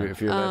 Sad.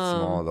 If you're that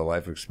small, the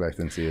life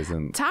expectancy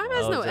isn't. Time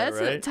has Oh, no is that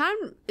essence. right? Time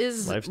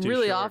is Life's too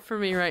really short. off for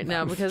me right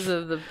now because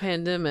of the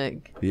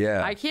pandemic.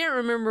 Yeah. I can't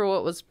remember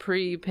what was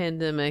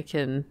pre-pandemic,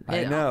 and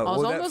I know. I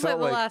was Well, that almost like felt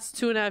the like- last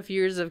 2.5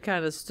 years have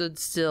kind of stood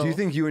still. Do you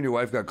think you and your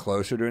wife got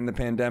closer during the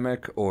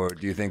pandemic, or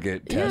do you think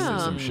it tested Yeah.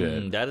 some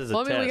shit? That is a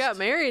Well, I mean, test. we got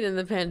married in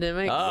the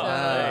pandemic. Oh, so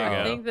there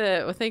you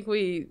go. I think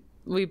we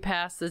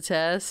passed the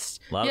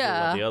test. A lot of people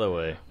yeah. went the other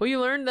way. Well, you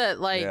learned that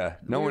like Yeah.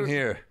 No one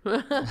here.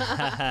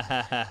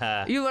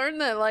 You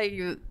learned that like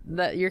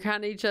that you're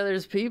kind of each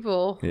other's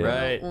people. Yeah.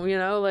 Right. You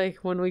know, like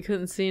when we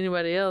couldn't see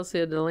anybody else, we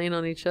had to lean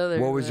on each other.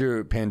 What was But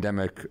your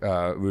pandemic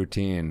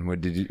routine?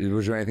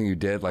 Was there anything you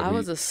did? Like I were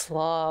was you- a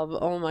slob.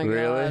 Oh my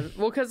Really? god.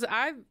 Well, because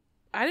I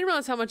didn't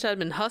realize how much I'd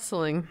been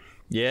hustling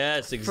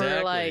Yes, exactly.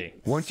 for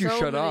like once you so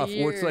shut many off,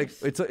 well, it's like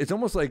years. it's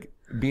almost like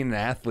being an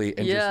athlete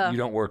and Yeah. just you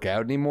don't work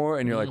out anymore,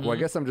 and you're like, well, I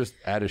guess I'm just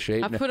out of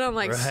shape. I now. put on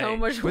like so Right.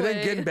 much But weight.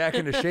 then getting back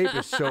into shape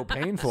is so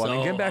painful. I mean,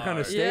 So getting back on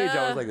the hard. stage, I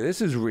Yeah. was like, this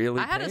is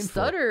really I had painful. a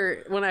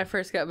stutter when I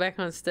first got back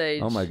on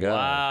stage. Oh my god.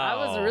 Wow.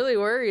 I was really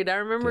worried. I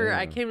remember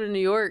I Damn. came to New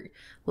York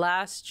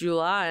last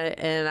July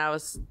and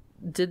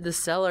did the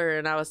cellar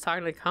and I was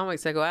talking to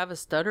comics. I go, I have a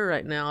stutter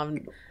right now. I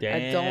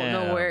don't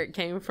know Damn. where it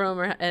came from,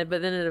 but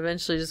then it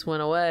eventually just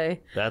went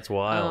away. That's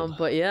wild.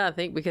 But yeah, I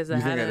think because I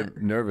You think I had had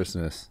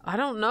nervousness? I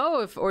don't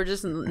know or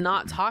just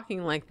not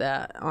talking like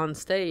that on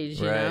stage.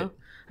 You Right. know,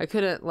 I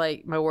couldn't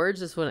my words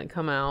just wouldn't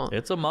come out.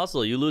 It's a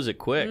muscle. You lose it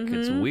quick.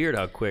 It's weird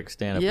how quick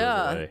stand-up goes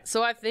Yeah. away.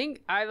 So I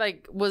think I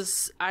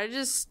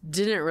just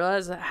didn't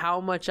realize how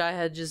much I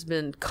had just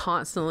been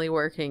constantly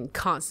working,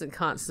 constant.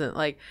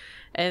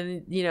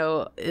 And you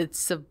know,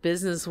 it's a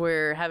business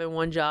where having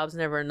one job's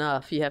never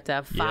enough. You have to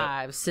have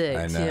 5,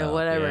 6, I you know, know.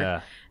 whatever.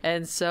 Yeah.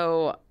 And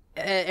so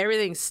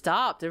everything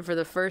stopped. And for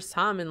the first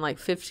time in like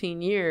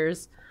 15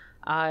 years,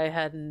 I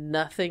had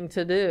nothing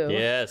to do.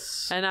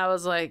 Yes. And I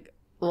was like,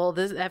 well,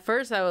 at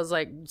first I was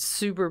like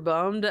super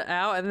bummed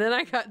out, and then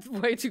I got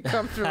way too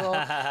comfortable.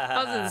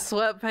 I was in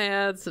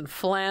sweatpants and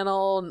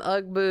flannel and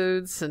Ugg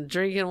boots and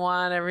drinking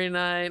wine every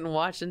night and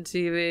watching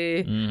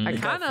TV. I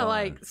kind of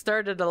like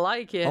started to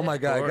like it. Oh my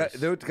god! course.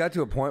 It got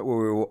to a point where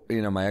we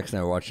were, my ex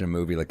and I were watching a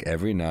movie like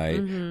every night.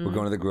 Mm-hmm. We're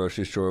going to the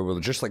grocery store. We're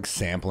just like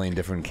sampling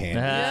different candies.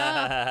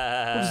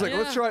 Yeah.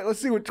 We're just like, let's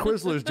see what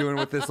Twizzler's doing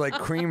with this like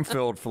cream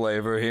filled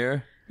flavor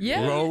here. Yeah.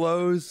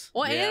 Rolos.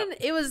 Well, Yeah. and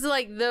it was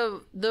like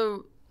the.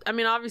 I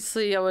mean,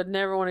 obviously, I would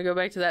never want to go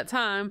back to that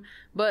time,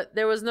 but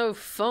there was no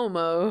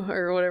FOMO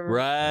or whatever.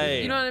 Right.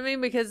 You know what I mean?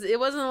 Because it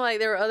wasn't like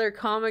there were other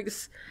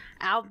comics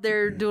out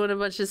there doing a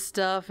bunch of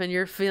stuff and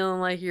you're feeling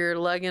like you're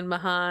lugging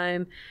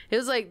behind. It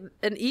was like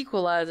an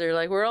equalizer.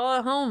 Like, we're all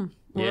at home.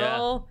 We Yeah.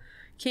 all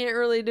can't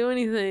really do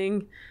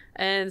anything.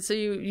 And so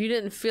you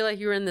didn't feel like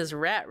you were in this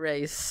rat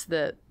race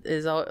that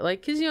is all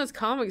like, because it's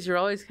comics, you're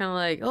always kind of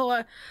like,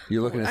 oh,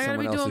 you're looking at I gotta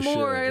someone be else's doing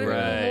more, shit. I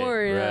gotta be doing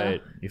more.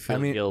 Right. You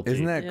feel guilty.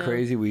 Isn't that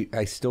crazy?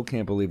 I still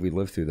can't believe we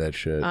lived through that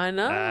shit. I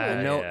know.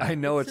 I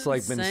know it's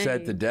like been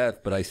said to death,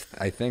 but I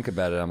think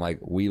about it. I'm like,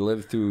 we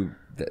lived through.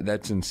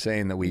 That's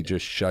insane that we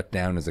just shut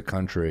down as a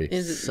country.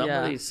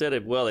 Somebody said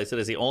it well. They said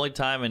it's the only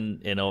time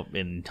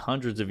in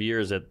hundreds of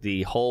years that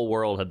the whole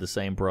world had the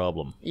same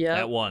problem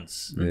at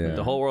once. Yeah.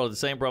 The whole world had the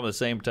same problem at the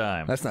same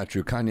time. That's not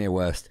true. Kanye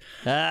West.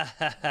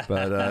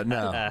 But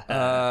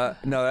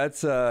no,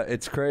 that's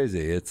it's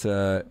crazy. It's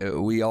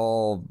we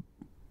all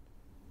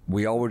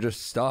were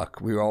just stuck.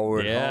 We all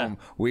were at home.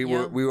 We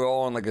were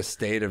all in like a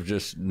state of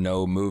just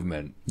no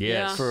movement.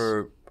 Yes.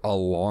 For a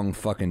long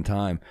fucking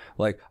time.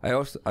 Like I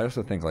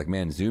also think like,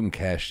 man, Zoom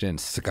cashed in.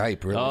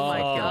 Skype really. Oh my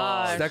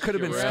gosh. That could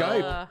have been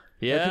Skype.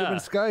 Yeah. That could have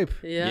been Skype.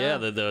 Yeah.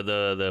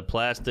 The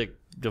plastic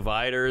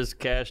dividers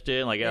cashed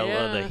in, like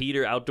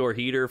the outdoor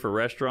heater for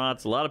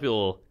restaurants. A lot of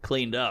people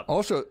cleaned up.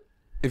 Also,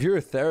 if you're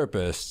a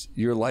therapist,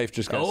 your life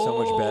just got so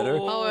much better.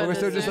 Because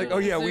they're just like,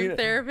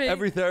 therapy.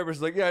 Every therapist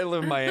is like, I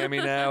live in Miami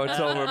now. It's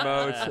all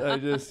remote. I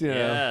just,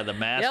 the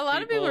mask. Yeah, a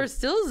lot of people are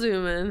still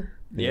Zooming.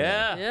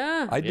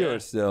 Yeah. I do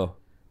it still.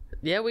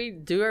 Yeah, we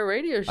do our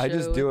radio show. I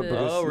just do it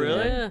because. Oh,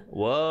 really? Yeah.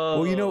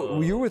 Whoa.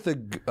 Well, you're with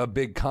a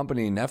big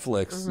company,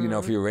 Netflix,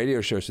 for your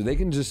radio show, so they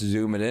can just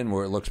zoom it in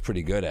where it looks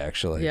pretty good,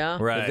 actually. Yeah.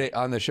 Right.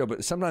 On the show,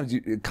 but sometimes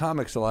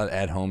comics, a lot of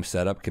at-home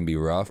setup can be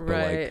rough. But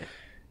like,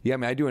 yeah, I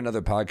mean, I do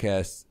another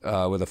podcast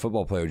with a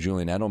football player,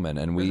 Julian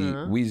Edelman, and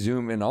we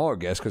zoom in all our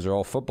guests because they're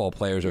all football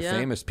players or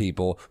famous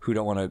people who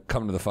don't want to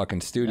come to the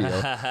fucking studio,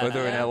 or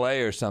they're in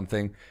LA or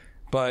something.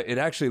 But it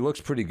actually looks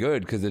pretty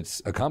good because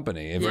it's a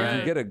company. If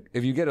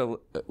you get a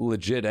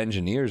legit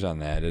engineers on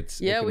that,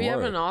 we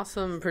have an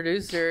awesome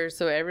producer,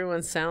 so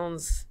everyone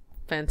sounds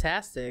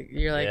fantastic.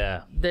 You're like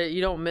that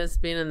you don't miss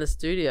being in the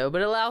studio, but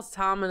it allows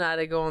Tom and I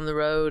to go on the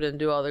road and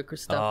do all the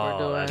stuff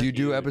we're doing. Do you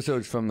do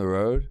episodes from the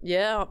road?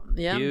 Yeah.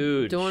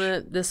 Huge. I'm doing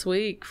it this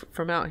week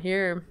from out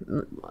here,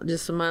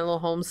 just in my little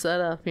home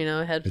setup.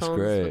 Headphones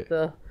with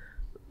the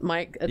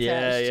mic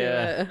attached to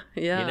it.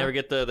 Yeah. You never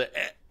get the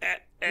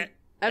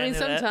I mean,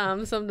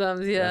 sometimes,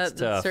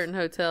 tough. certain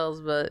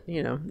hotels, but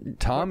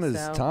Tom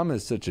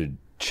is such a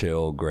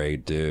chill,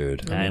 great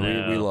dude. I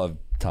mean, we love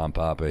Tom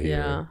Papa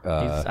here.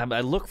 Yeah.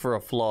 I look for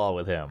a flaw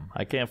with him.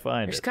 I can't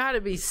find There's it. got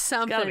to be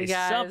something, There's got to be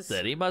guys.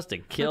 something. He must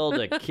have killed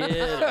a kid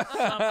or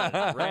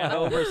something. Ran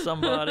over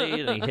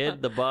somebody and he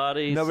hid the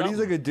body. No, but he's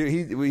like a dude.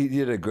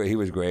 He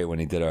was great when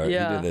he did he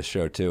did this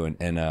show too,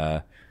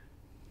 and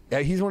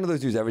he's one of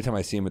those dudes. Every time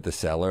I see him at the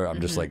Cellar, I'm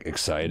just like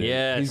excited.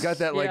 Yes. He's got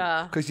that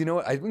because you know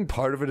what? I think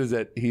part of it is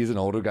that he's an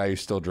older guy who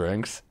still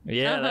drinks.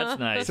 Yeah, that's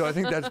nice. So I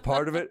think that's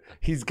part of it.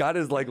 He's got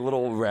his like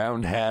little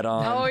round hat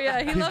on. Oh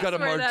yeah, he's got a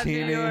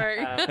martini,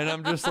 and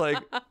I'm just like.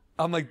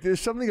 there's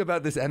something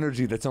about this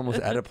energy that's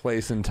almost out of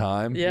place in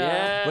time.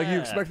 Yeah. Like you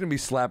expect him to be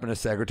slapping a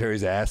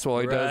secretary's ass while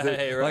he does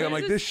it. Right. Like I'm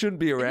like, this shouldn't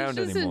be around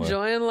he's just anymore.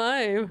 enjoying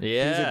life.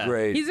 Yeah.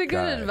 He's a good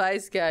guy.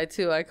 advice guy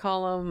too. I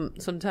call him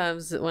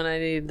sometimes when I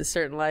need a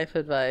certain life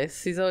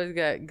advice. He's always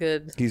got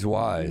good. He's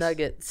wise.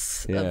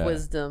 Nuggets of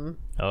wisdom.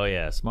 Oh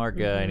yeah, smart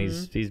guy, and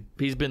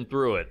he's been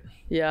through it.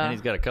 Yeah. And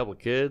he's got a couple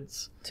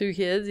kids. 2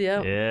 kids.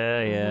 Yeah.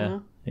 Yeah.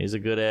 He's a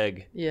good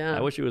egg. Yeah. I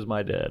wish he was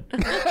my dad.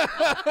 That's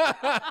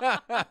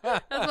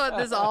what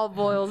this all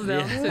boils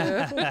down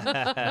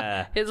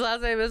to. His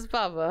last name is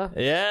Papa.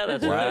 Yeah,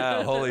 that's right.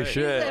 Wow, holy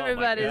shit.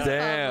 Everybody's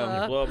Damn.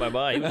 Papa. Blow my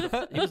mind.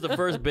 He was the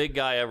first big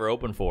guy I ever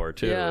opened for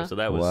too, Yeah. so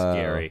that was Wow.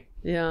 scary.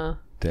 Yeah.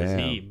 Damn.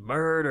 He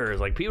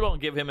murders. Like people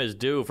don't give him his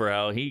due for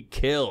how he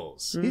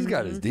kills. He's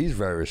got he's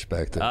very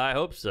respected. I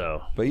hope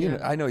so. But you know,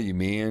 I know what you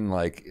mean.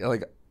 Like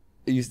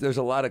there's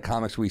a lot of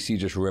comics we see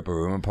just rip a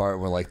room apart.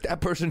 And we're like,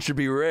 that person should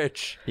be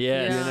rich.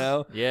 Yes. You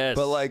know. Yes.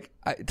 But like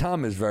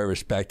Tom is very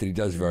respected. He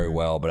does very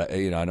well. But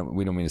we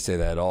don't mean to say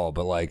that at all.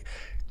 But like.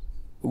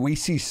 We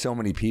see so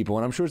many people,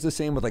 and I'm sure it's the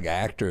same with like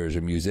actors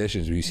or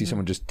musicians, where you see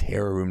someone just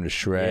tear a room to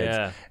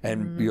shreds,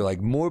 and you're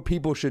like, more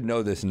people should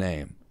know this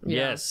name.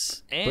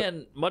 Yes,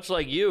 and much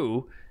like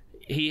you,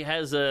 he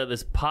has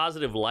this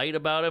positive light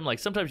about him. Like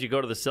sometimes you go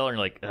to the cellar and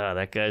you're like,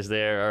 that guy's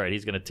there. All right,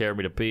 he's going to tear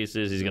me to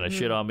pieces. He's going to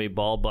shit on me.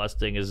 Ball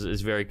busting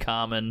is very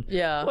common.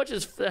 Yeah. Which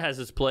has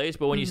its place.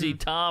 But when you see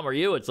Tom or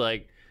you, it's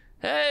like,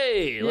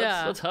 hey,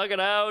 let's hug it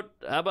out.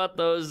 How about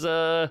those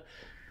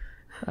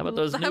new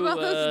those the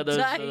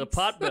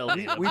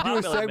potbelly? We do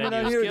a segment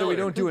on here that we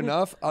don't do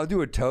enough. I'll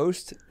do a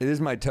toast. It is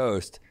my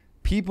toast.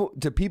 People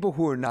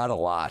who are not a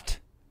lot.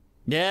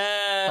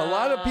 Yeah, a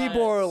lot of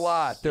people are a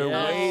lot. They're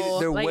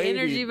they're like weighty.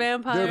 energy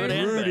vampires.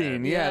 They're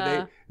brooding.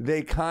 Yeah.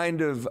 They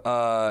kind of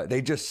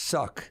they just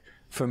suck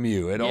from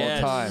you at all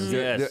times.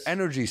 Their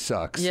energy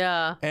sucks.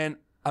 Yeah. And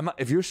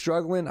if you're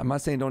struggling, I'm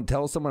not saying don't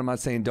tell someone. I'm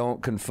not saying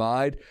don't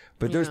confide.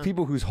 But there's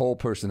people whose whole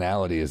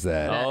personality is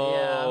that.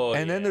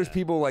 And then there's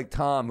people like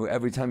Tom, who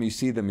every time you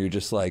see them, you're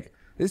just like,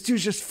 this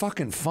dude's just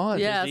fucking fun.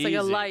 Yeah, it's like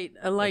a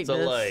lightness. It's a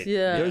light.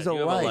 Yeah. There's a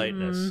light.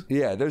 lightness.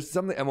 Yeah, there's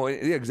something. Well,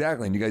 yeah,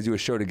 exactly. And you guys do a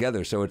show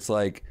together, so it's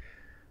like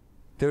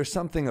there's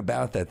something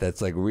about that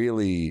that's like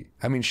really.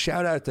 I mean,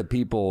 shout out to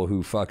people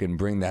who fucking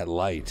bring that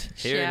light.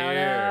 Here, Shout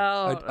here.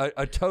 out.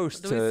 A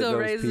toast Do to we still those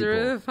raise people. the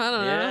roof? I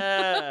don't know.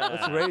 Yeah.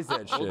 Let's raise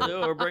that shit. We'll do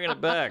it. We're bringing it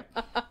back.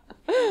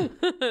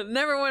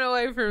 Never went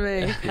away from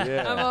me.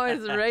 Yeah. I'm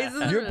always raising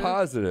the You're roof.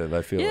 positive,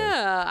 I feel like.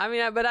 Yeah, I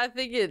mean, but I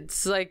think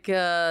it's like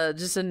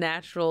just a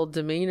natural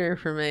demeanor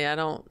for me. I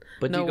don't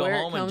But know you go where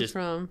home it and comes just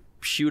from.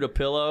 shoot a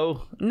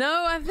pillow.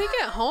 No, I think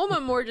at home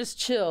I'm more just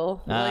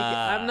chill. Like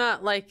I'm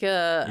not like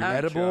I'm-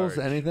 Edibles,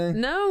 anything?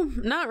 No,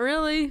 not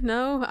really.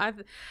 No,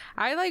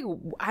 I like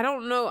I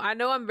don't know. I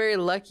know I'm very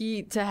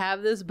lucky to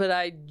have this, but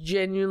I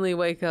genuinely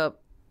wake up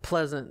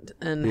pleasant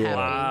and happy.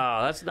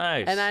 Wow, that's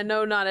nice. And I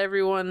know not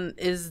everyone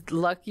is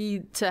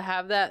lucky to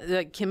have that.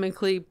 Like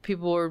chemically,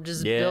 people are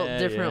just built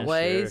different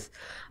ways.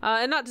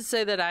 And not to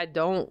say that I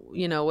don't,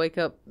 wake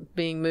up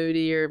being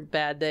moody or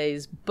bad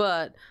days,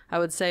 but I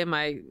would say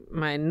my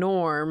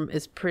norm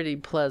is pretty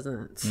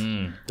pleasant.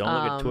 Don't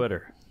look at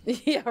Twitter.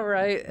 Yeah,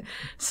 right.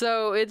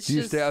 So it's Do you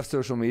just. stay off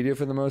social media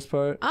for the most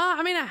part?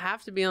 I mean, I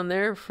have to be on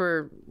there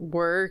for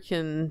work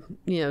and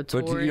touring.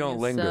 But you don't and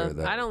linger, stuff.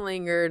 though. I don't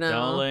linger. No,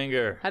 Don't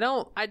linger. I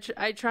don't.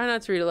 I try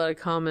not to read a lot of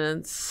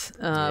comments,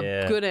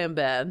 good and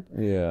bad.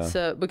 Yeah.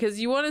 So because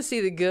you want to see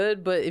the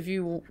good, but if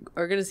you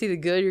are going to see the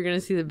good, you're going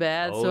to see the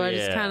bad. Oh, So I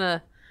just yeah. kind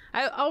of.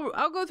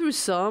 I'll go through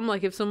some,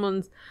 like if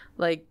someone's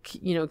like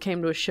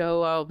came to a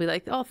show, I'll be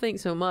like, oh,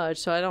 thanks so much.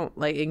 So I don't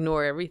like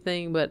ignore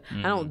everything, but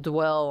I don't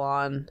dwell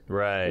on the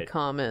Right.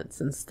 comments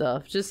and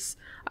stuff, just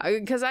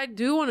because I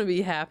do want to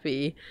be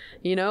happy.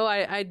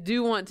 I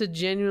do want to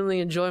genuinely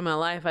enjoy my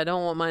life. I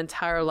don't want my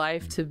entire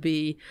life to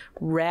be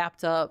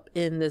wrapped up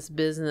in this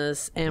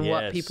business and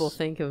what Yes. people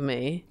think of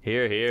me.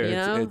 Here, here. You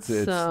know? It's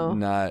So-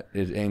 not.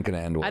 It ain't gonna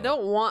end well. I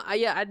don't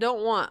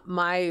want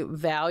my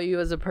value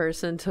as a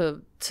person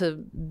to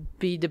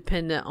be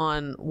dependent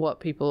on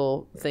what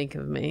people think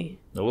of me.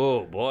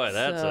 Oh boy,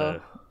 that's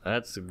So-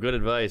 that's good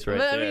advice right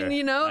But there. I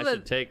mean, I that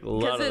should take a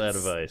lot of that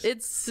advice.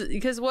 It's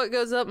because what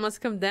goes up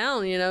must come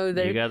down. You got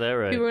that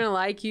right. People are gonna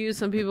like you.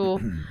 Some people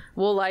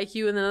will like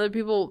you, and then other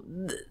people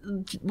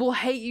will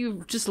hate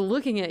you just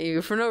looking at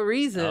you for no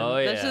reason. Oh,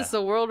 That's yeah. just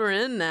the world we're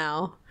in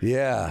now,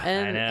 Yeah.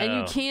 and you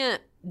know.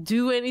 can't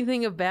do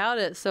anything about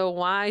it. So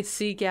why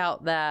seek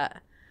out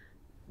that?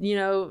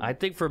 I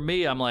think for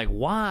me, I'm like,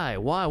 why?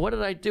 What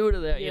did I do to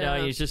that? Yeah.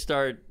 And you just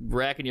start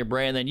racking your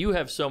brain. Then you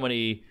have so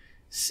many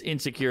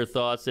insecure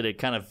thoughts that it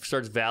kind of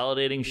starts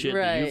validating shit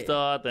that you've Right.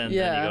 thought. Then you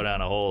Yeah. go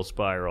down a whole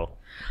spiral.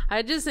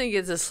 I just think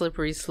it's a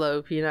slippery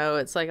slope.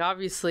 It's like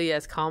obviously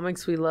as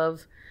comics we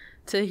love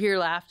to hear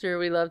laughter,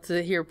 we love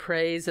to hear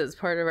praise. It's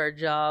part of our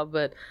job,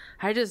 but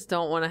I just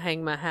don't want to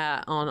hang my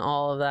hat on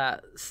all of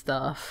that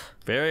stuff.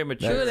 Very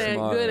mature. Good That's and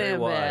smart. good Very and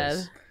wise.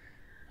 bad.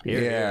 Here,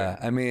 Yeah, here.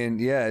 I mean,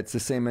 it's the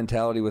same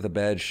mentality with a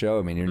bad show.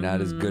 I mean, you're not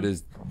as good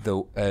as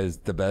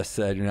the best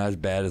said. You're not as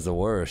bad as the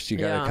worst. You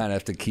got to Yeah. kind of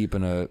have to keep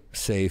in a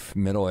safe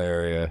middle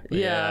area.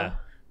 Yeah.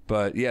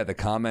 But yeah, the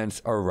comments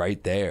are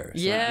right there.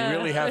 So Yeah. you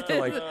really have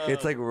to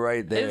it's like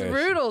right there. It's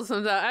brutal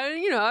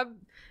sometimes. I've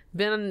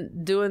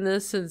been doing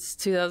this since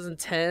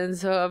 2010,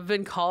 so I've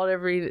been called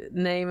every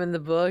name in the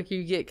book.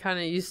 You get kind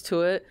of used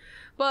to it.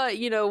 But,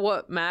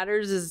 what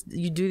matters is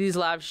you do these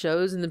live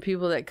shows and the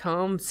people that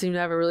come seem to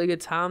have a really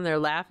good time. They're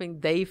laughing.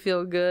 They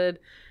feel good.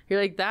 You're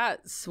like,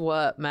 that's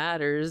what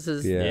matters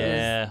is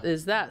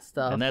that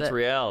stuff. And that's that,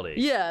 reality.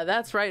 Yeah,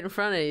 that's right in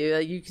front of you.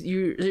 Like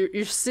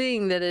you're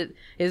seeing that it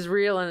is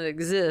real and it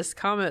exists.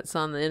 Comments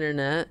on the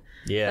internet.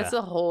 Yeah. That's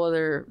a whole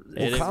other.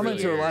 It is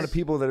Comments really are a lot is. of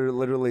people that are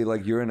literally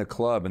like you're in a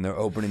club and they're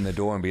opening the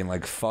door and being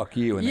like "fuck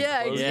you" and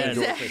Yeah, then closing the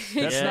door.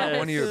 exactly. That's not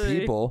one of your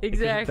people.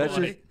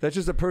 Exactly. That's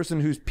just a person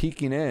who's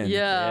peeking in.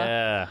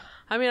 Yeah.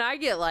 I mean, I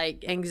get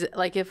like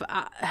if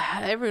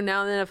every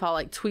now and then if I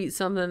like tweet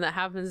something that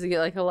happens to get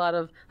like a lot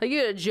of you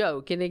get a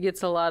joke and it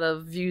gets a lot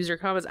of views or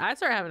comments, I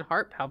start having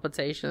heart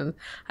palpitations.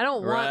 I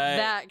don't want Right.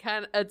 that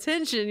kind of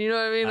attention. You know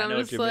what I mean? I I'm know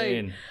just what you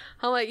like. mean.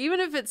 I'm like, even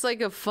if it's like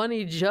a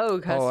funny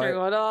joke, I start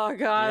going, oh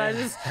God, I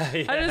just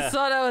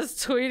thought I was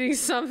tweeting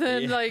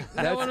something like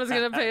no one was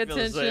gonna pay I feel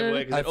the same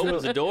way attention. 'cause it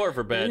opens the door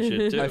for bad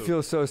shit too. I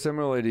feel so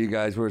similarly to you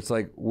guys where it's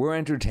like we're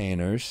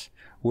entertainers.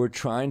 We're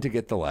trying to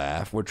get the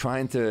laugh. We're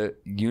trying to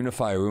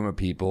unify a room of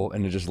people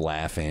into just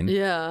laughing.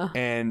 Yeah.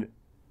 And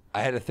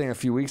I had a thing a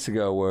few weeks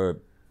ago where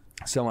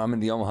I'm in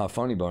the Omaha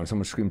Funny Bone and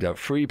someone screamed out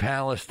 "Free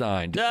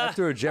Palestine"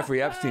 after a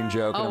Jeffrey Epstein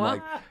joke. And I'm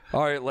like,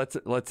 all right,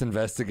 let's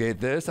investigate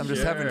this. I'm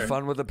just having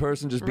fun with the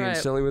person, just being Right.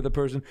 silly with the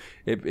person.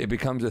 It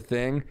becomes a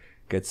thing.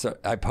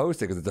 I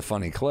post it because it's a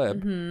funny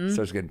clip.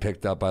 Starts getting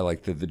picked up by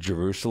like the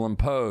Jerusalem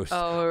Post.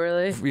 Oh,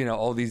 really?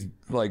 All these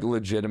like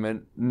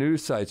legitimate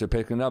news sites are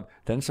picking it up.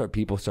 Then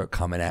people start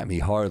coming at me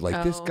hard.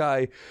 Like this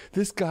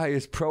guy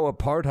is pro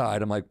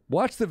apartheid. I'm like,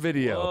 watch the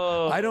video.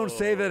 Whoa. I don't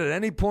say that at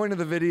any point of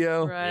the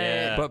video. Right.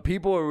 Yeah. But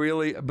people are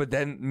really. But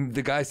then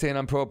the guy saying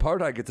I'm pro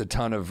apartheid gets a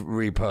ton of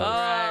reposts.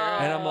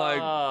 And I'm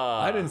like,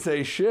 I didn't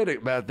say shit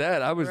about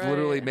that. I was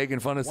literally making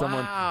fun of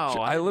someone. Wow,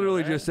 I I didn't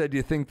literally know that. just said, do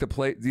you think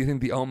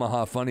the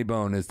Omaha Funny Bone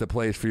zone is the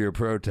place for your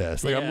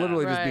protest. Like, I'm Yeah.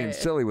 literally just being Right.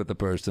 silly with the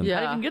person. Yeah. How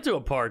do you even get to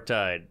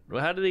apartheid?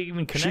 How do they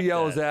even connect? She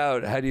yells that?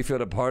 out, "How do you feel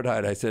to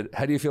apartheid?" I said,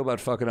 "How do you feel about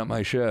fucking up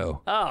my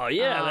show?" Oh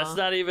yeah, that's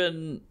not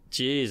even.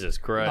 Jesus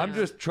Christ. I'm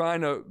just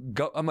trying to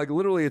go. I'm like,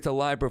 literally, it's a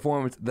live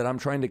performance that I'm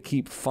trying to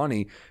keep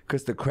funny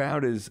because the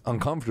crowd is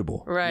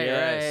uncomfortable. Right,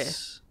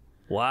 Yes.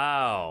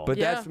 Wow. But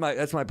Yeah.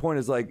 that's my point.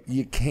 Is like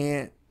you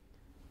can't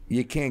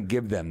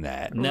give them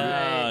that. no,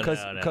 Right.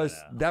 Because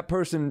that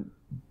person,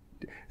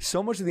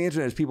 so much of the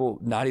internet is people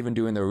not even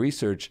doing their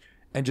research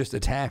and just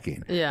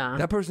attacking. Yeah.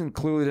 That person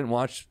clearly didn't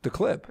watch the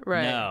clip.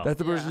 right. No. That's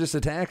the person just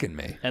attacking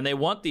me. And they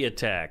want the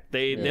attack.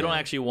 They don't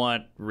actually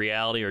want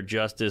reality or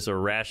justice or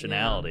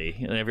rationality.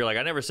 And if you're like,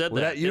 I never said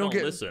that, you they don't don't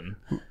get- listen.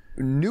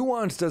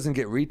 Nuance doesn't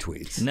get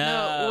retweets. No,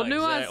 Well,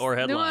 nuance, or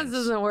headlines. nuance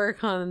doesn't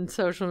work on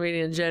social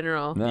media in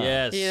general. No.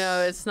 Yes. You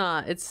know, it's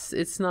not.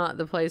 It's not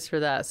the place for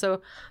that.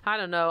 So I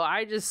don't know.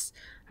 I just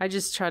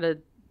try to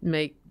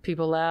make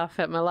people laugh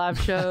at my live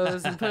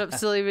shows and put up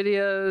silly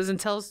videos and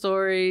tell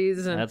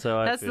stories. And That's how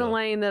I that's the feel.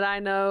 lane that I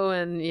know.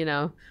 And you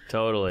know,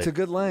 Totally. It's a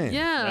good lane.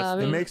 yeah. I It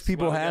mean, makes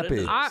people why we got happy.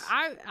 into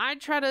this. I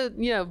try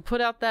to put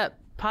out that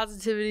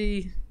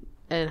positivity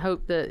and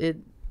hope that it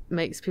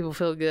makes people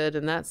feel good.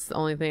 And that's the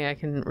only thing I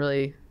can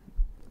really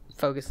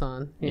focus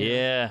on. you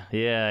know?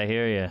 Yeah, I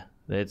hear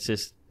you. It's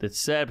just, it's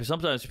sad because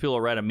sometimes people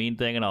will write a mean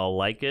thing and I'll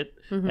like it.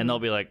 Mm-hmm. And they'll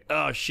be like,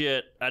 oh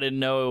shit, I didn't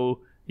know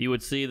you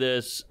would see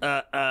this.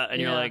 And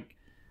you're Yeah. like,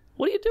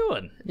 what are you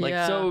doing? Like,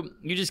 Yeah. so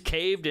you just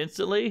caved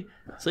instantly?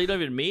 So you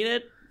don't even mean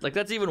it? Like,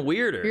 that's even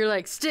weirder. You're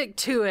like, stick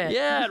to it.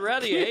 Yeah, I'd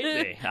rather you hate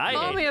me. I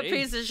Call hate me a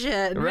piece of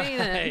shit. Mean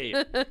Right.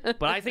 it.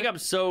 But I think I'm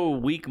so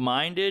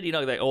weak-minded. You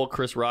know, that old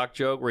Chris Rock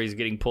joke where he's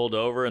getting pulled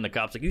over and the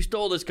cop's like, you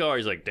stole this car.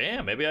 He's like,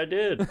 damn, maybe I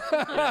did. You know?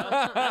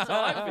 That's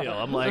how I feel.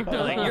 I'm like,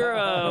 they're like,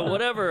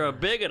 you're a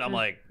bigot. I'm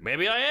like,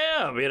 maybe I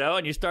am,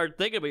 and you start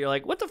thinking, but you're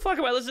like, what the fuck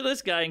am I listening to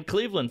this guy in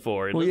Cleveland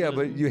for? Well, yeah,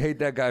 but you hate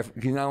that guy.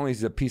 He not only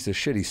is a piece of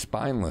shit, he's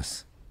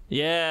spineless.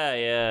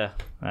 Yeah.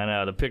 I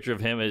know. The picture of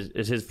him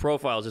is his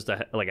profile is just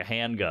like a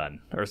handgun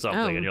or something.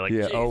 Oh. And you're like,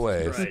 Yeah, Jesus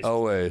always, Christ.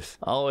 always.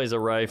 Always a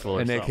rifle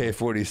or An something.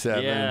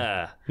 AK-47.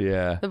 Yeah.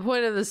 Yeah. The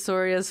point of the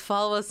story is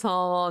follow us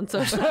all on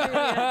social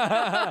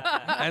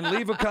media. And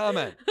leave a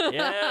comment.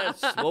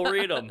 Yes, we'll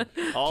read them.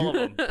 All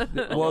of them.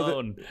 Well,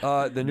 Alone.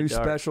 the new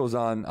dark. specials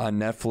on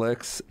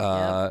Netflix.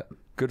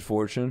 Good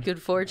Fortune.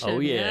 Good Fortune. Oh,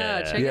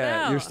 yeah. Check it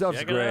Yeah, out. your stuff's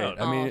Check it great.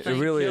 out. I mean, Oh, it thank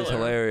really you. is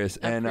hilarious.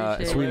 And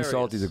appreciate it. Sweet and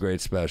Salty's a Hilarious.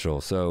 great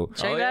special. So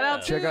Check Oh, that yeah.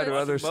 out too. check out her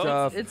other Both.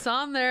 stuff. It's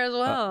on there as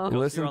well.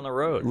 Listen, You're on the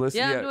road. Listen,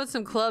 yeah, I'm doing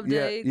some club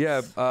yeah, dates.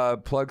 yeah.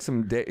 Plug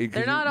some dates.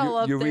 They're not all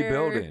up You're there.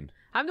 rebuilding.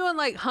 I'm doing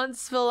like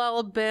Huntsville,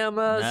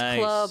 Alabama's Nice.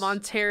 club,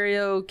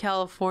 Ontario,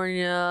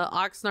 California,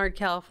 Oxnard,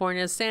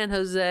 California, San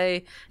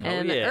Jose,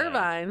 and yeah.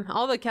 Irvine.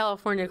 All the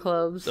California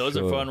clubs. Those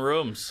are Cool. fun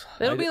rooms.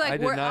 It'll be like I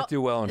did wor- not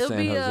do well in it'll San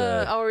be,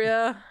 Jose. oh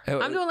yeah, It-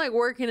 I'm doing like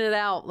working it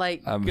out,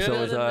 like So Good.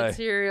 was the I.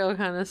 material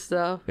kind of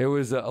stuff. It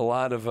was a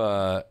lot of.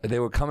 They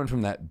were coming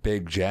from that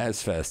big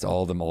jazz fest,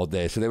 all of them all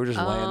day. So they were just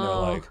laying there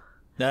Oh. like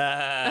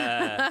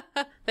Ah,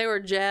 They were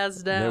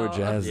jazzed out. they were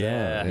jazzed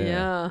Yeah. out.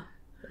 Yeah.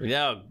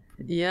 yeah.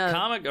 Yeah.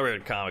 Comic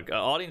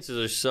audiences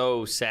are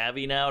so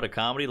savvy now to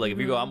comedy. Like if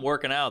you go, I'm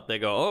working out, they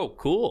go, oh,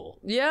 cool.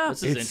 Yeah.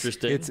 This is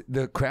interesting. It's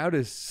the crowd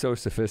is so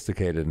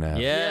sophisticated now.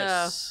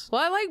 Yes. Yeah.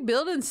 Well, I like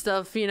building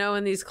stuff,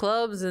 in these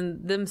clubs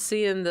and them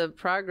seeing the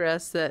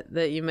progress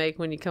that you make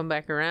when you come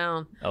back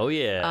around. Oh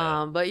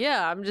yeah. But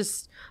yeah,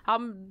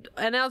 I'm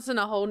announcing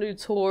a whole new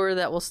tour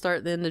that will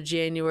start the end of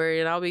January,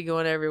 and I'll be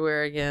going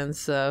everywhere again.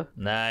 So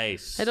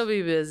Nice. it'll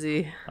be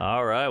busy.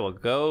 All right. Well,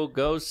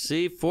 go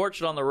see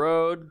Fortune on the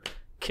road.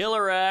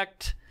 Killer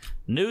act.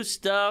 New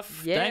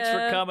stuff. Yeah. Thanks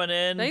for coming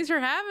in. Thanks for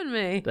having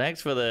me.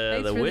 Thanks for the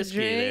Thanks for the whiskey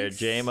there,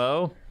 drinks.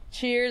 JMO.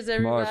 Cheers,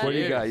 everybody. Mark, what do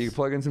you got? You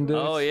plugging some dates?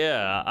 Oh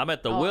yeah, I'm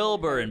at the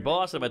Wilbur in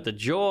Boston. I'm at the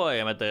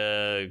Joy. I'm at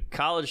the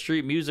College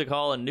Street Music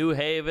Hall in New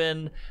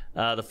Haven.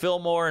 The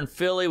Fillmore in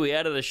Philly. We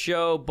added a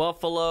show.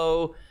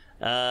 Buffalo,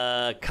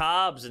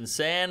 Cobb's in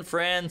San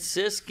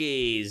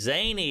Francisco,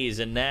 Zany's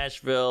in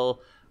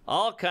Nashville.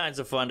 All kinds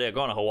of fun.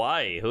 Going to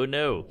Hawaii. Who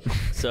knew?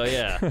 So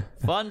yeah,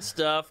 fun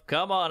stuff.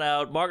 Come on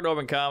out.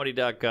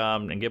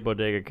 MarkNormanComedy.com and get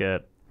Bodega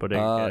Cat.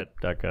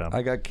 BodegaCat.com.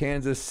 I got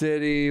Kansas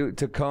City,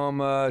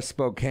 Tacoma,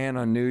 Spokane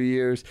on New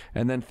Year's,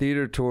 and then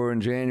theater tour in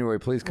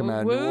January. Please come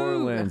out. New Woo.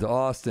 Orleans,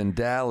 Austin,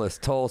 Dallas,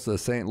 Tulsa,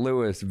 St.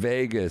 Louis,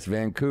 Vegas,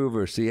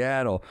 Vancouver,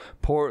 Seattle,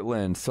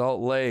 Portland, Salt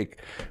Lake,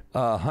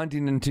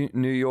 Huntington,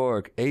 New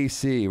York,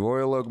 AC,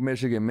 Royal Oak,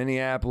 Michigan,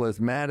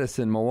 Minneapolis,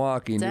 Madison,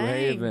 Milwaukee, New Dang.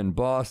 Haven,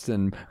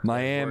 Boston,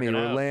 Miami, working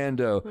out.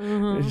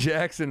 Orlando,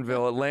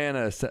 Jacksonville,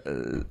 Atlanta,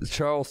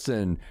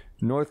 Charleston,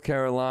 North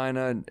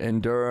Carolina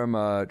and Durham,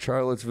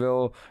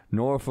 Charlottesville,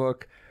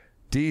 Norfolk,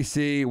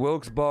 D.C.,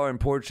 Wilkes-Barre, and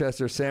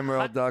Portchester,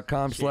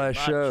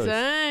 Samuel.com/shows.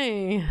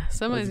 Dang.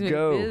 Somebody's Let's been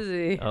go.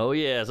 busy. Oh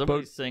yeah,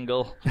 somebody's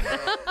single.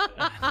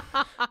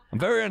 I'm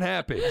very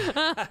unhappy.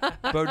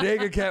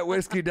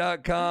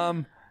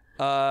 BodegaCatWhiskey.com.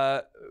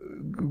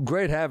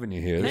 Great having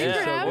you here. This Thanks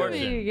is for so having good. me,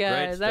 you Great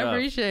guys. I stuff.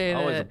 appreciate it.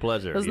 Always a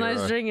pleasure. It was You're nice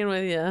a- drinking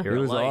with you. you're It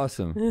a was light.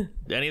 awesome.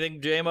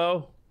 Anything,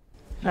 JMO?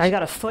 I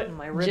got a foot in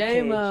my rib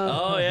cage.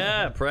 Oh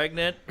yeah,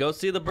 pregnant. Go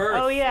see the birth.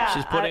 Oh yeah,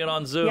 she's putting it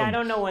on Zoom. Yeah, I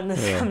don't know when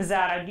this comes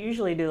out. I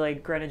usually do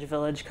like Greenwich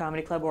Village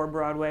Comedy Club or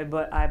Broadway,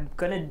 but I'm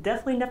gonna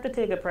definitely have to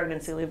take a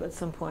pregnancy leave at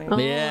some point.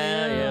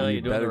 Yeah,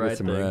 you're doing Better the right get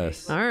some thing.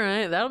 rest. All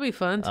right, that'll be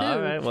fun too. All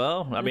right,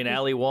 well, I mean,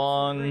 Ali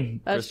Wong,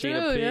 That's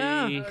Christina true, P,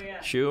 yeah.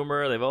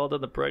 Schumer, they've all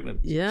done the pregnant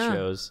Yeah.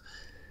 shows.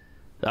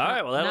 All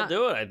right, well, that'll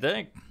do it, I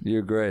think.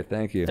 You're great.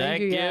 Thank you.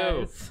 Thank you.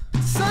 guys.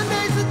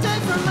 Sunday's the day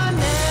for my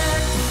name.